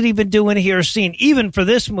fuck is it even doing here scene, even for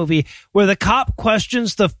this movie, where the cop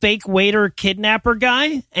questions the fake waiter kidnapper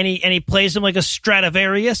guy and he plays him like a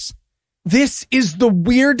Stradivarius. This is the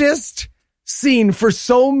weirdest scene for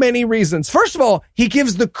so many reasons. First of all, he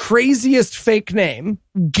gives the craziest fake name.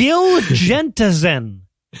 Gil Gentizen.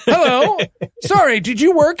 Hello. Sorry, did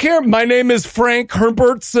you work here? My name is Frank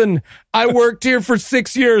Herbertson. I worked here for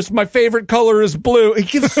 6 years. My favorite color is blue. It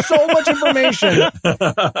gives so much information.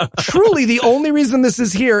 Truly, the only reason this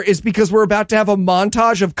is here is because we're about to have a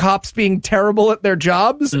montage of cops being terrible at their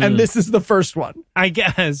jobs, and this is the first one. I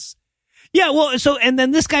guess. Yeah, well, and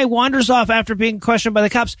then this guy wanders off after being questioned by the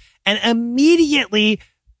cops, and immediately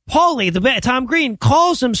Paulie, Tom Green,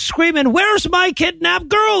 calls him screaming, "Where's my kidnapped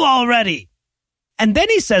girl already?" And then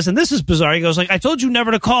he says, and this is bizarre, he goes like, "I told you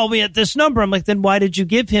never to call me at this number." I'm like, then why did you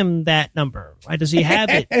give him that number? Why does he have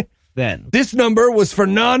it then? This number was for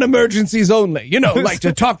non-emergencies only. You know, like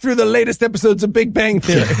to talk through the latest episodes of Big Bang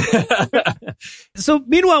Theory. So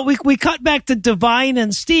meanwhile, we cut back to Divine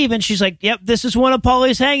and Steve, and she's like, "Yep, this is one of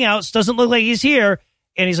Paulie's hangouts. Doesn't look like he's here."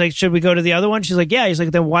 And he's like, "Should we go to the other one?" She's like, "Yeah." He's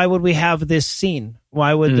like, "Then why would we have this scene?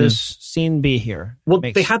 Why would this scene be here?" Well,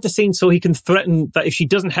 they had the scene so he can threaten that if she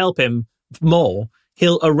doesn't help him more,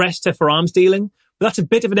 he'll arrest her for arms dealing. But that's a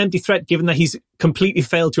bit of an empty threat given that he's completely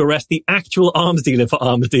failed to arrest the actual arms dealer for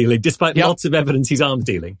arms dealing, despite lots of evidence he's arms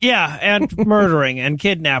dealing. Yeah, and murdering and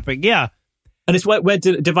kidnapping, yeah. And it's where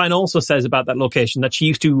Divine also says about that location that she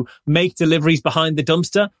used to make deliveries behind the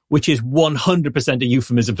dumpster, which is 100% a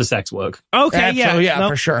euphemism for sex work. Okay, yeah,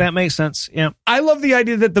 for sure. That makes sense, yeah. I love the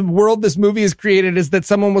idea that the world this movie has created is that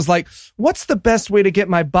someone was like, what's the best way to get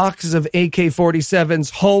my boxes of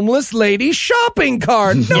AK-47s? Homeless lady shopping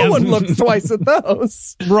cart. No one looks twice at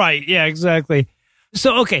those. Right, yeah, exactly.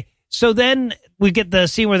 So then we get the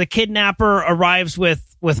scene where the kidnapper arrives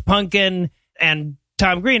with Pumpkin, and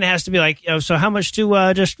Tom Green has to be like, so how much to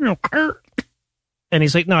and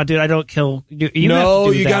he's like, "No, dude, I don't kill you." You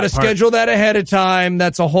got to schedule that ahead of time.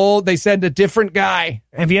 That's a whole, they send a different guy.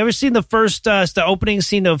 Have you ever seen the first, the opening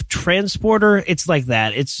scene of Transporter? It's like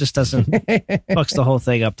that. It just doesn't, fucks the whole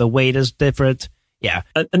thing up. The weight is different. Yeah.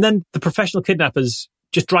 And then the professional kidnappers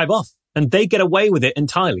just drive off and they get away with it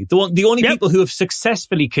entirely. The only people who have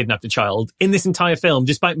successfully kidnapped a child in this entire film,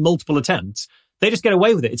 despite multiple attempts, they just get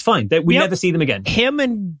away with it. It's fine. We never see them again. Him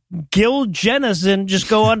and Gil Jennison just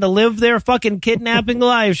go on to live their fucking kidnapping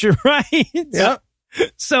lives. You're right. Yep.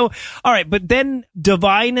 So, all right. But then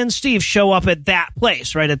Divine and Steve show up at that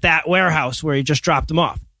place, right? At that warehouse where he just dropped them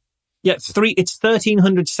off. Yeah. It's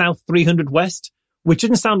 1300 South, 300 West, which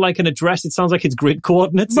doesn't sound like an address. It sounds like it's grid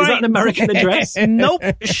coordinates. Right. Is that an American address? Nope.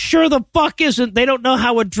 Sure the fuck isn't. They don't know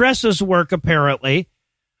how addresses work, apparently.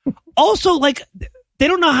 Also, like, they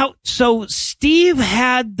don't know how. So Steve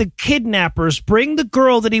had the kidnappers bring the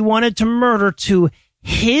girl that he wanted to murder to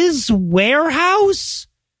his warehouse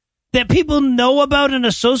that people know about and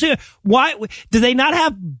associate. Why do they not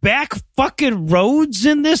have back fucking roads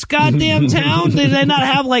in this goddamn town? Do they not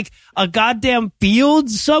have like a goddamn field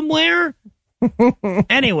somewhere?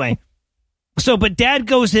 Anyway, but Dad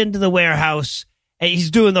goes into the warehouse and he's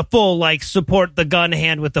doing the full like support the gun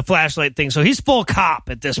hand with the flashlight thing. So he's full cop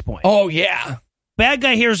at this point. Oh yeah. Bad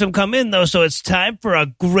guy hears him come in, though, so it's time for a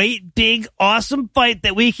great, big, awesome fight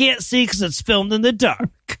that we can't see because it's filmed in the dark.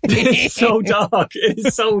 It's so dark.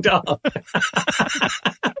 It's so dark.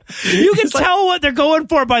 You can tell what they're going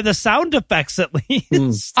for by the sound effects, at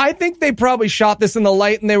least. I think they probably shot this in the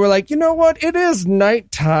light, and they were like, you know what? It is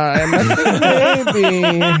nighttime. I think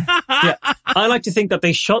maybe. Yeah. I like to think that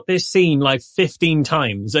they shot this scene like 15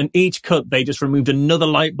 times, and each cut they just removed another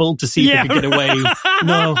light bulb to see if they could get away.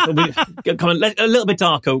 No, come on, a little bit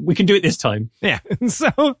darker. We can do it this time. Yeah.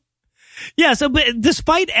 But this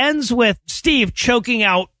fight ends with Steve choking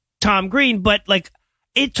out Tom Green, but like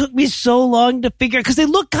it took me so long to figure because they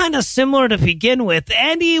look kind of similar to begin with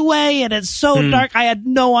anyway, and it's so dark. I had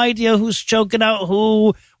no idea who's choking out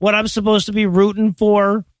who, what I'm supposed to be rooting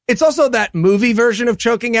for. It's also that movie version of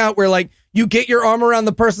choking out where like you get your arm around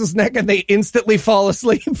the person's neck and they instantly fall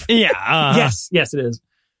asleep. Yeah. Yes, it is.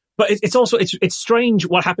 But it's also strange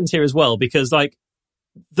what happens here as well because like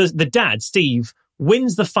the dad Steve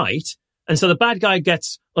wins the fight, and so the bad guy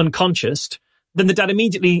gets unconscious. Then the dad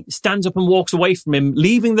immediately stands up and walks away from him,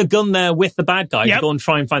 leaving the gun there with the bad guy to go and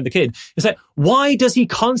try and find the kid. It's like, why does he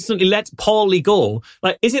constantly let Paulie go?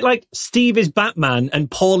 Like, is it like Steve is Batman and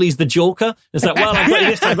Paulie's the Joker? It's like, well, I've got you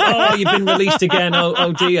this time. Oh, you've been released again.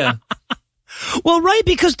 Oh dear. Well, right,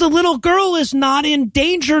 because the little girl is not in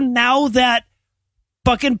danger now that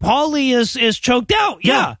fucking Paulie is choked out.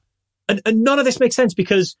 Yeah. And none of this makes sense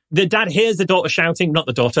because the dad hears the daughter shouting, not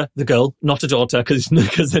the daughter, the girl, not a daughter,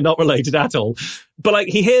 because they're not related at all. But like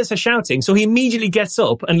he hears her shouting, so he immediately gets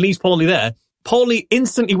up and leaves Paulie there. Paulie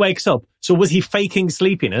instantly wakes up. So was he faking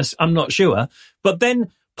sleepiness? I'm not sure. But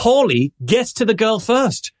then Paulie gets to the girl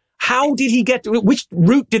first. How did he get which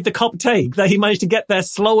route did the cop take that he managed to get there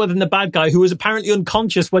slower than the bad guy who was apparently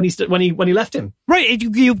unconscious when he left him? Right.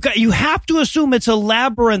 You have to assume it's a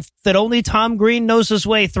labyrinth that only Tom Green knows his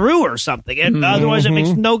way through or something. And otherwise it makes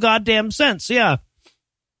no goddamn sense. Yeah.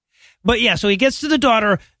 But yeah, so he gets to the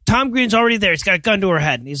daughter. Tom Green's already there. He's got a gun to her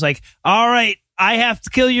head. And he's like, all right, I have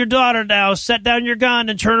to kill your daughter now. Set down your gun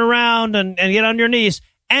and turn around and get on your knees.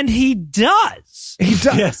 And he does. He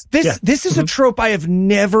does. Yes. This is a trope I have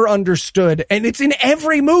never understood. And it's in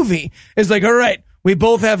every movie. It's like, all right, we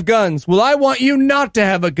both have guns. Well, I want you not to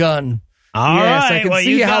have a gun. All yes, right, I can well,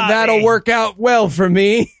 see you how got that'll me. work out well for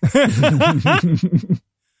me.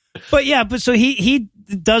 But so he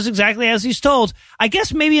does exactly as he's told. I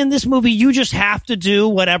guess maybe in this movie, you just have to do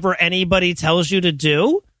whatever anybody tells you to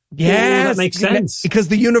do. Yeah, that makes sense. Because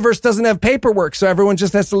the universe doesn't have paperwork, so everyone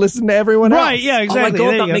just has to listen to everyone else. Right, yeah, exactly. Oh my There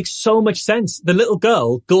God, you that go. makes so much sense. The little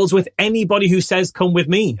girl goes with anybody who says, come with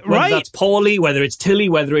me. Whether Right. that's Paulie, whether it's Tilly,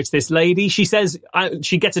 whether it's this lady. She says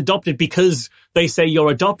she gets adopted because they say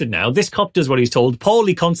you're adopted now. This cop does what he's told.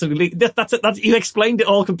 Paulie constantly, that's you explained it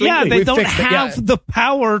all completely. Yeah, they We don't fixed it, have yeah. the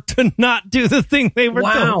power to not do the thing they were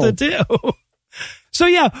told to do. So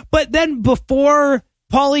yeah, but then before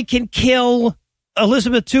Paulie can kill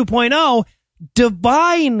Elizabeth 2.0,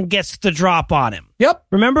 Divine gets the drop on him. Yep.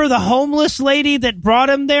 Remember the homeless lady that brought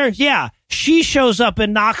him there? Yeah, she shows up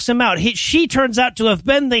and knocks him out. She turns out to have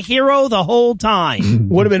been the hero the whole time.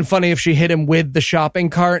 Would have been funny if she hit him with the shopping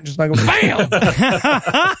cart, just like bam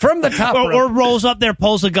from the top or rope. rolls up there,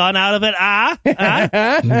 pulls a gun out of it.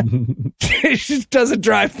 She just does a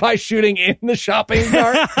drive-by shooting in the shopping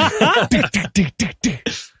cart.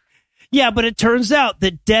 Yeah, but it turns out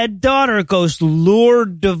that dead daughter goes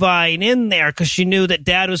lured Divine in there because she knew that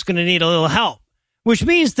dad was going to need a little help, which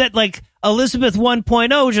means that like Elizabeth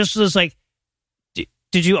 1.0 just was like,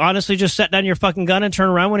 did you honestly just set down your fucking gun and turn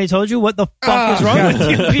around when he told you? What the fuck is wrong with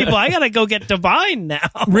you people? I got to go get Divine now.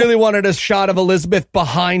 Really wanted a shot of Elizabeth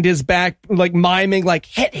behind his back, like miming, like,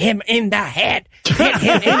 hit him in the head. Hit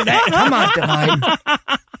him in the head. Come on, Divine.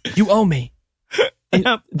 You owe me.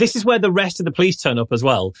 And this is where the rest of the police turn up as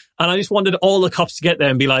well. And I just wanted all the cops to get there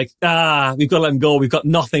and be like, we've got to let him go. We've got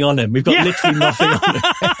nothing on him. We've got literally nothing on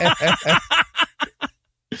him.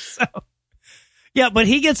 Yeah, but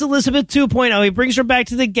he gets Elizabeth 2.0. He brings her back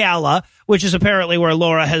to the gala, which is apparently where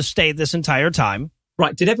Laura has stayed this entire time.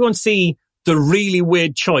 Right. Did everyone see the really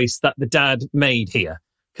weird choice that the dad made here?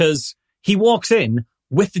 Because he walks in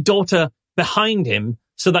with the daughter behind him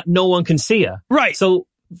so that no one can see her. Right. So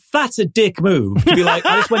that's a dick move to be like,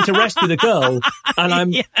 I just went to rescue the girl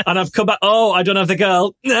and and I've come back. Oh, I don't have the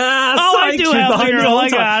girl. I do have the girl. I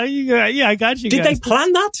got it. Yeah, I got you. Did they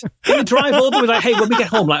plan that? Did they drive over with like, hey, when we get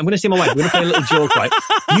home, like, I'm going to see my wife. We're going to play a little joke, right?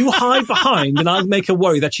 You hide behind and I'll make her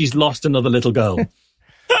worry that she's lost another little girl.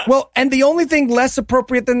 Well, and the only thing less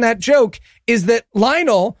appropriate than that joke is that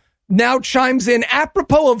Lionel now chimes in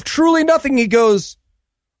apropos of truly nothing. He goes,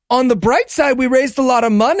 on the bright side, we raised a lot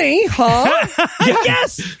of money, huh?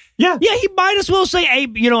 Yes. Yeah. Yeah, he might as well say, hey,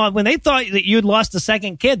 when they thought that you'd lost a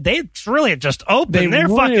second kid, they really just opened their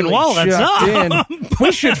fucking wallets up.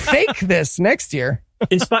 We should fake this next year.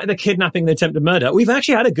 In spite of the kidnapping and the attempted murder, we've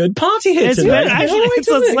actually had a good party here today.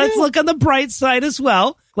 Let's look on the bright side as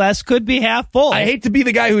well. Glass could be half full. I hate to be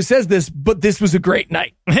the guy who says this, but this was a great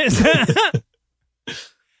night.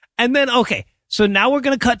 And then, okay. So now we're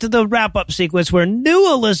going to cut to the wrap-up sequence where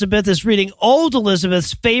new Elizabeth is reading old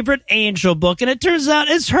Elizabeth's favorite angel book, and it turns out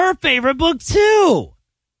it's her favorite book, too.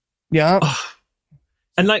 Yeah.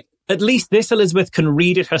 And, like, at least this Elizabeth can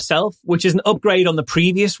read it herself, which is an upgrade on the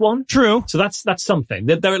previous one. True. So that's something.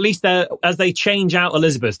 They're at least, as they change out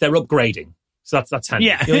Elizabeth, they're upgrading. So that's handy.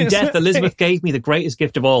 Yeah. In death, Elizabeth gave me the greatest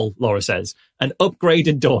gift of all, Laura says, an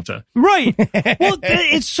upgraded daughter. Right. Well,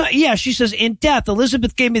 she says, in death,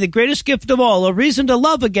 Elizabeth gave me the greatest gift of all, a reason to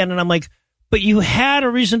love again. And I'm like, but you had a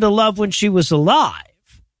reason to love when she was alive.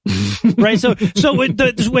 Right. So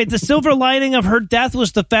the silver lining of her death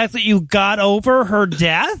was the fact that you got over her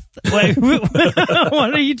death. Like,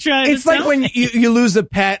 what are you trying It's to like tell when me? you lose a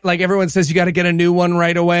pet, like everyone says you got to get a new one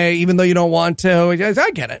right away, even though you don't want to.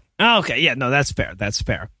 I get it. Okay. Yeah, no, that's fair. That's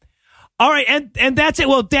fair. All right. And that's it.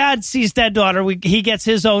 Well, dad sees dead daughter. He gets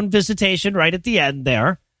his own visitation right at the end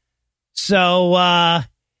there. So,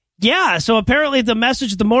 yeah. So apparently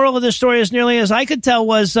the moral of this story, as nearly as I could tell,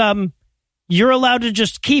 was, you're allowed to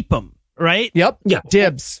just keep them, right? Yep. Yeah.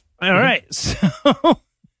 Dibs. All right. So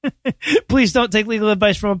please don't take legal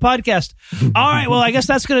advice from a podcast. All right. Well, I guess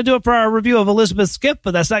that's going to do it for our review of Elizabeth's Gift,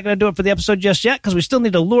 but that's not going to do it for the episode just yet because we still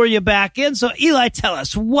need to lure you back in. So Eli, tell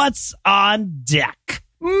us what's on deck.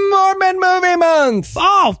 Mormon Movie Month.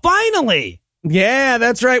 Oh, finally. Yeah,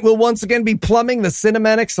 that's right. We'll once again be plumbing the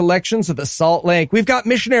cinematic selections of the Salt Lake. We've got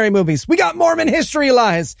missionary movies. We got Mormon history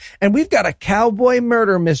lies. And we've got a cowboy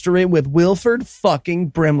murder mystery with Wilford fucking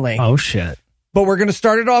Brimley. Oh, shit. But we're going to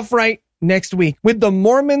start it off right next week with the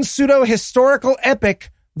Mormon pseudo-historical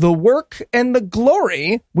epic, The Work and the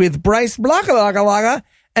Glory, with Bryce Blackalagalaga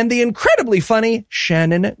and the incredibly funny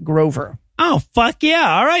Shannon Grover. Oh, fuck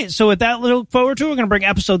yeah. All right. So with that to look forward to, we're going to bring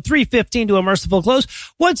episode 315 to a merciful close.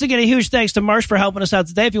 Once again, a huge thanks to Marsh for helping us out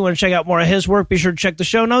today. If you want to check out more of his work, be sure to check the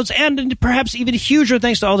show notes. And perhaps even huger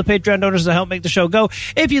thanks to all the Patreon donors that help make the show go.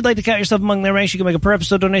 If you'd like to count yourself among their ranks, you can make a per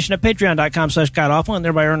episode donation at patreon.com/godawful and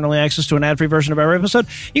thereby earn early access to an ad-free version of every episode.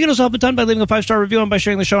 You can also help a ton by leaving a 5-star review and by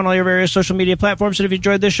sharing the show on all your various social media platforms. And if you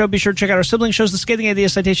enjoyed this show, be sure to check out our sibling shows, The Scathing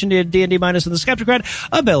Atheist, Citation to D&D Minus, and The Skeptocrat,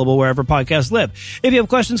 available wherever podcasts live. If you have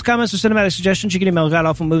questions, comments, or cinematic suggestions, you can email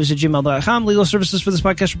godawfulmovies@gmail.com. Legal services for this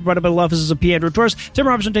podcast are provided by the law offices of P. Andrew Torres. Tim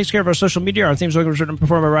Robertson takes care of our social media. Our theme song was written and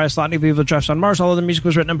performed by Ryan Slotnick. Viva Drafts on Mars. All of the music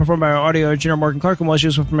was written and performed by our audio engineer Morgan Clark and was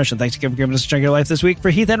used with permission. Thanks again for giving us a chunk of your life this week. For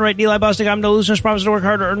Heath Enright, Eli Bostic, I'm no loser. Promise to work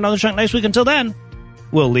harder or another chunk next week. Until then,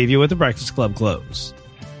 we'll leave you with the Breakfast Club close.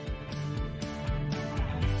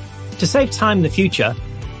 To save time in the future,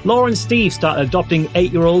 Laura and Steve started adopting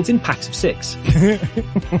 8-year-olds in packs of 6.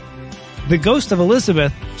 The ghost of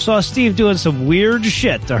Elizabeth saw Steve doing some weird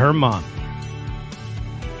shit to her mom.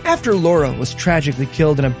 After Laura was tragically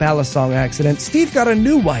killed in a balisong accident, Steve got a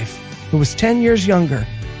new wife who was 10 years younger,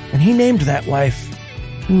 and he named that wife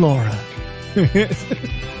Laura.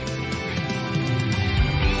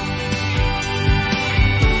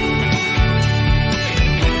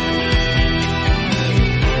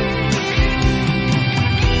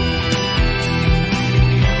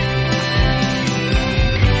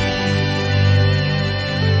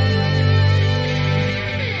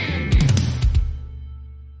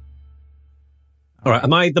 All right,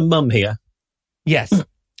 am I the mum here? Yes.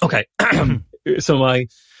 Okay. So my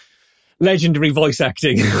legendary voice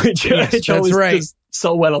acting, which Yes, always that's right. does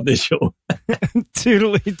so well on this show.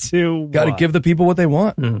 Toodly-two. Got to give the people what they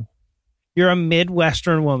want. You're a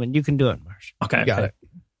Midwestern woman. You can do it, Marsh. Okay. Got it.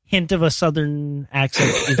 Hint of a Southern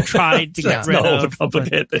accent you've tried to get rid of.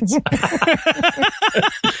 Overcomplicate this.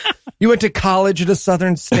 You went to college at a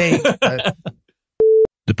southern state.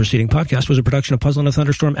 The preceding podcast was a production of Puzzle and a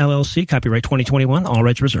Thunderstorm, LLC. Copyright 2021. All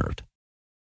rights reserved.